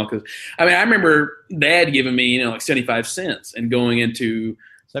acceptable now. Because I remember Dad giving me, like 75 cents and going into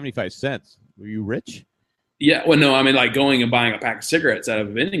 75 cents. Were you rich? Yeah, well, no, like going and buying a pack of cigarettes out of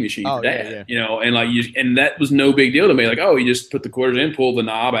a vending machine for Dad, and and that was no big deal to me. Like, oh, you just put the quarters in, pull the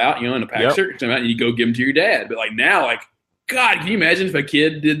knob out, and a pack of cigarettes come out, and you go give them to your dad. But like now, like, God, can you imagine if a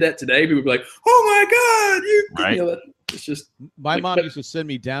kid did that today? People would be like, oh my God, it's just. My mom used to send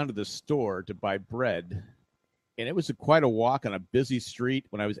me down to the store to buy bread, and it was quite a walk on a busy street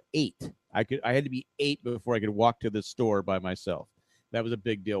when I was 8. I had to be 8 before I could walk to the store by myself. That was a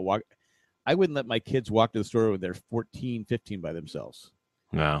big deal. I wouldn't let my kids walk to the store when they're 14, 15 by themselves.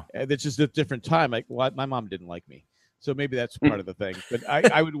 No. It's just a different time. Like, my mom didn't like me. So maybe that's part of the thing. But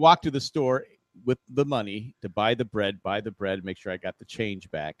I would walk to the store with the money to buy the bread, make sure I got the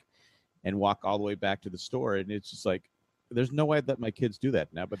change back, and walk all the way back to the store. And it's just like, there's no way I'd let my kids do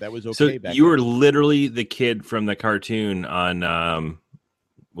that now, but that was okay back then. You were literally the kid from the cartoon on,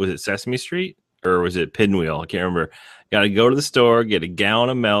 was it Sesame Street? Or was it Pinwheel? I can't remember. Got to go to the store, get a gallon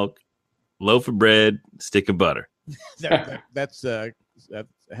of milk, loaf of bread, stick of butter. That has to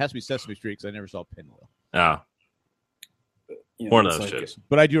be Sesame Street because I never saw Pinwheel. Oh. One of it's those like, shows.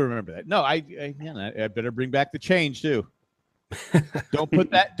 But I do remember that. No, I better bring back the change too. Don't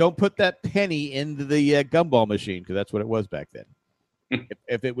put that penny into the gumball machine, because that's what it was back then.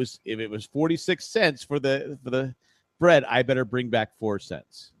 if it was 46 cents for the bread, I better bring back 4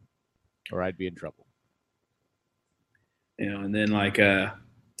 cents, or I'd be in trouble. And then like I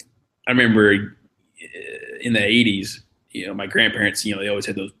remember in the 80s, my grandparents, they always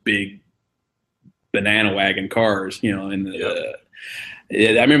had those big banana wagon cars, and I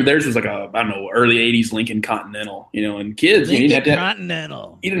remember theirs was like early 80s Lincoln Continental, and kids, you didn't have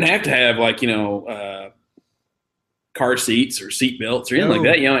to have like, car seats or seat belts or anything like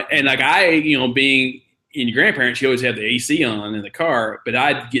that, and like being in your grandparents, you always had the AC on in the car, but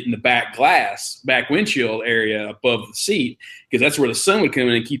I'd get in the back windshield area above the seat, because that's where the sun would come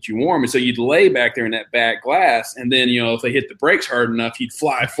in and keep you warm. And so you'd lay back there in that back glass, and then, if they hit the brakes hard enough, you'd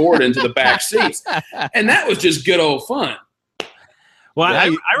fly forward into the back seats. And that was just good old fun. Well,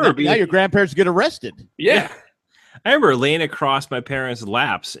 I remember now your grandparents get arrested. Yeah. I remember laying across my parents'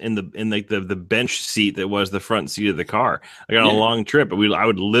 laps in the bench seat that was the front seat of the car. Like on a long trip, I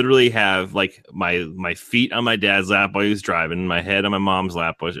would literally have like my feet on my dad's lap while he was driving, and my head on my mom's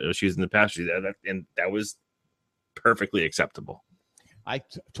lap while she was in the passenger seat, and that was perfectly acceptable. I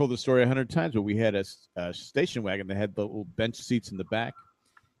told the story 100 times, but we had a station wagon that had the little bench seats in the back,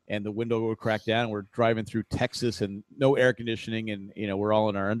 and the window would crack down. We're driving through Texas and no air conditioning, and we're all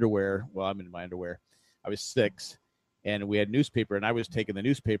in our underwear. Well, I'm in my underwear. I was 6. And we had newspaper, and I was taking the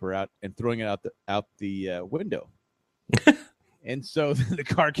newspaper out and throwing it out the window. And so the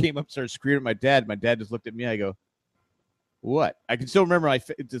car came up, started screaming at my dad. My dad just looked at me. I go, "What?" I can still remember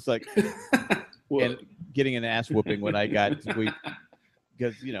just like and getting an ass whooping when I got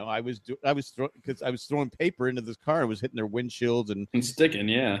because I was throwing paper into this car. It was hitting their windshields and sticking.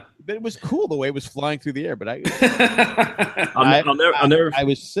 Yeah, but it was cool the way it was flying through the air. But I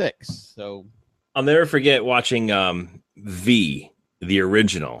was 6, so. I'll never forget watching V, the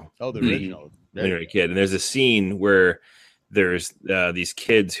original. Oh, the original. When you were a kid. And there's a scene where there's these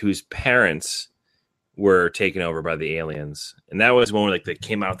kids whose parents were taken over by the aliens. And that was one where like they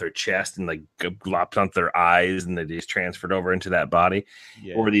came out their chest and like glopped onto their eyes, and they just transferred over into that body.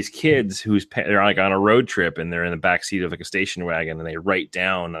 Yeah. Or these kids whose they're like on a road trip, and they're in the back seat of like a station wagon, and they write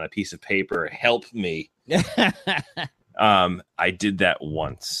down on a piece of paper, "Help me." I did that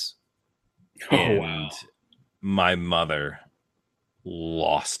once. And wow. My mother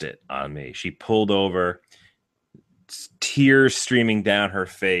lost it on me. She pulled over, tears streaming down her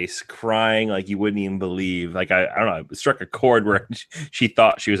face, crying like you wouldn't even believe. Like I don't know, it struck a chord where she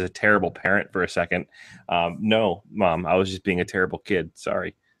thought she was a terrible parent for a second. No, Mom, I was just being a terrible kid.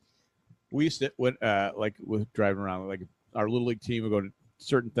 Sorry. We used to like with driving around, like our little league team would go to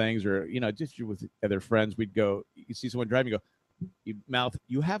certain things, or just with other friends, we'd go. You see someone driving, you go. You mouth,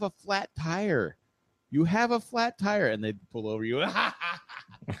 "You have a flat tire. You have a flat tire," and they'd pull over you.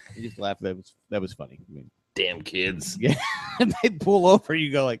 You just laugh. That was funny. I mean, damn kids. Yeah, and they'd pull over.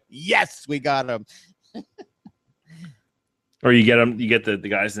 You go like, "Yes, we got them." Or you get them. You get the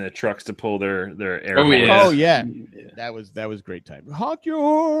guys in the trucks to pull their air. Oh yeah. That was great time. Honk your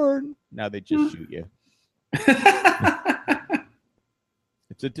horn. Now they just shoot you.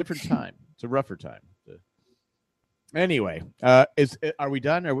 It's a different time. It's a rougher time. Anyway, are we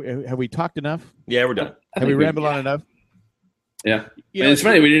done? Have we talked enough? Yeah, we're done. Have we rambled on enough? Yeah. It's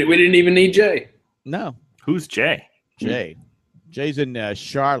funny. We didn't even need Jay. No. Who's Jay? Jay's in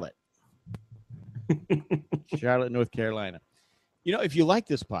Charlotte. Charlotte, North Carolina. If you like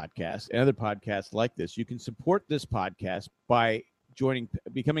this podcast and other podcasts like this, you can support this podcast by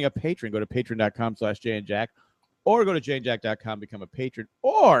becoming a patron. Go to patreon.com/JayandJack, or go to jayandjack.com, become a patron,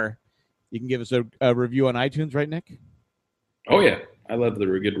 or you can give us a review on iTunes, right, Nick? Oh, yeah. I love the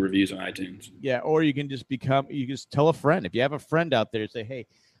good reviews on iTunes. Yeah, or you can just tell a friend. If you have a friend out there, say, "Hey,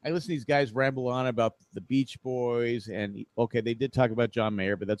 I listen to these guys ramble on about the Beach Boys," and, okay, they did talk about John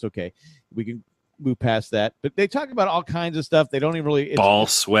Mayer, but that's okay. We can move past that. But they talk about all kinds of stuff. They don't even really... Ball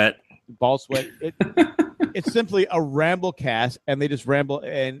sweat. It's simply a Ramblecast, and they just ramble.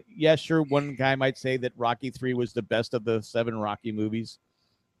 And, yeah, sure, one guy might say that Rocky III was the best of the 7 Rocky movies.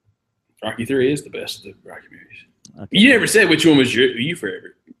 Rocky III is the best of the Rocky movies. Okay. You never said which one was you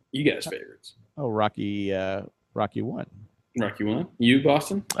favorite. You guys' favorites. Oh, Rocky 1. Rocky 1. You,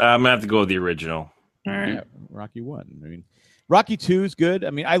 Boston? I'm gonna have to go with the original. All right. Yeah, Rocky 1. I mean, Rocky 2 is good. I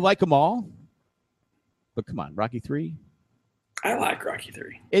mean, I like them all. But come on, Rocky 3. I like Rocky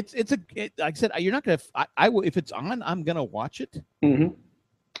 3. Like I said, you're not gonna. I will, if it's on, I'm gonna watch it. Mm-hmm.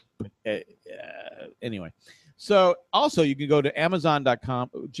 Anyway. So also you can go to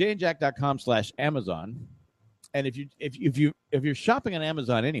Amazon.com, jayandjack.com/Amazon, And if you're shopping on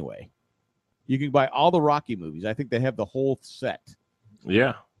Amazon anyway, you can buy all the Rocky movies. I think they have the whole set.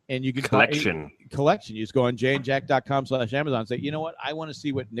 Yeah. And you can collection. You just go on jayandjack.com/Amazon and say, you know what? I want to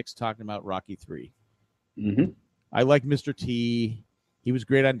see what Nick's talking about Rocky 3. Mm-hmm. I like Mr. T. He was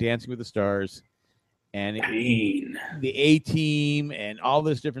great on Dancing with the Stars. And the A-Team and all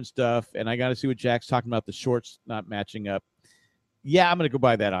this different stuff. And I got to see what Jack's talking about, the shorts not matching up. Yeah, I'm going to go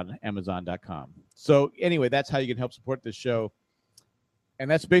buy that on Amazon.com. So anyway, that's how you can help support this show. And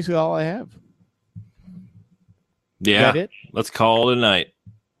that's basically all I have. Yeah. Is that it? Let's call it a night.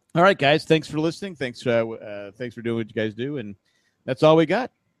 All right, guys. Thanks for listening. Thanks for doing what you guys do. And that's all we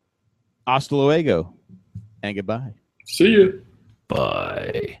got. Hasta luego. And goodbye. See you.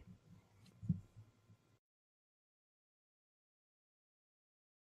 Bye.